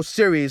the World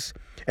Series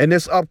in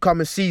this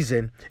upcoming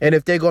season, and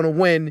if they're going to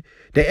win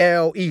the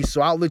AL East.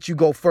 So I'll let you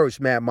go first,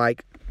 Mad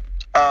Mike.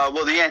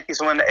 Will the Yankees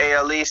win the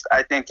AL East?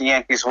 I think the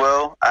Yankees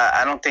will.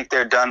 I don't think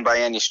they're done by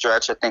any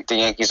stretch. I think the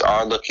Yankees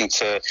are looking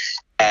to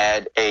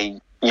add a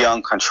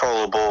young,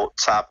 controllable,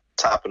 top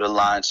of the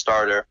line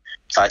starter.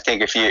 I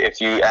think if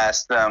you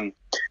ask them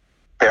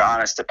their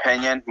honest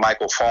opinion,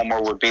 Michael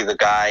Fulmer would be the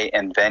guy,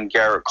 and then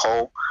Garrett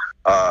Cole.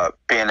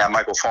 Being that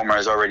Michael Fulmer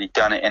has already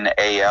done it in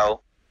the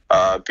AL,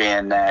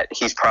 being that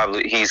he's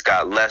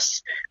got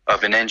less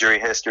of an injury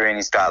history and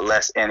he's got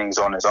less innings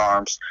on his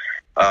arms.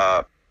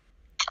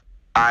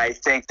 I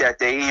think that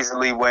they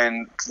easily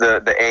win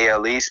the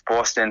AL East.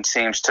 Boston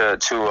seems to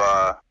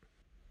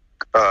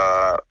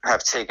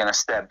have taken a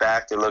step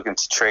back. They're looking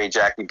to trade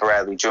Jackie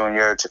Bradley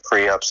Jr. to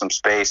free up some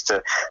space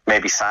to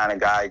maybe sign a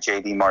guy,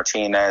 J.D.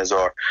 Martinez,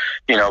 or,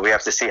 we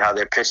have to see how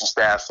their pitching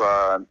staff,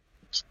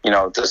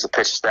 does the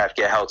pitching staff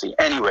get healthy?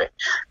 Anyway,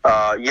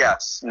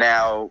 yes.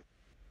 Now,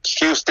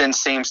 Houston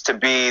seems to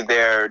be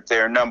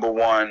their number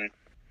one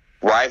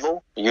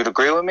rival. You'd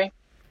agree with me?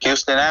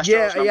 Houston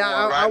Astros.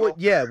 I would.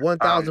 Yeah,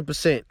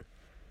 1,000%.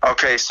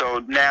 Okay, so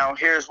now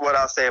here's what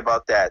I'll say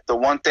about that. The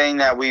one thing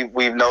that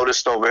we've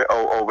noticed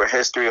over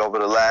history over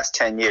the last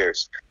 10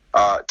 years,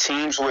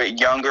 teams with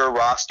younger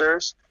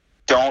rosters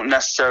don't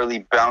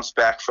necessarily bounce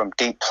back from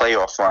deep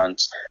playoff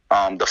runs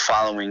the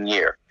following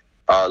year.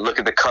 Look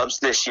at the Cubs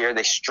this year.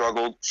 They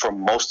struggled for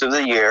most of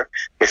the year.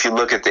 If you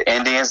look at the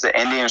Indians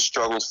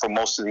struggled for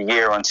most of the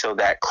year until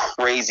that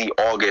crazy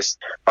August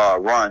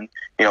run.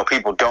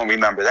 People don't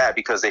remember that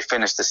because they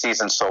finished the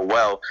season so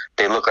well.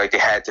 They look like they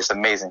had this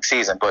amazing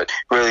season, but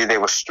really they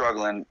were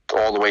struggling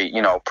all the way,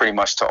 pretty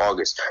much to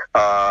August.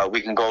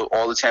 We can go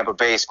all the Tampa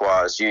Bay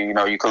squads. You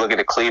can look at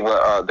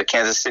the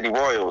Kansas City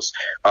Royals.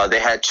 They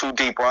had 2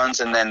 deep runs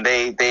and then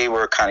they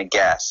were kind of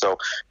gassed. So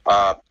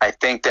I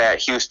think that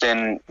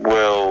Houston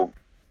will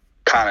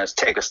kind of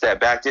take a step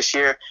back this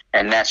year,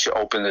 and that should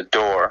open the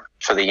door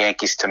for the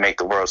Yankees to make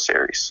the World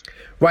Series.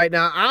 Right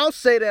now, I'll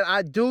say that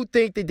I do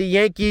think that the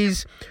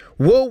Yankees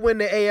will win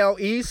the AL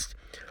East.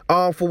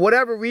 For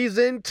whatever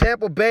reason,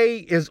 Tampa Bay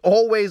is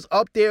always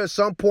up there at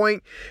some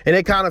point, and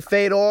they kind of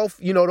fade off.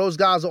 Those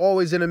guys are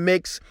always in the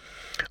mix.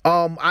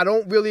 I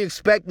don't really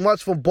expect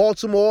much from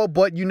Baltimore,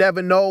 but you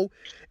never know.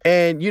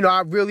 And,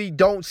 I really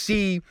don't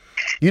see,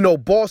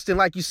 Boston,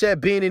 like you said,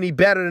 being any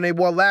better than they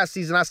were last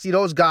season. I see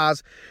those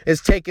guys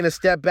as taking a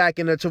step back,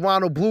 and the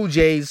Toronto Blue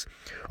Jays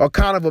are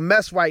kind of a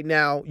mess right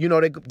now.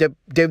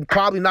 They're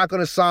probably not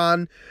going to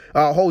sign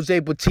Jose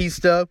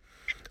Bautista.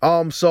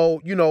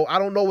 So, I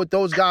don't know what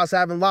those guys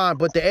have in line,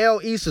 but the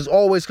AL East is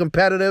always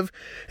competitive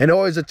and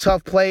always a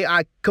tough play.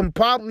 I can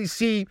probably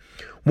see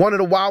one of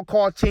the wild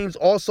card teams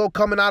also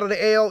coming out of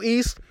the AL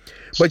East,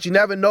 but you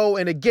never know.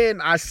 And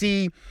again, I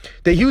see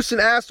the Houston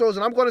Astros,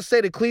 and I'm going to say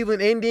the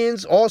Cleveland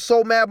Indians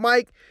also, Mad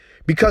Mike,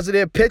 because of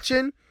their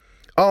pitching,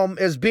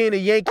 as being the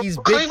Yankees.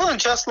 Cleveland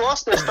just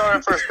lost their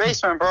starting first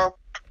baseman, bro.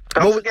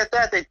 Don't forget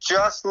that. They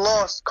just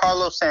lost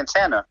Carlos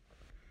Santana.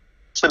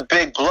 It's a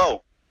big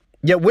blow.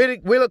 Yeah, where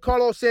did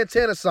Carlos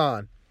Santana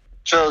sign?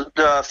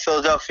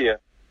 Philadelphia.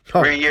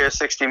 3 year,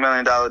 $60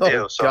 million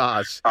deal. So,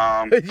 gosh.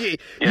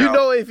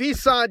 If he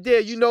signed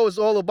there, it's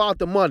all about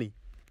the money.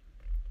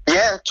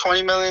 Yeah,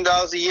 $20 million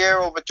a year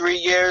over 3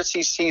 years.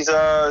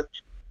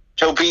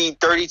 He'll be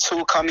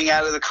 32 coming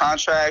out of the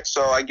contract.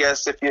 So I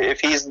guess if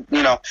he's,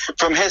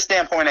 from his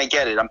standpoint, I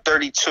get it. I'm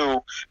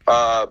 32.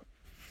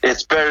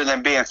 It's better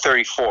than being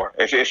 34.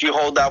 If you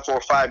hold out for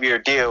a 5-year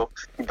deal,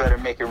 you better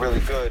make it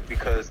really good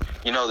because,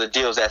 the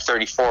deals at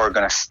 34 are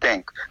going to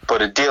stink.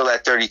 But a deal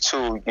at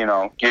 32,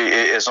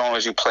 as long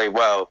as you play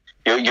well,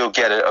 you'll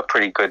get a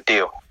pretty good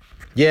deal.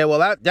 Yeah,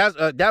 well,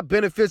 that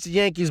benefits the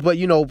Yankees, but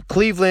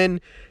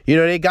Cleveland,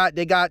 they got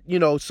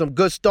some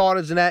good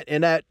starters in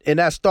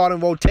that starting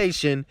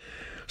rotation.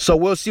 So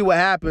we'll see what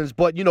happens.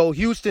 But,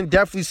 Houston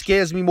definitely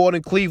scares me more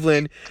than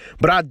Cleveland.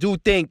 But I do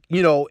think,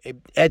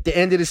 at the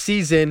end of the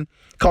season,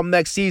 come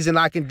next season,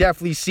 I can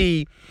definitely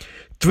see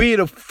 3 of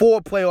the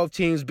 4 playoff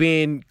teams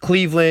being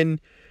Cleveland,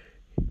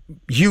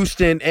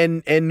 Houston,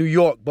 and New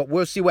York. But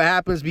we'll see what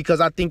happens because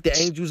I think the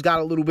Angels got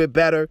a little bit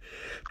better.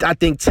 I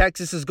think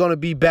Texas is going to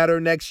be better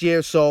next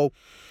year. So,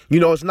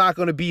 it's not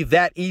going to be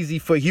that easy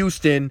for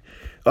Houston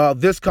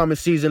this coming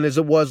season as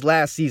it was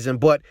last season.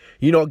 But,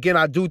 again,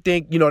 I do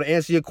think, to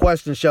answer your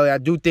question, Shelly, I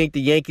do think the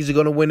Yankees are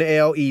going to win the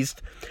AL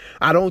East.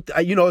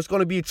 It's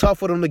going to be tough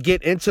for them to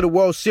get into the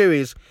World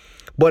Series.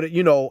 But,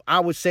 I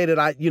would say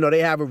that, they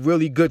have a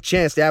really good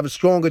chance. They have a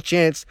stronger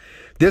chance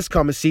this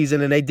coming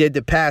season than they did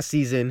the past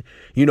season,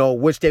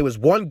 which they was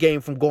 1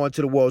 game from going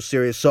to the World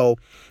Series. So,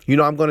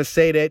 I'm going to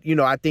say that,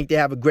 I think they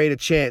have a greater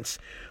chance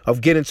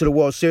of getting to the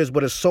World Series,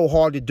 but it's so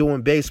hard to do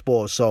in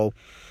baseball. So,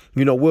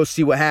 we'll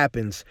see what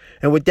happens.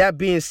 And with that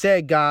being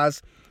said,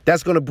 guys,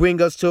 that's going to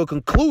bring us to a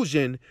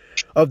conclusion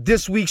of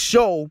this week's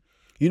show.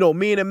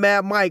 Me and the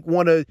Mad Mike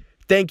want to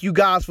thank you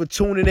guys for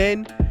tuning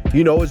in.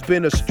 It's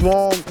been a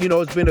strong,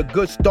 it's been a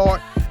good start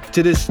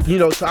to this,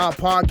 to our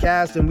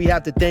podcast. And we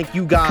have to thank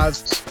you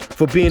guys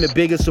for being the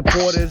biggest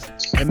supporters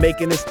and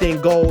making this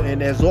thing go.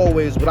 And as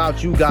always,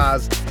 without you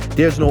guys,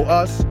 there's no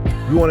us.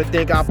 We want to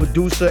thank our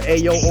producer,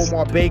 Ayo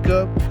Omar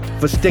Baker,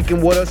 for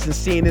sticking with us and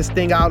seeing this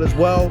thing out as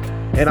well.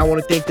 And I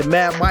want to thank the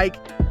Mad Mike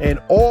and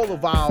all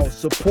of our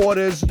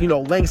supporters,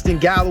 Langston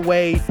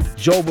Galloway,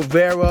 Joe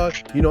Rivera,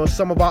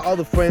 some of our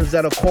other friends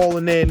that are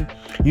calling in,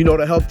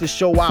 to help the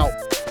show out.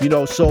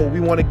 So we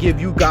want to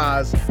give you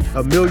guys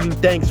a million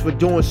thanks for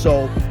doing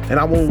so. And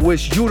I want to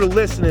wish you, the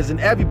listeners, and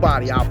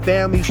everybody, our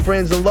families,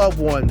 friends, and loved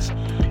ones,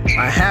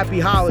 a happy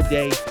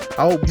holiday.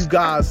 I hope you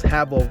guys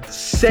have a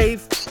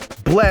safe,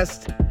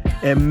 blessed,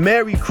 and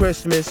Merry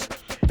Christmas.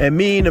 And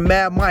me and the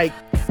Mad Mike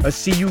will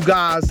see you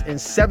guys in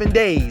 7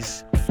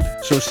 days.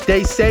 So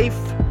stay safe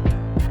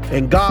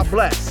and God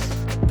bless.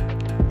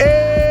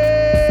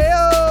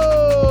 Ayo!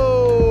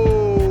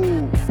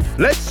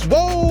 Let's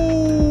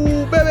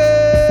roll, baby!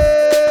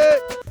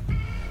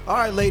 All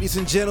right, ladies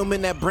and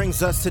gentlemen, that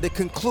brings us to the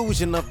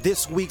conclusion of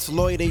this week's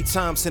Lloyd A.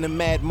 Thompson and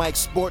Mad Mike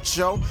Sports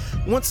Show.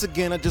 Once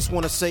again, I just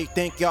want to say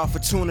thank y'all for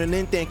tuning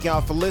in. Thank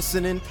y'all for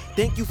listening.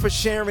 Thank you for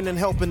sharing and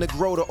helping to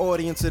grow the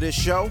audience of this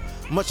show.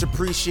 Much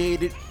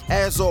appreciated.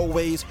 As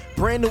always,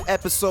 brand new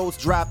episodes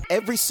drop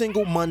every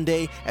single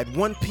Monday at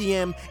 1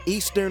 p.m.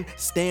 Eastern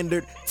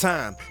Standard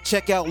Time.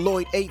 Check out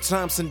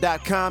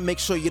LloydAThompson.com. Make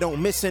sure you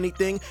don't miss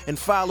anything and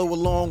follow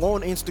along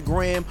on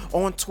Instagram,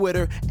 on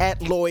Twitter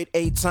at Lloyd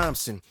A.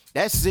 Thompson.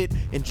 That's it.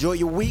 Enjoy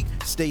your week.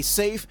 Stay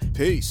safe.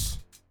 Peace.